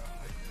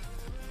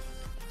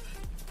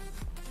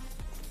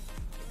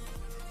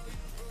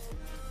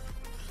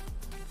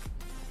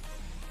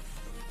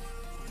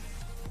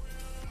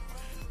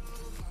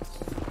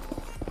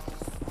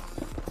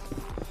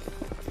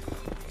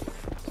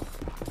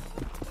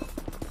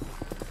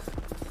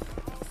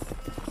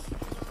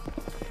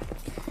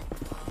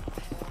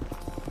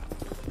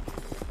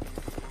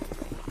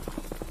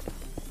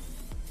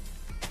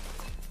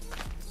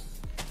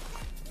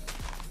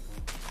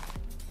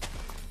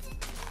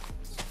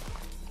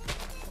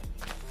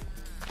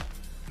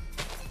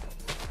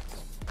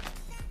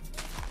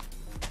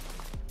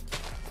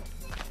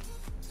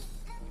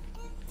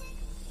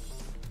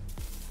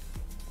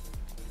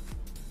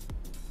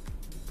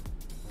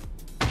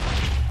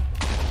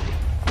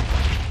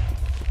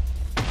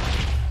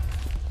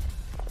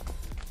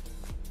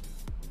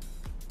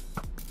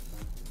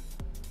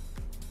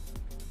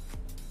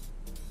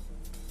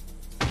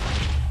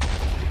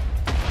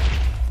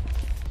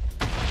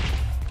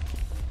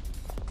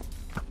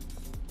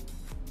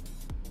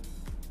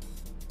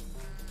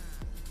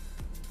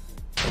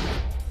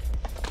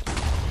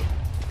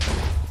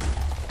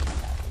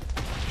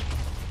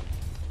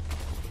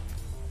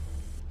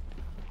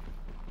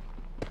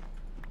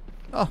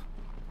 Oh.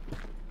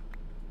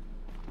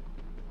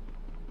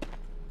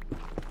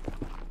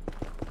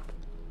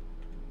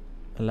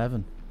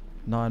 $11.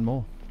 9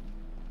 more.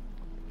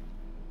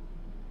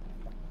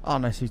 Oh,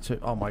 and I see 2.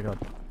 Oh my god.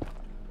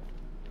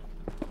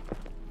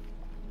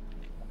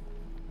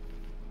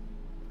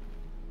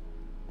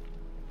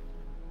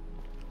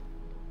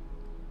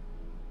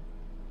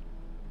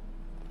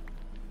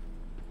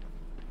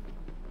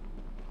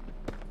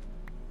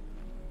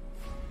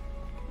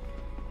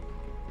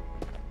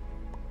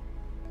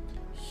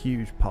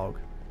 Huge pog.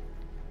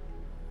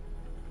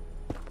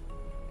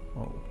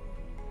 Oh.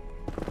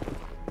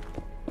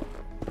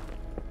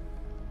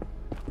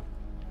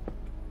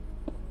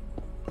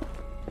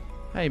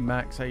 Hey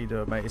Max, how you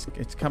doing, mate?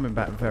 It's coming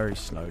back very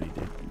slowly,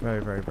 dude.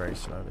 Very, very, very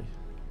slowly.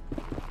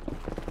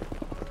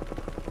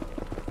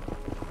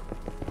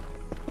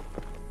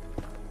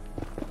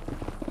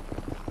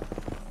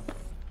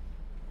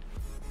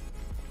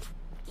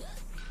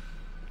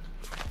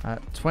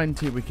 At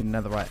 20, we can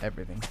netherite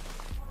everything.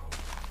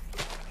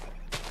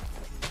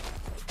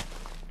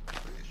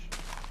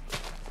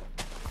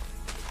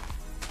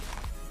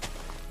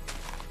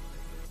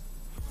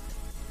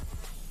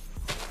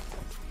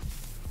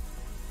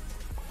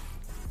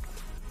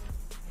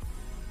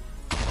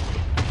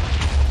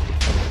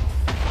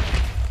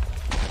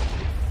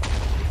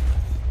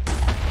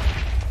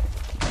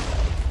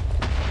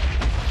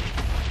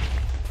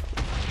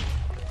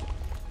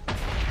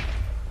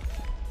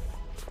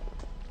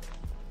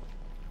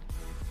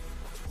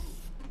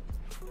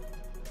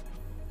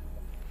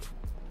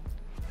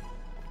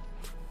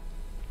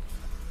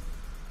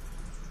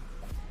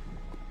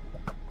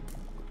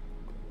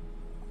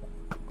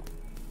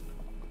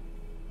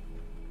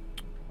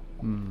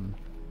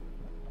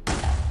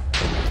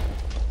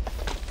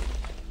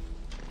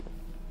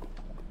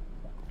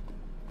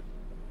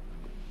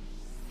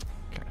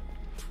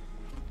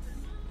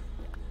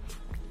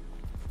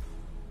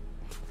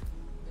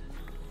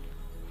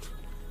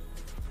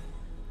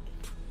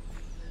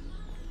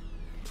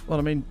 Well,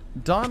 I mean,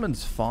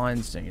 diamond's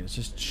fine singing. It's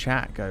just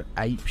chat go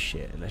ape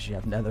shit unless you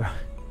have netherite.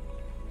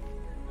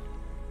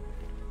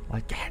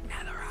 Like, get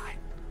netherite.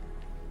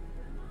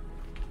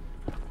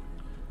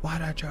 Why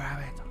don't you have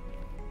it?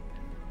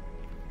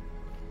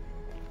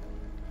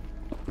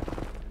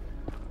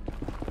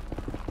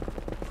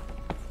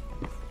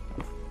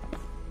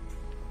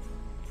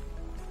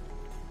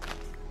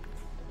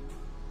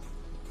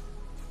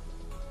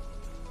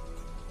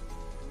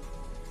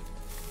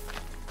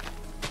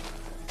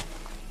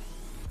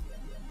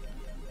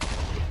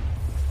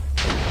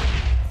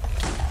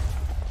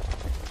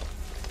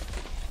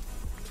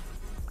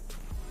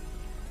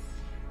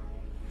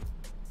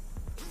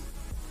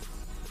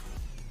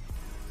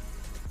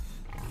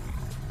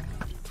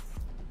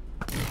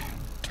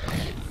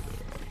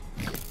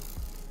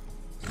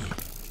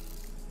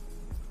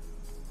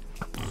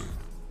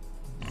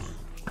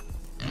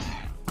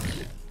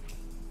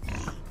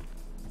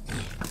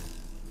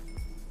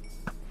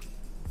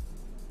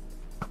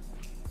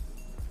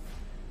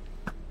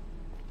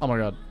 Oh my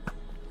god.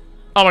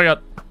 Oh my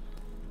god.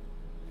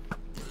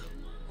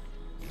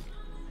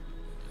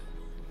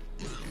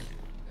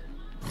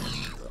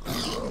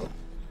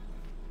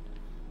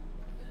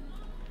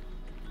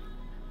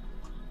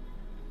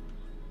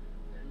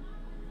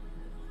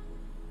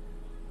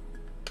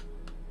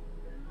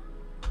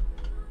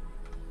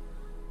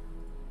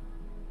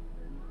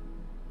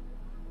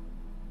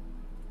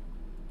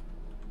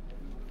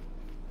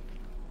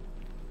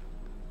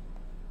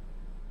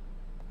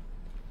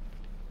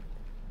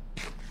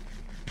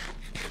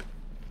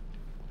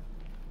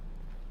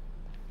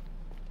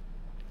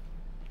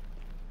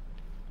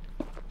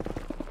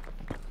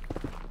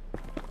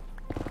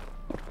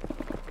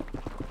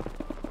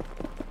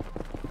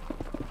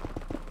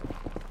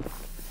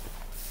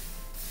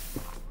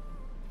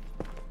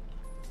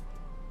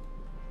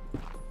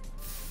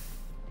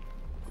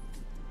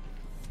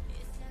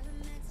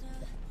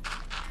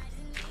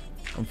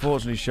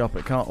 Unfortunately, shop,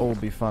 it can't all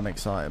be fun,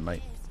 exciting,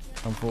 mate.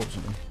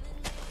 Unfortunately.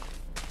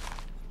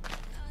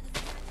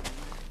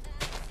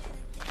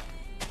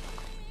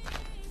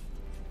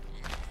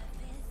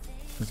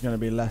 There's going to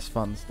be less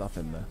fun stuff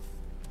in there.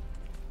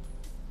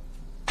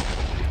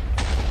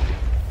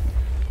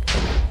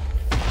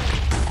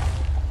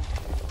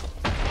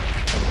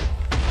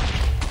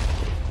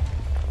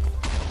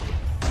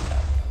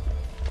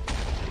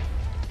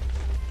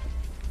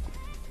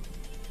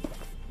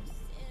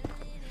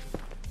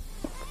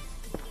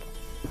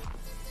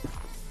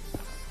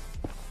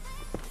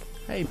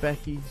 Hey,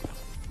 Becky.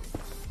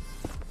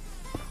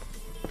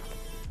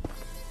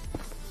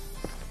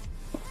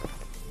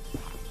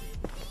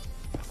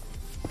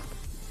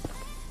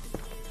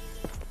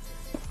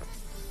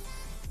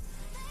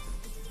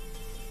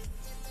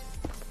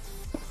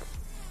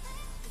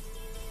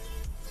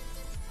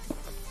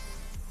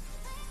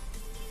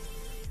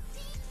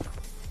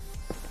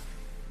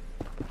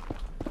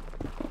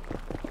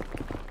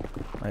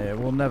 Oh, yeah,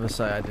 we'll never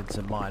say I did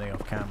some mining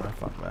off camera.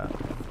 Fuck that.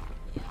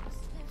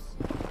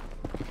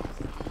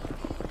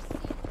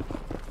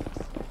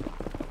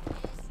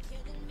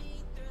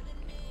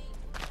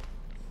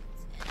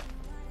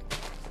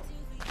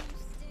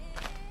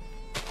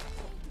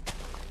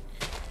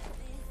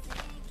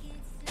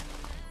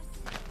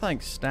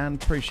 Thanks, Stan.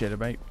 Appreciate it,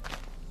 mate.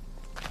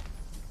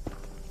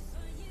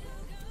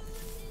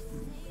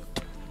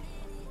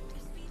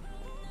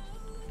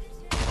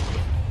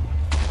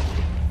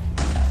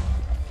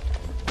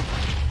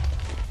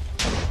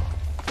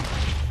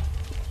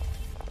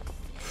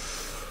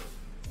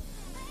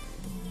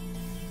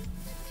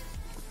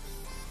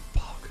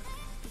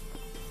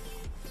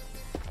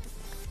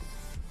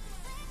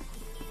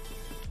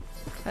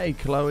 Hey,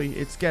 Chloe.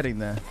 It's getting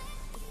there.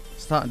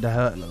 It's starting to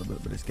hurt a little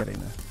bit, but it's getting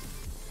there.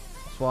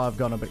 That's why I've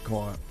gone a bit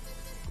quiet.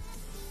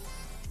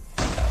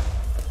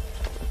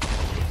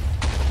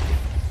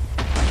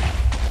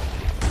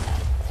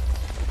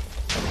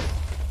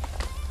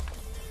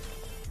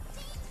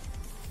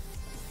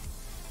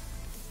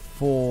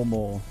 Four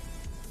more.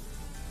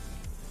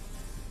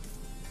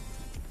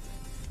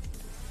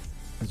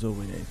 That's all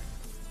we need.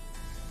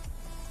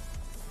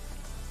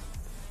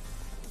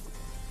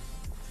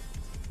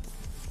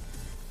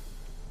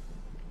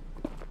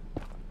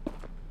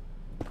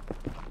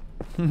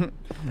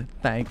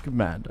 Thank you,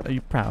 man. Are you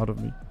proud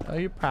of me? Are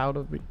you proud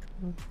of me?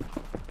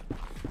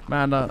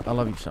 Amanda, I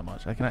love you so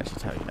much. I can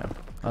actually tell you now.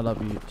 I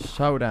love you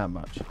so damn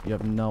much. You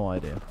have no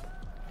idea.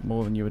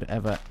 More than you would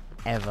ever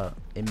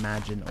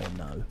imagine or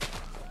know.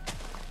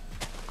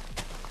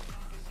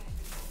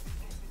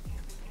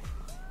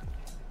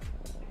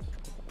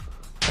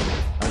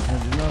 How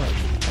did you know it?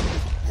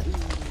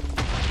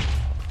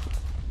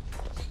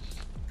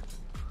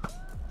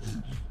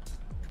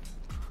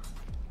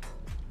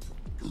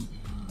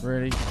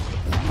 Really?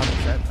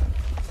 100%.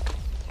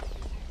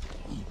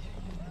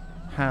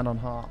 Hand on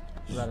heart,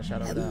 without a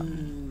shadow of a doubt.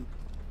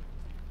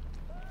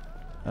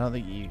 I don't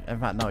think you... In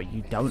fact, no,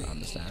 you don't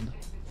understand.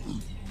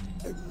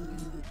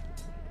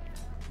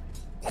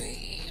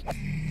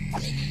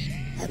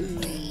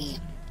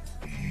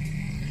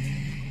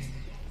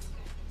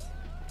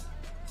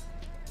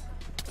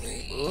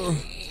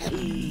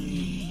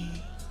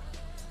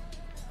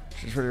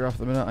 It's really rough at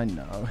the minute, I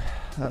know.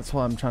 That's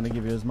why I'm trying to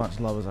give you as much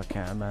love as I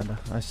can, Amanda.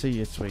 I see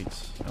your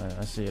tweets.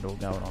 I see it all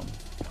going on.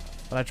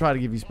 But I try to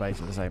give you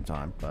space at the same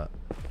time, but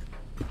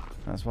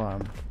that's why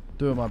I'm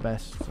doing my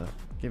best to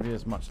give you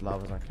as much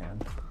love as I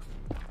can.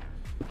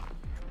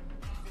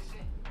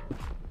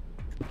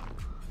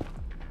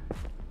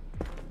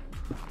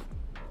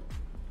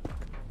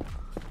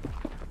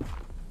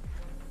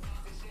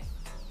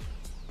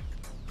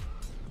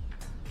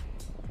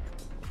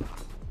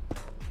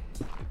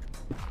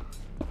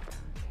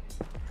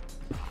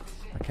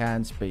 I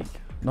can speak.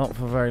 Not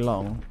for very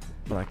long,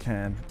 but I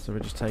can. So we're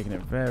just taking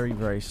it very,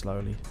 very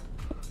slowly.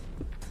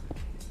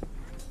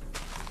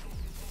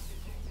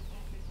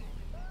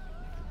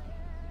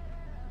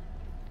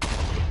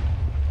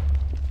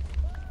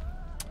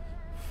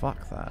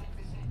 Fuck that.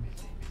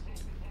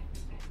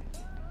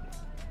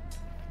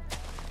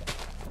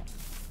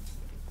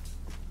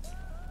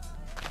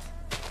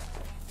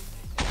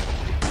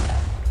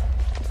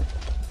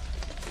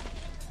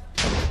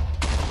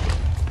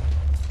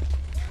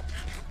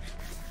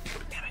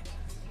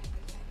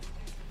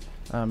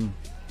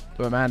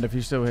 But Amanda, if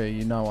you're still here,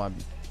 you know I'm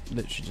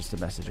literally just a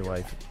message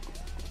away.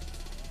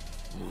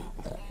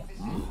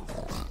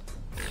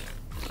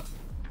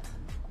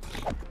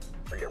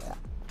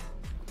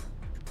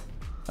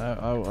 I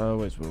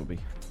always will be.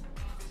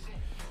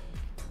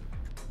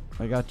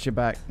 I got your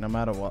back no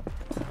matter what.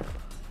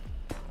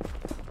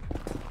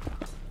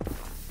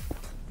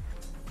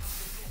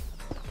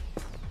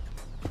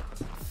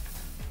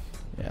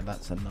 Yeah,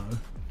 that's a no.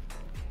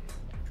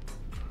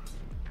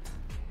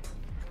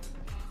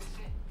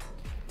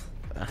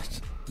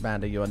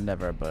 Amanda, you are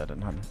never a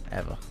burden, hun.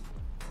 Ever.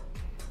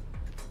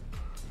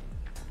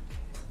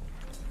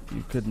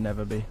 You could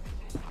never be.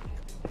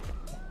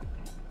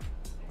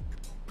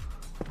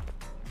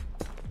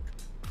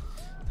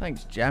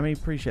 Thanks, Jammy.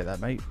 Appreciate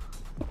that, mate.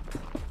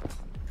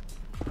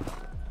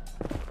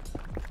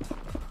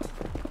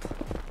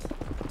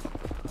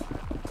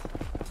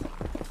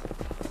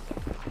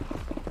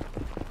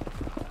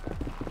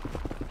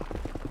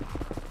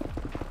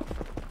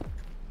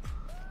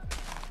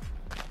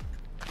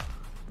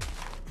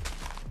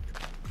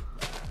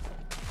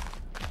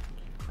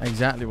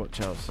 Exactly what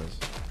Charles says.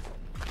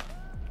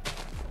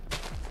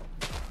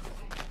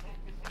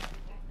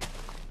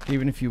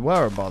 Even if you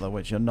were a bother,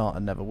 which you're not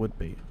and never would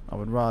be, I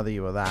would rather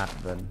you were that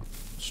than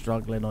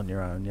struggling on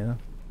your own, you know?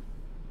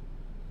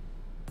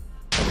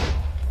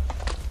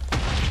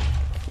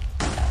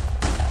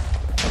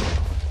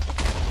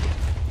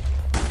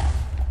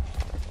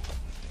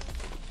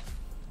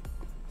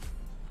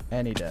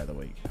 Any day of the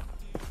week.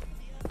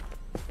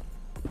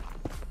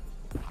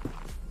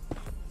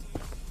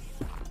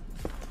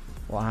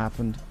 What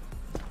happened?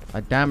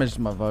 I damaged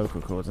my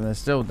vocal cords and they're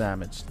still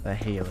damaged. They're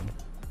healing.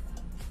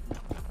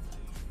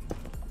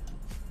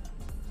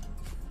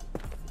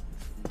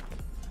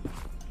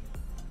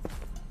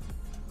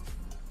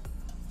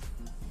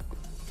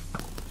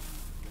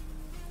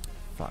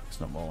 Fuck,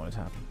 it's not what always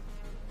happen.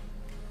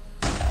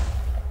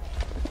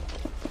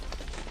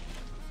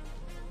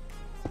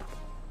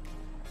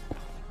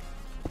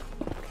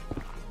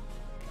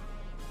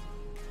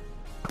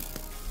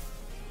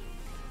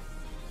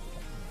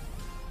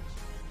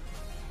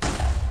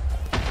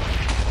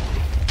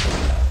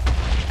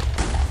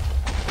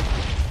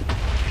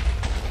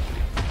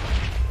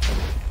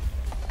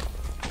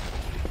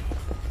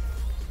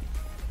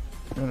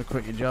 You want to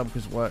quit your job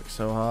because work's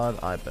so hard?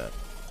 I bet.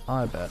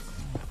 I bet.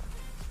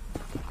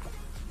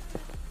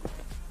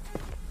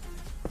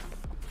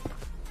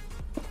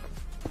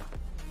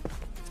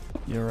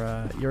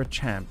 You're a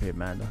champion,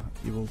 man.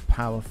 You will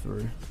power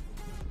through.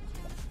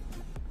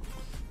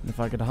 And if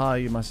I could hire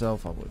you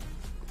myself, I would.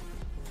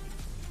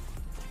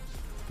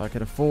 If I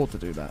could afford to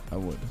do that, I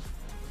would.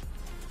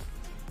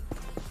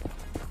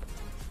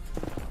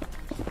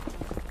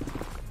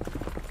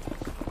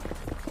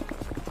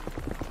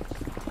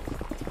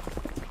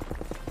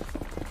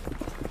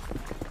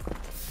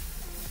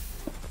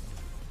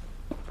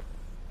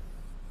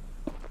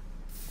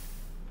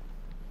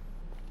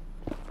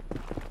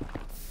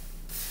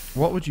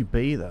 What would you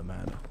be though,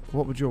 man?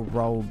 What would your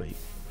role be?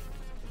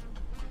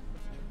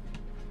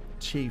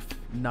 Chief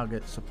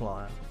Nugget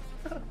Supplier.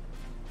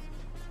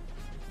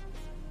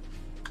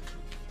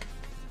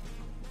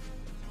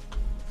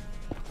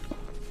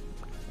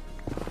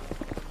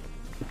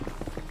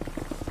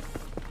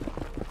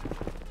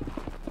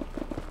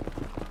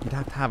 You'd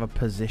have to have a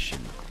position.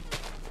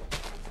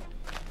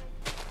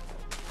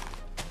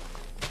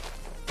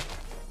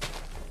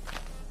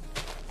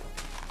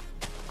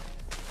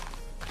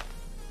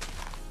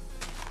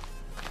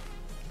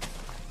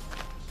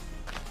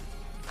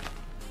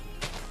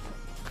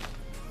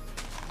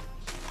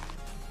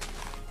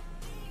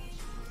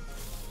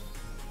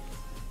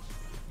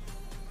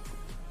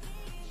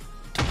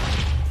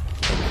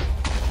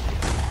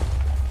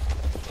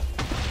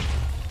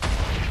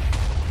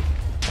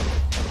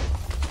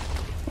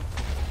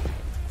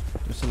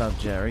 Love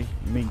Jerry.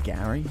 You mean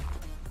Gary?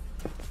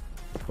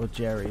 Or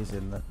Jerry's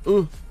in the...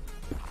 Ooh!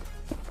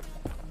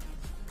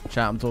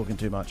 Chat, I'm talking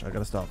too much. I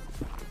gotta stop.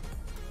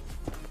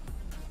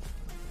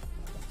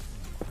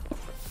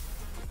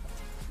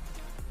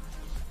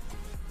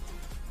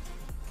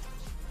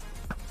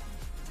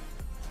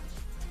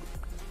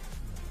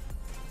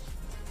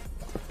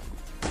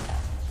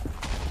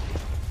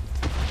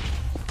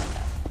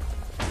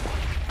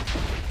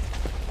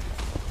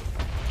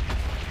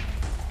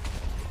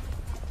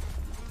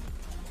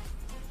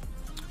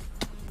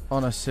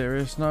 On a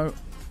serious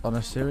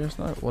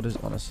note, what is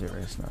on a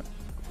serious note?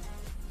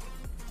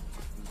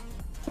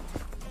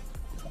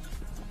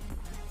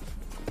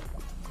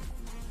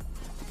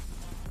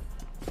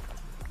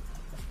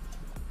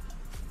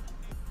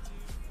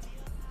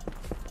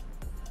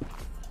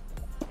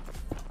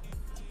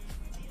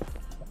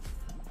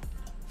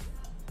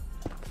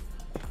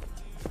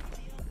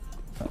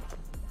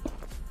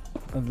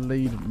 A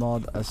lead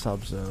mod a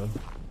sub-server.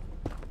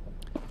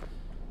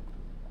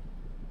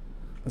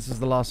 This is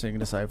the last thing I'm going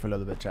to say for a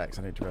little bit, Jax.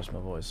 I need to rest my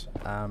voice.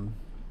 That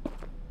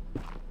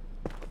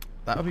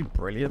would be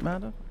brilliant,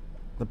 man.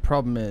 The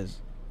problem is,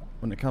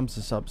 when it comes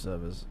to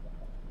sub-servers,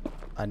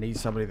 I need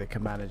somebody that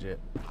can manage it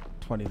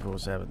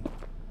 24/7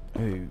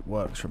 who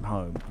works from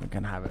home and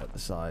can have it at the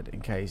side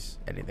in case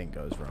anything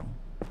goes wrong.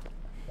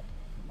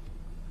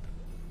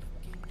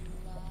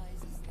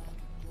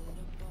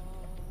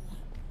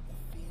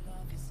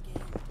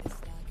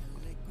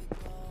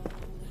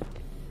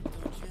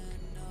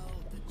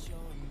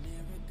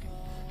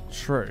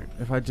 True.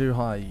 If I do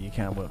hire you, you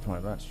can work from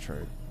home. That's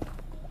true.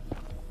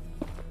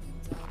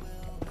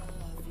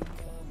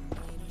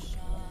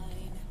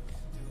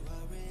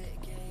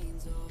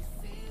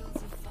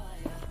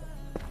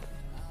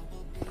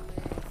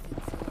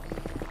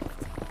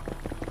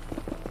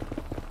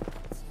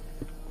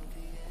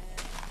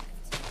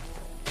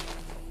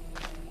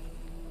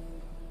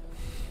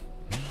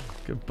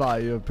 Could buy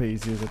you a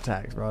PC as a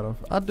tax write-off.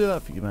 I'd do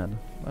that for you, man.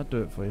 I'd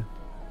do it for you.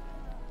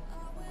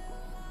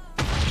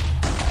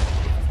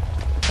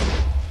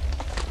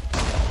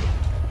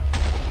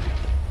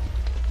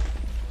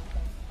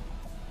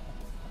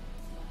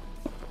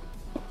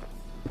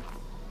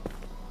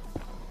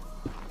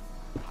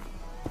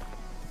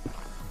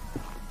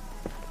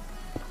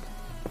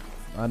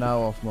 I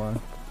know, off my.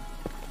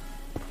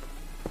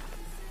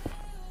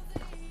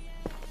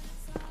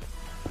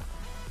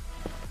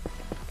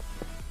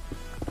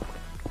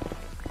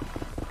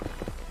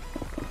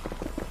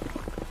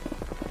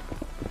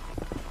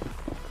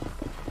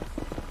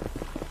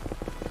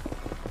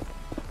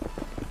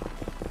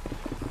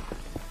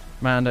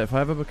 Manda, if I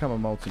ever become a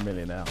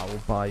multi-millionaire, I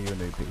will buy you a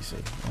new PC.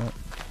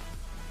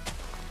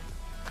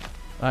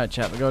 Alright,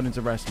 chat, we're going into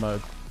rest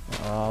mode.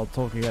 I'll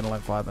talk again in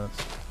like 5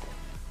 minutes.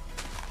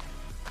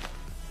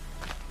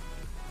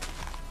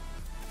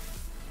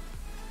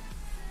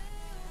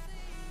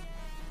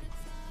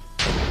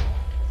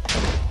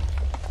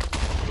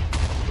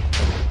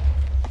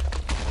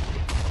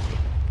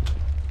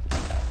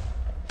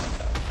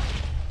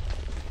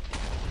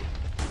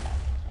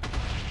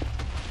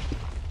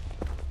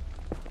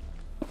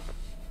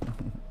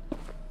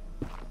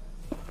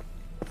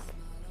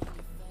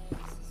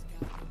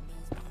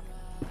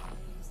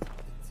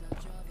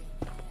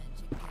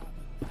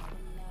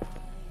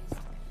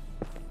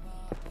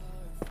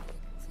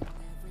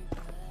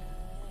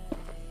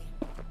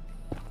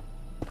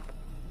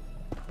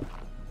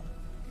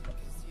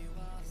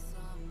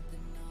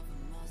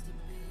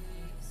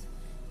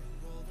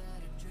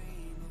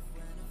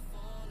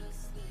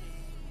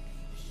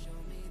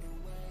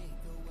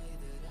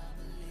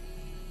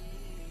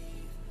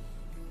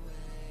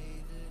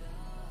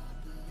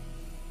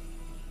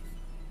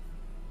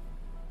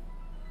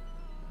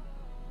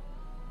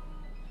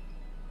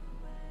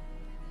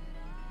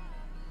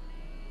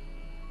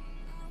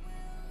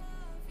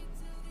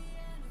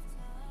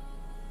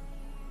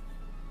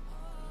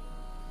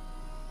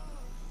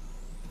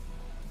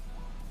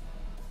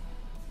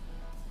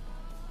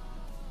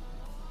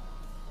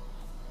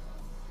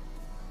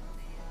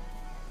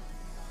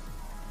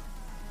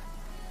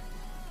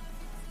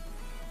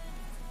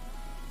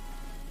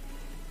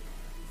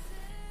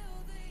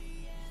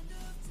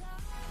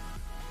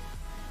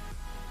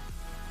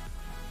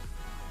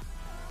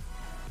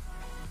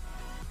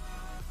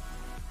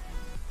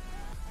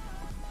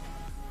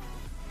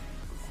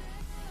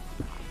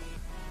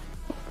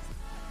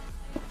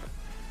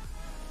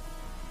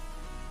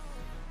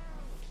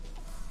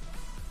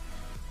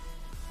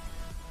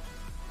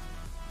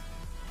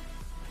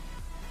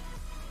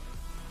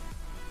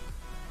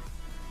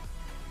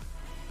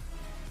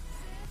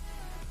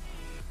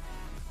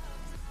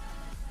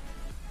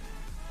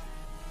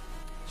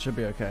 Should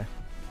be okay.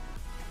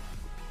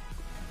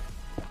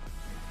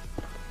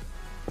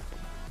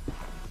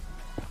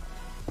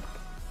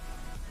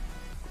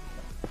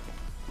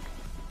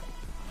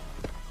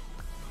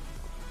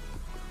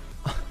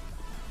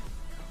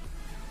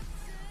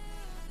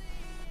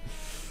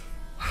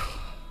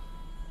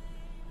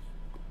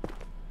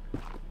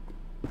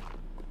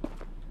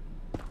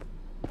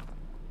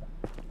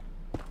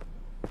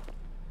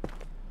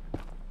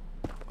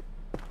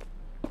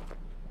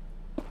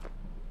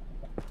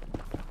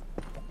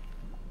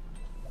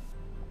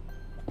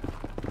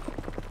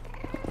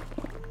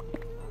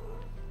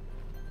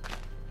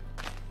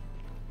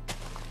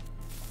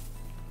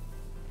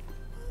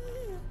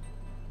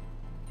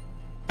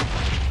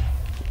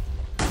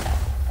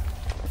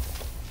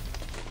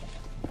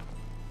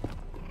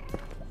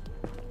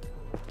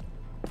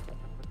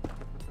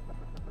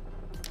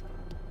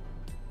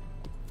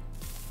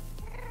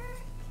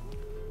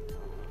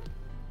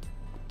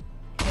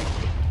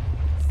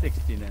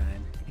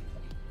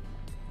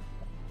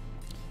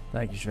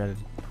 Thank you, Shredded.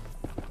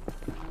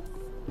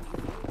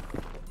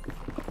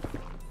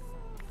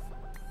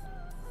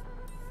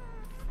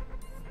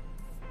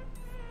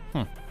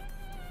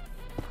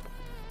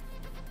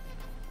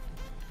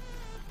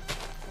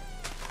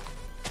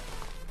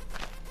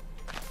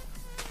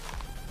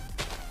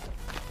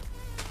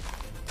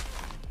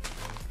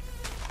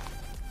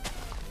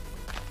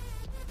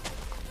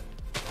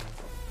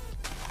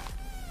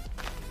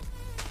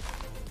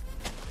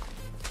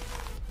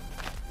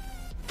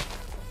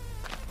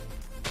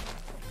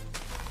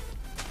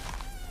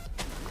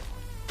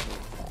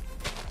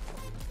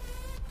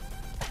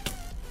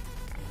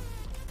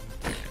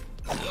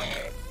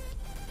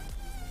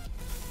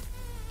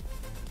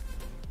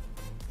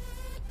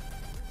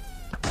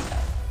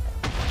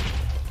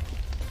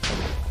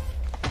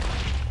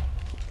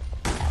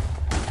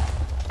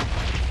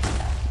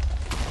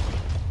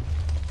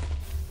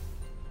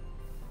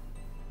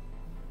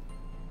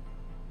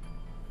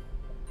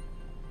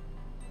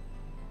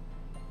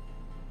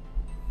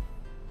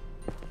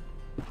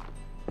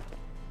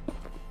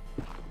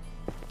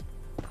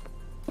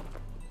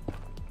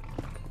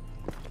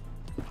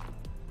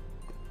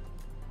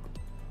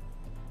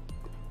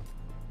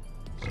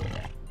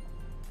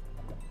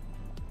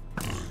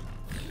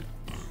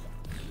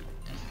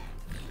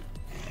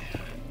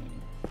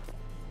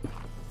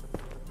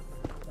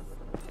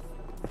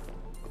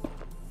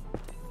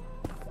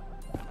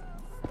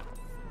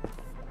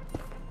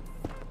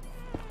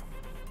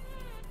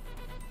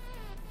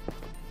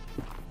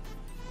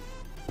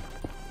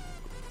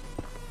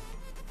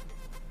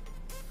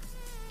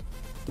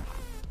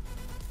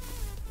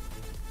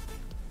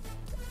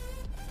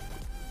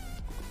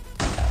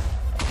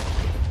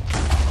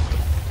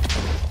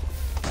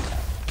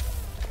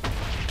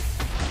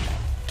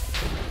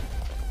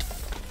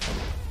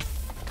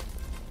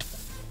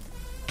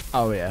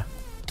 Oh, yeah.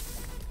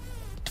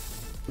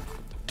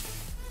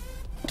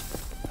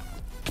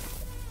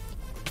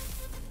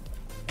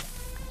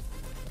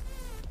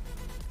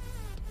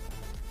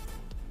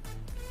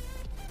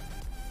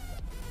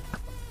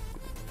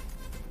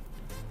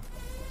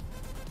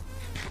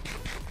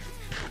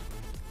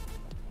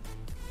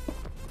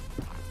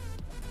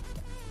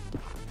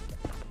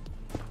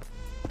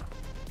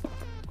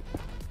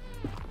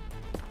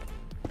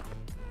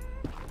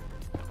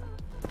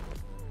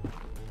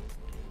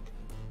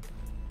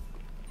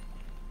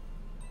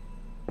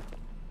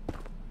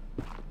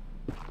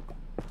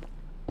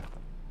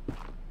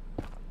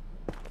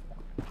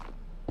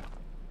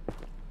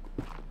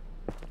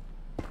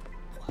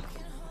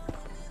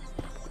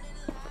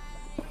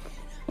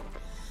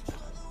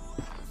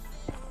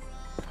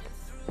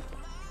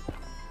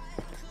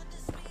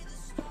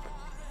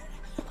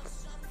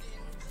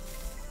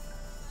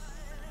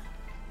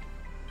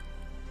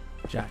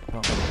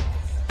 Jackpot.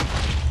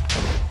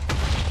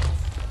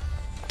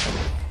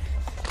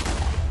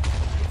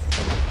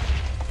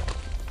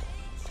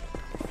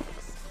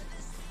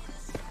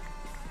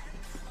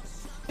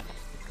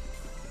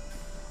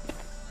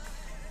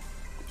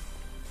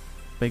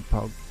 Big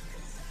pog.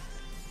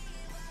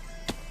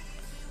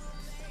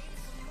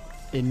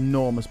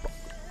 Enormous pog.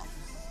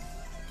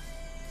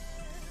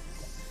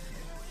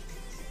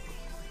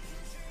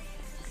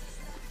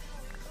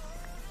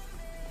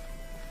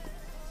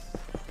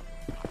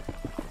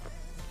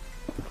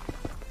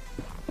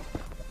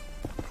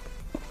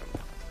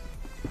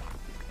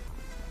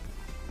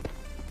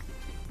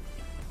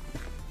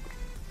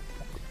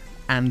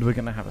 And we're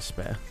gonna have a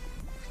spare.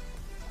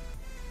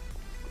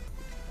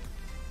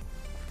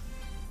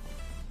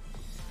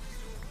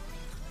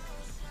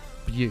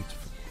 Beautiful.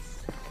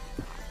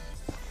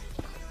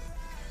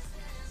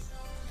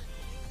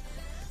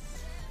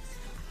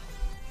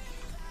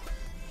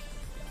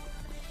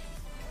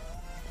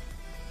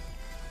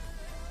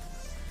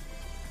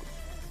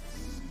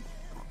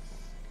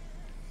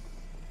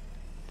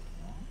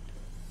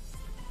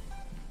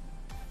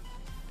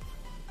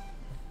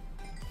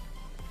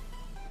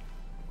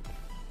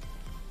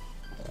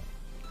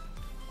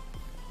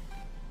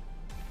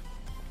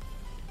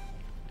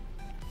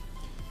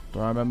 Do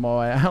I remember my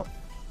way out?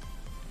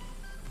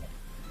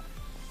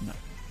 No.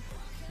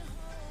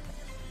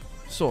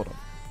 Sort of.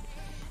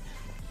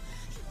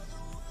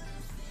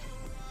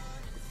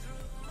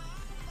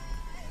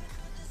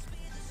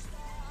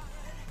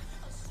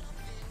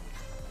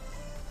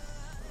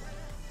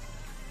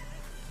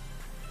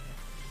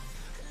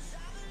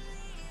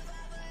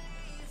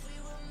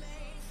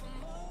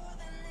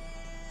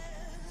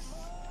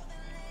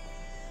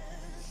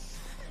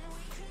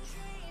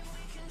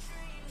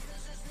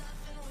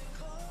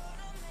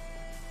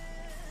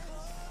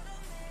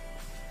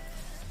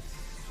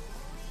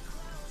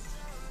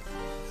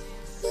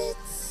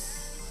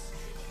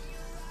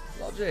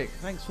 Logic,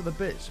 thanks for the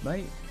bits,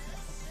 mate.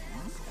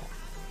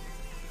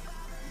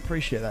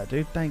 Appreciate that,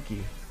 dude. Thank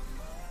you.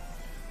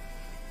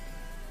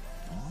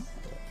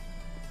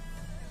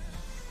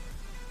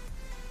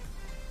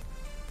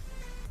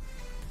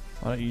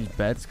 I don't use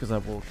beds because I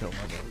will kill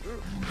myself.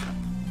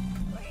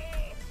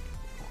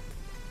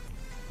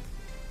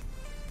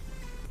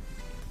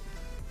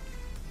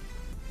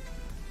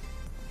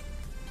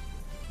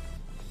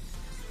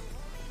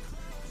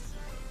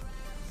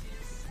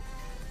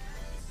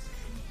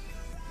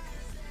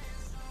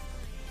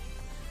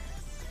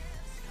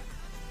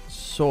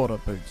 Sort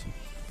of, Bootsy.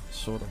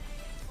 Sort of.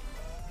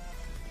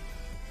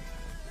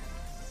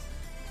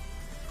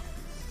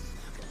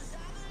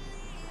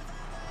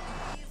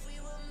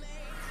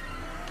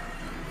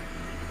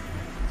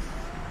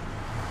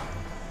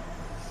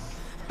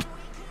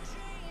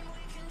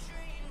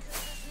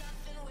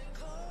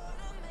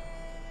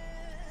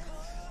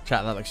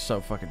 Chat, that looks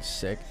so fucking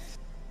sick.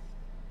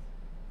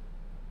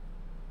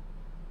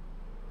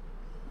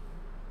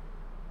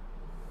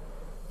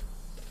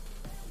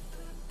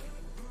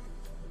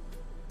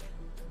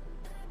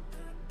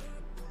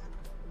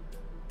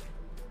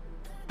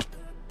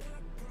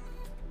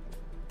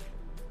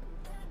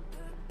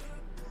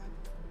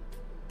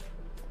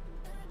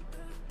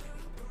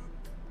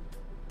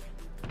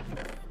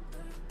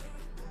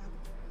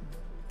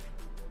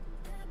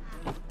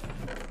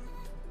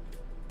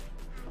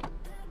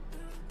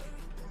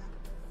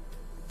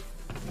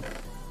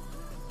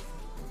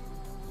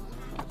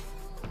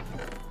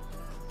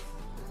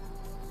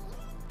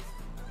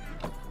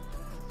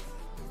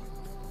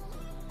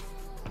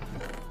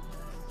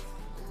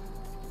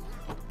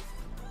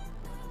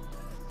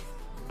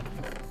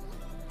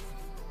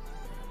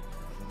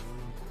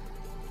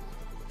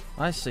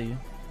 I see you.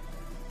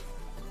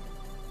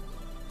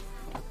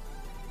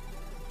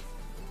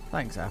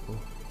 Thanks, Apple.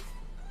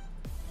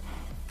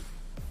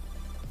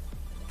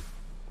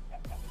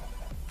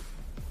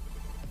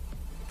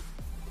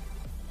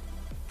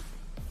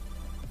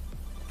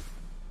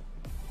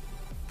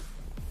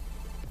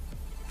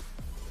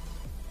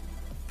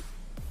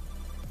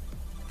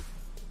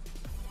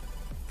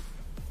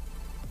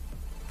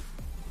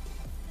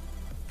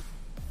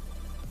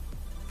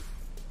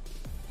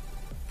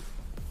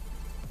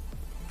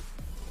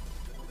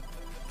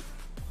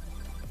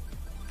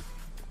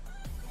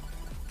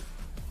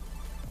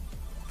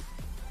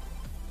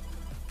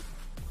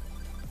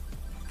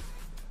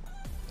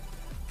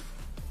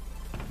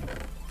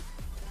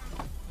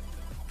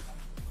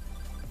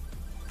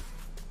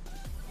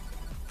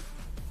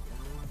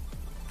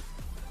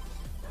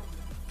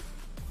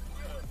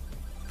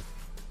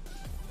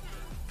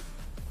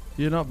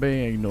 You're not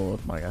being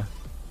ignored, my guy.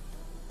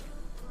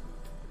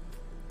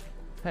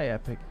 Hey,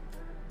 Epic.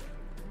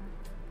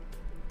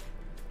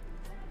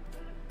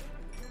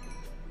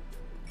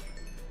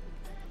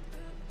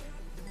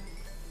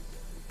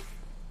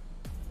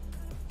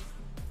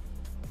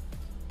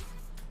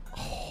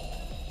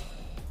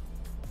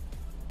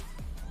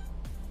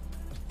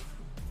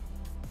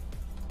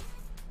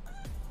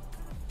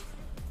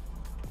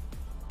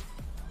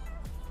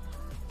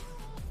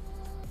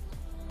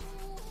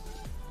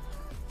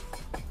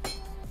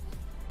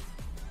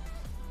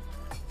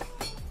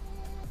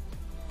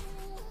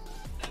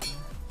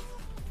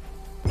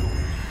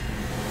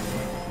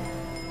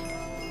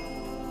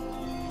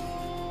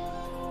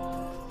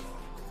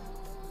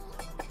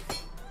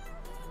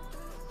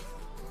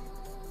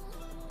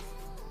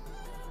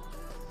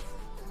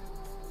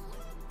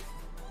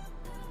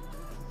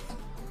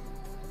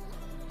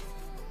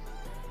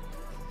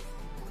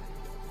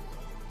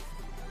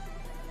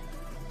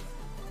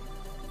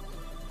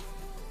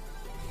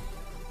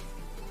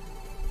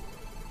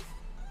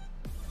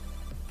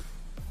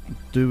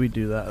 Do we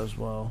do that as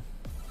well?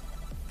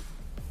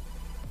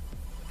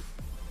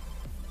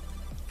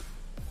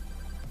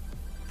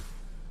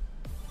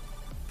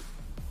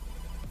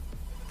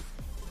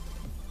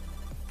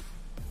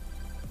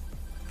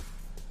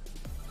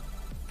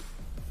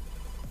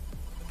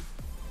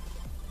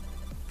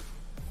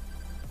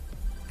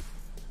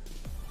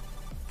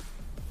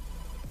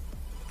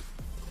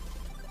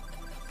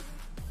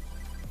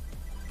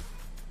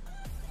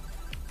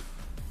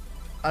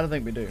 I don't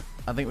think we do.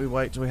 I think we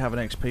wait till we have an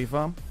XP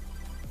farm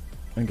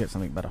and get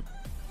something better.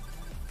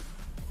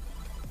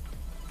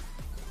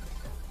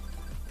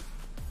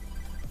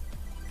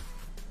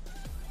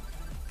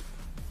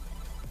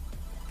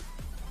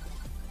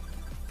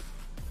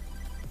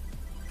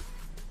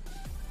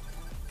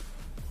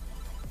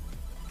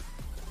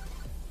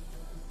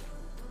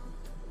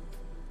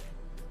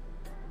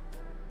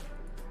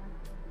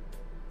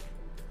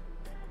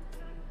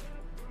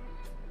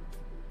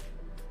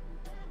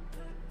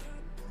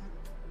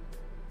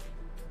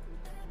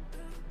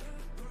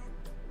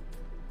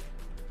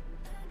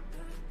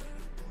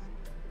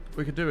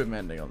 We could do it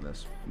mending on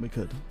this. We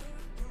could.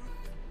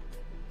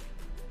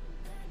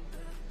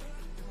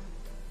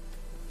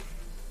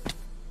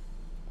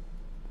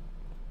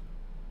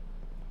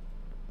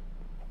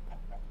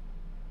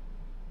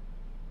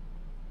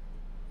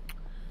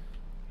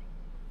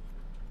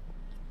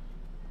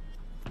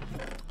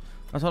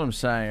 That's what I'm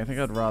saying. I think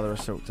I'd rather a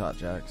Silk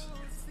Touch Axe.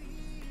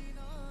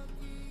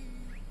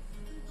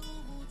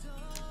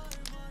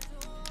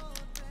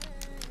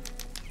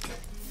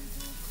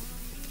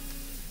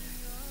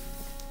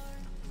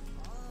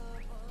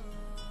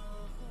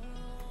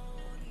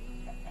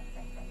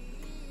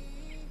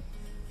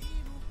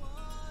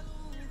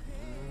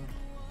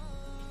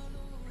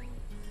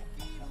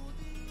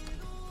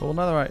 Well,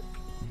 another right.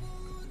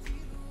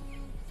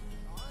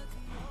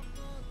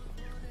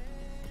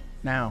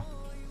 Now,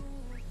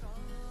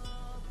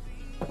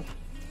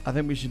 I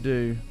think we should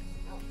do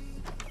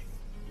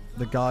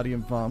the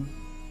Guardian farm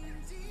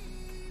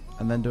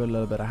and then do a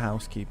little bit of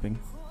housekeeping,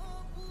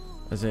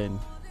 as in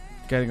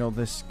getting all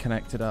this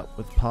connected up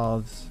with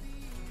paths,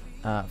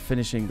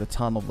 finishing the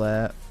tunnel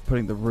there,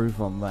 putting the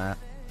roof on that,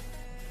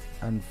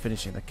 and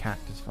finishing the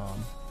cactus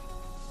farm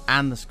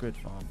and the squid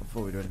farm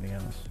before we do anything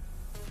else.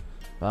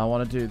 But I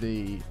want to do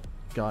the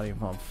Guardian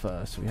farm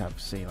first so we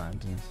have sea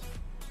lanterns.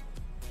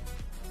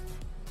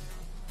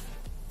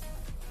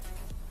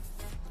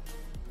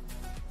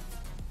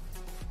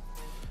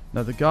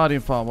 No, the Guardian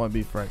farm won't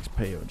be for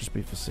XP, it'll just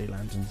be for sea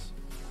lanterns.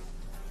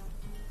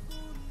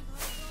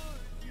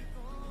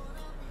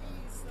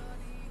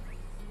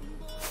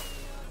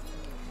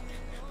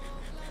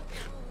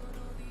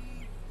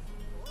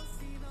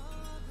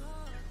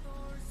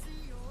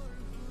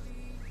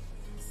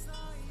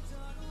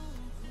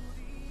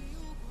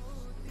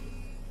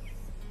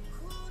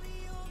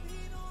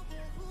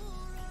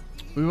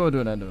 We will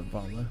do an end of it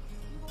farm though.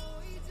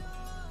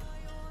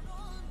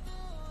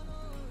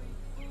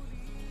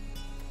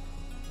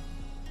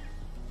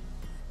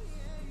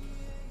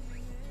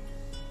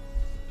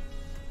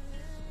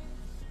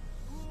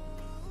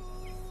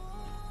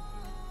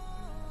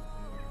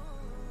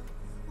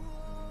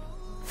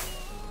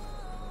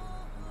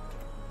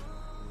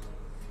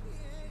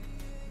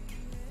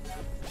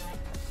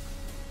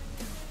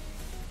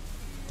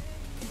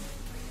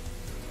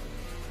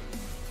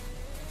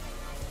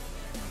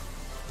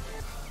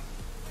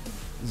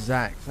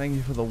 Zach, thank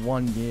you for the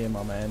 1 year,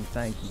 my man.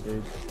 Thank you,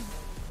 dude.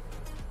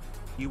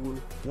 You will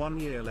 1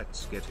 year,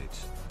 let's get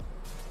it.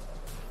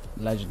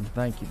 Legend,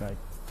 thank you, mate.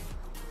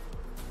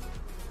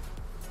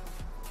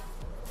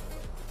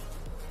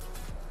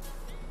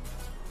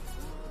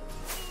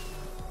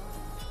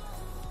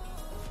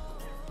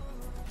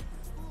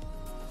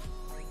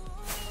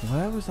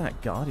 Where was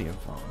that Guardian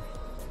farm?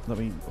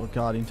 Or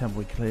Guardian temple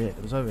we cleared?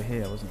 It was over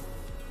here, wasn't it?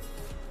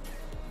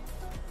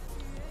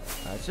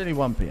 It's only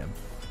 1 PM.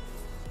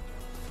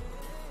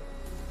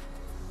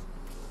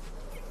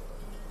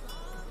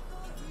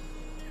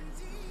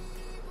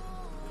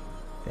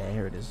 Okay,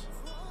 here it is.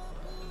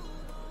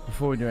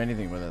 Before we do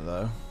anything with it,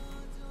 though,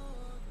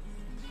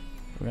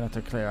 we're gonna have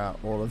to clear out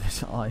all of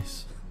this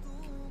ice.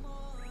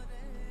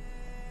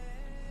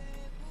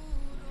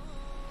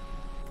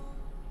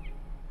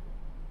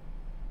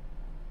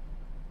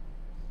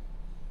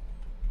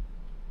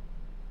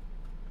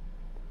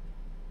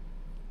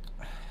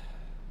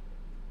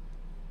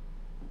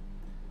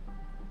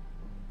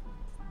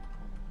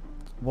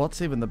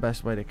 What's even the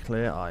best way to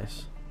clear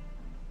ice?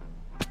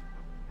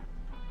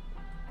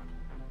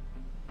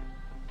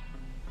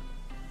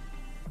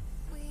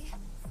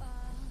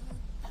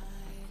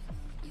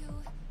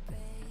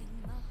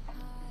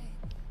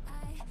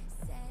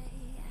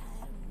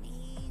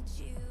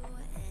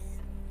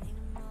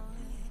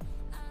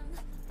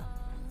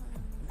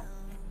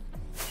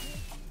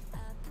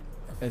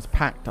 It's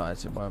packed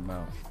ice, it won't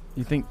melt.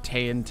 You think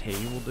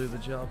TNT will do the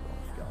job?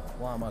 Oh God,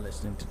 why am I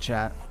listening to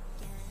chat?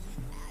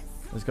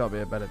 There's got to be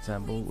a better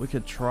temple. We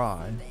could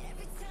try.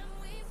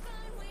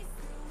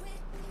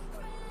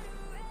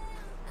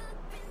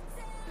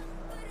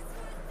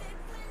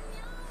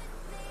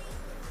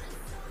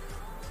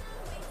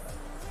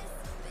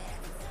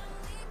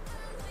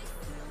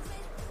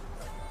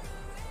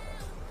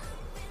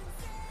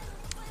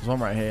 There's one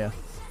right here.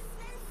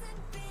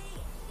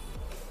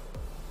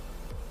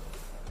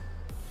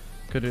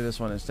 Could do this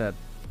one instead.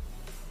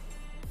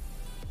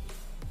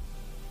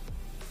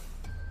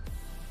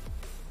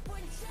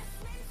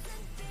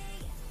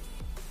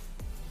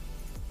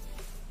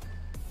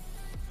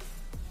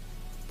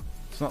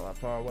 It's not that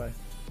far away.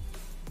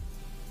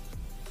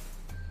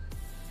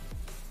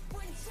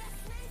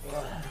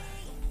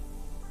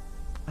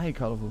 I hate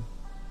colourful.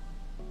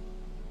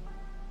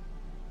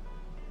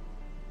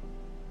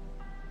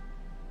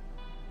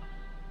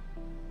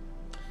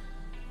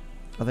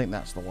 I think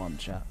that's the one,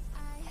 chat.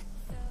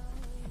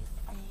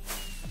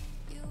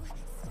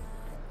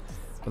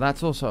 But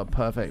that's also a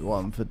perfect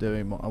one for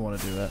doing what I want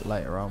to do it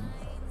later on.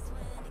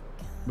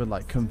 With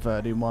like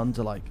converting one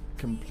to like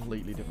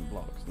completely different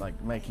blocks. Like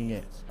making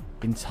it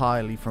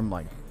entirely from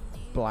like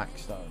black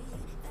stone.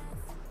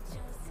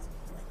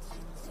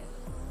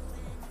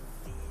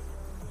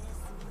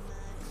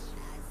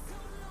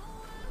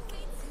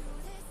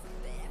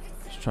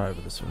 Let's try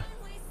over this way.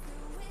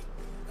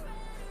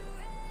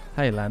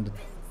 Hey, Landon.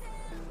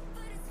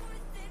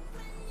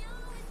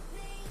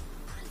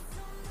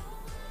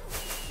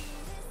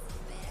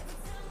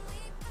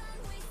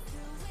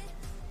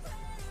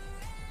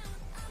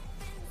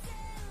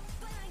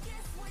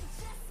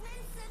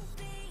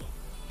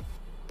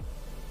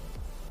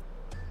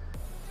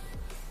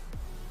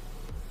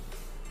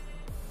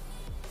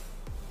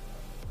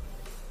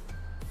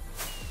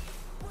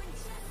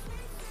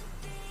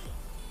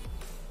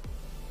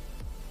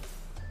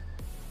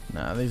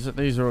 Nah,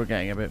 these are all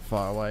getting a bit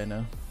far away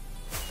now.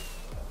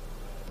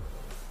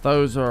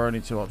 Those are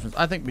only two options.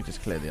 I think we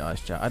just clear the ice,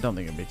 chat. I don't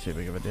think it'd be too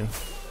big of a deal.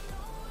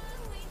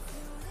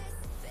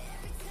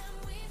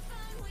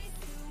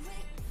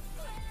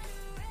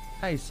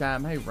 Hey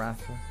Sam, hey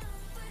Rafa,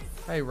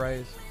 hey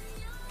Rays.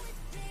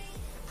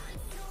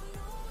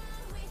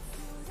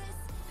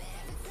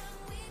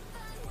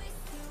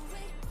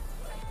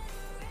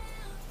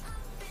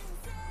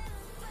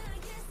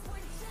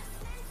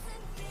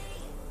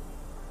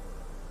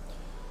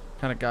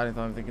 Kind of guiding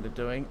thought I'm thinking of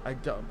doing. I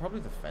don't. Probably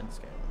the fence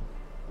game.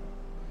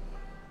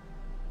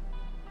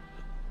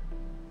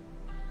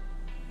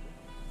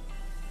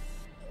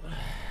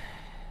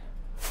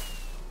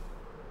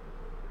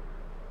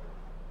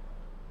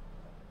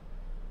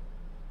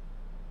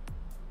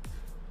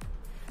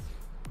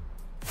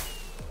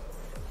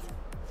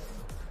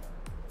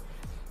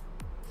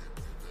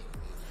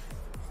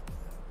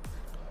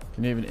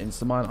 Can you even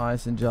insta-mine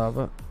ice in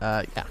Java?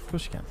 Yeah, of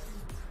course you can.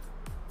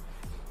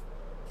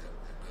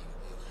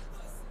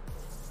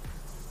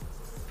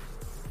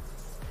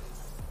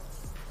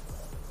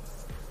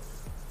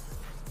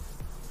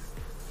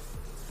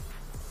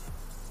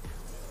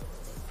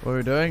 What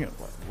we're doing,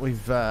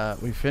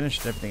 we've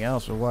finished everything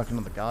else. We're working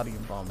on the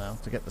Guardian farm now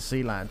to get the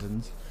sea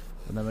lanterns,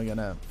 and then we're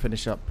gonna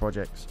finish up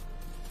projects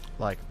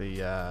like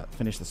the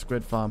finish the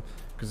squid farm,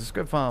 because the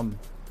squid farm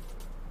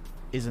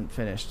isn't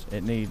finished.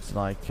 It needs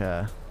like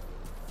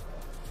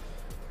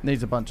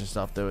needs a bunch of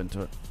stuff doing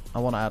to it. I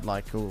want to add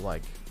like cool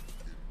like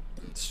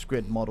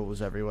squid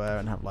models everywhere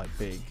and have like a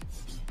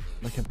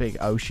big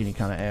oceany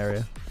kind of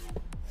area.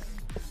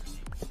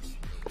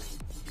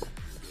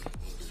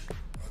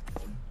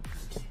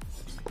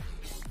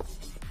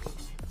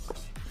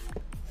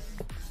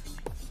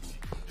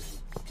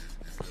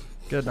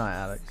 Good night,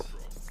 Alex.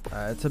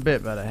 It's a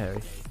bit better,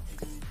 Harry.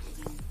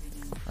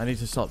 I need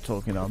to stop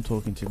talking though. I'm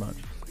talking too much.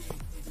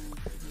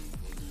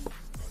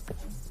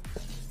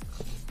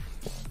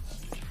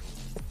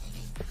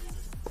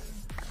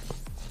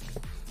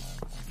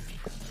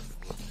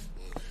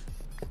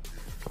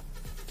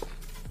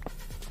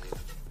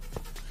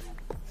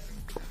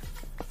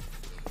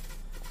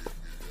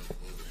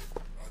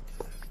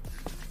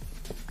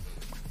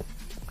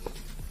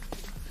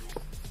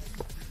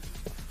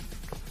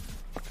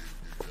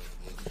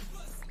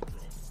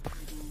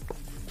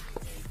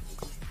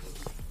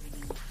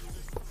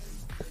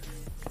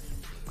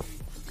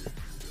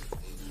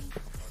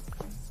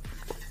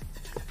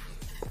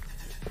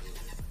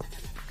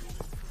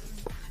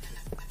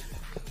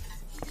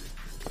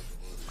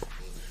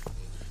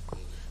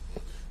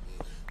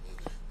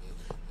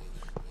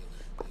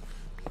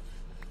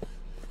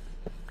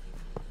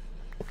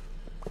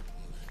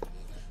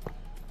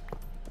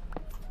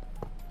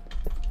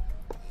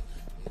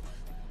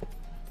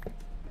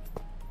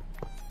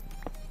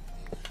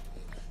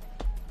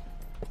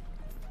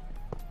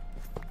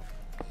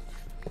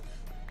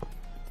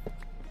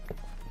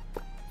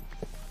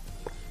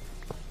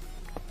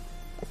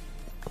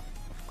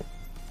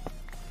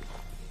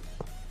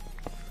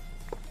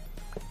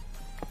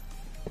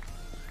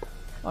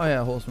 Oh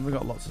yeah, Horseman, we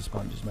got lots of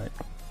sponges, mate.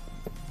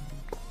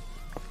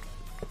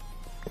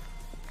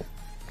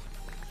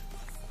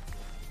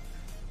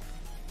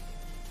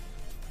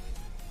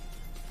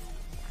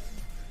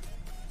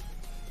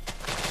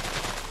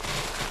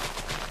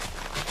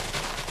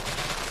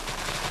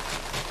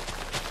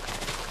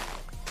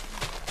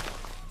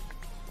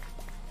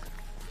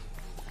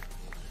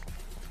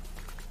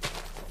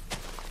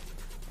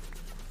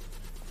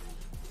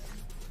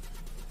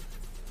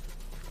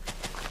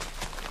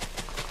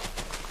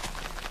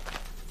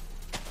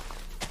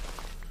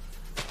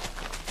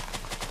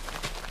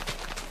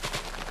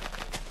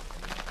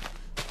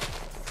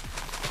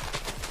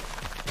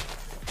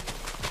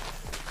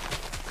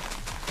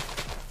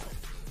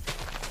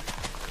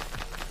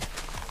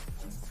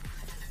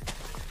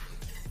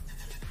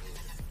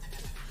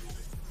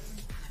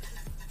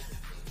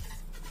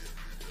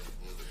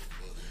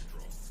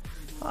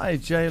 Hi,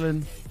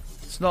 Jalen.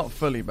 It's not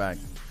fully back.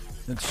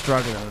 It's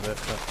struggling a bit,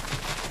 but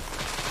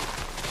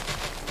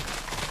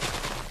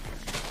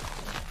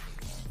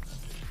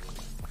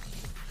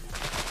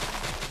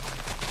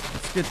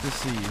it's good to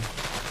see you.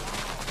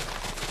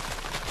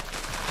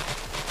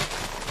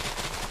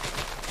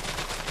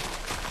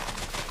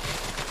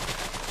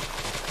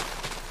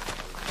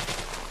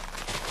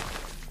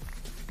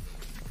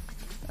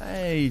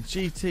 Hey,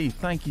 GT,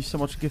 thank you so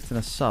much for gifting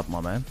a sub,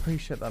 my man.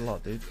 Appreciate that a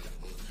lot, dude.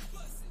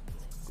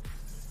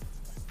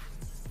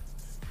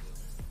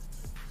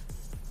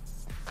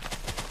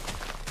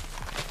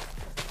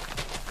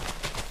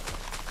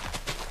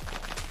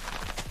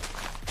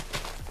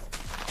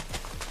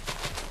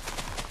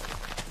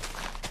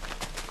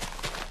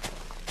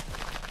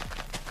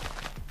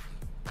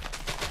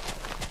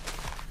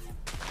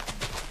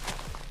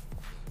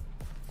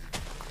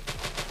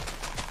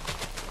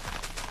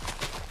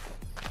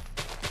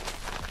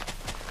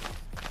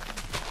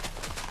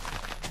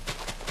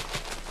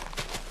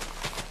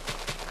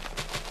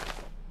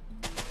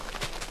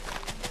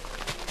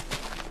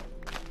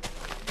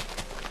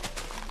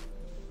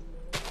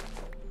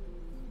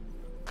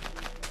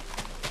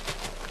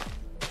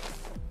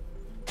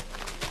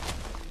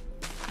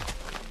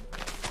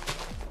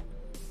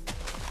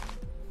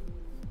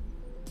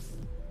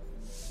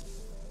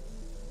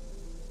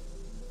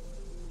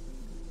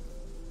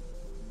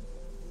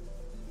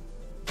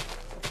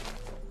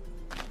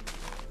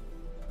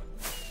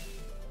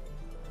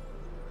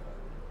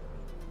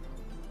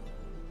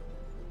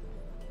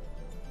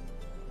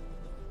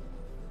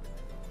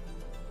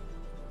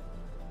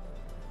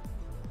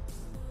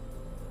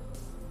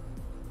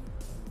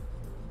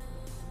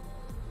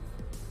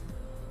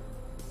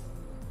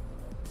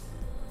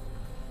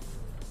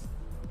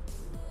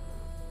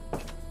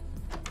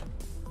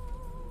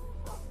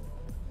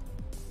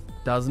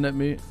 Doesn't it,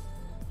 mute?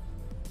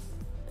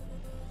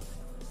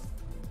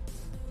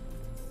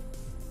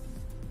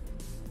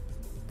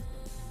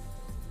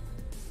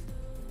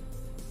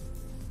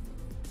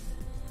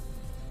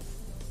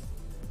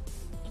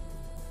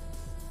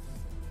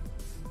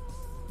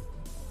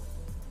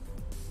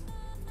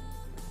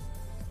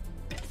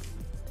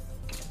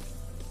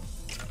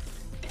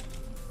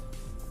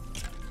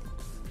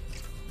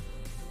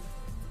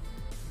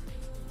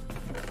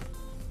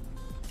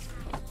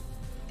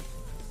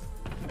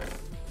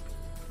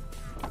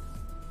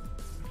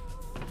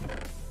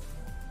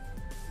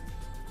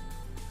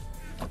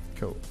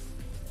 Cool.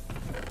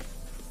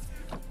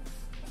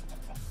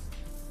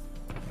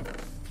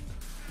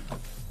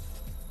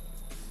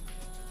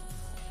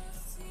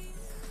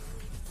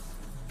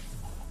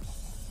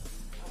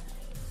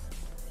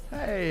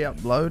 Hey,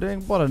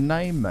 uploading. What a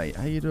name, mate.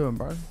 How you doing,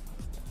 bro?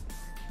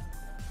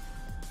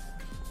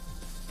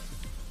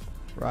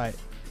 Right.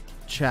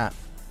 Chat.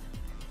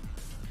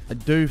 I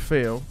do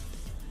feel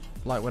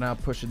like we're now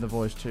pushing the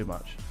voice too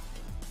much.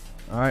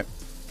 Alright.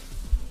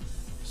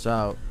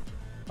 So,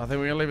 I think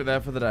we're going to leave it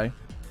there for the day.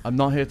 I'm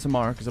not here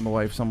tomorrow because I'm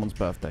away for someone's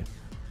birthday.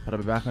 But I'll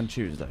be back on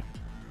Tuesday.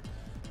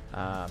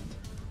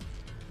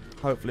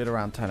 Hopefully at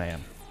around 10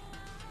 a.m.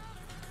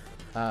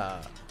 So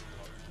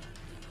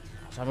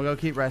I'm going to go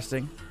keep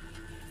resting.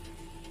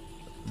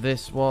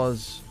 This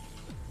was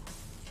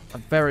a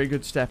very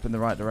good step in the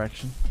right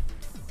direction.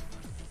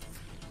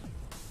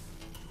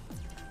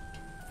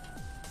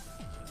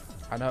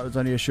 I know it was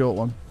only a short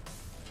one.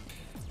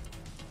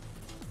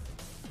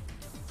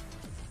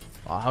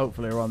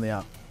 Hopefully we're on the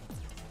up.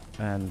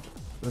 And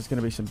there's going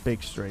to be some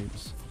big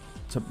streams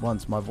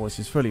once my voice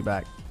is fully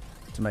back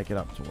to make it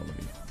up to all of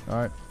you.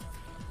 Alright?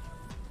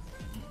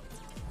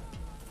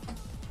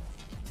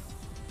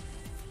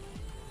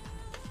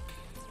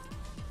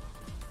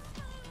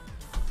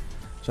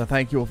 So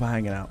thank you all for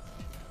hanging out.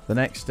 The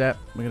next step,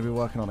 we're going to be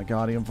working on a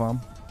Guardian farm.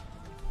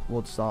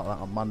 We'll start that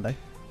on Monday.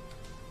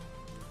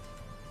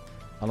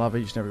 I love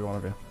each and every one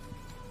of you.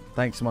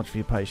 Thanks so much for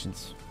your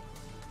patience.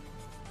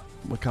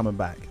 We're coming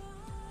back.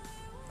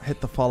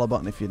 Hit the follow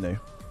button if you're new.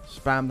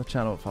 Spam the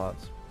channel with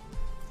hearts.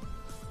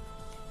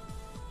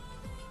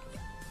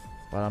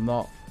 But I'm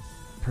not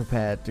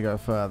prepared to go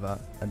further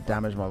and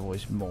damage my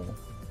voice more.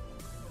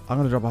 I'm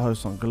going to drop a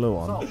host on Glue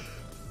on.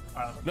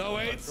 No,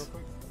 wait.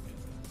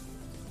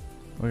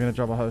 We're going to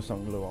drop a host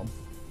on Glue On.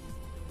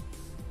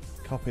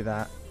 Copy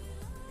that.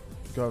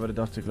 Go over to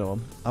Dr. Glue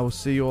On. I will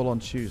see you all on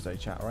Tuesday,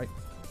 chat, alright?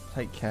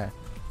 Take care.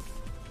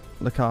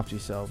 Look after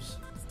yourselves.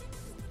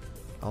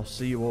 I'll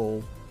see you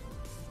all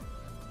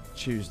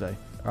Tuesday.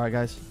 Alright,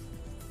 guys?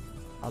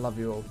 I love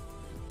you all.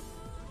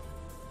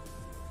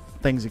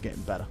 Things are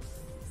getting better.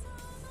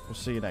 We'll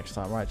see you next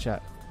time. Right,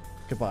 chat?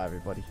 Goodbye,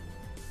 everybody.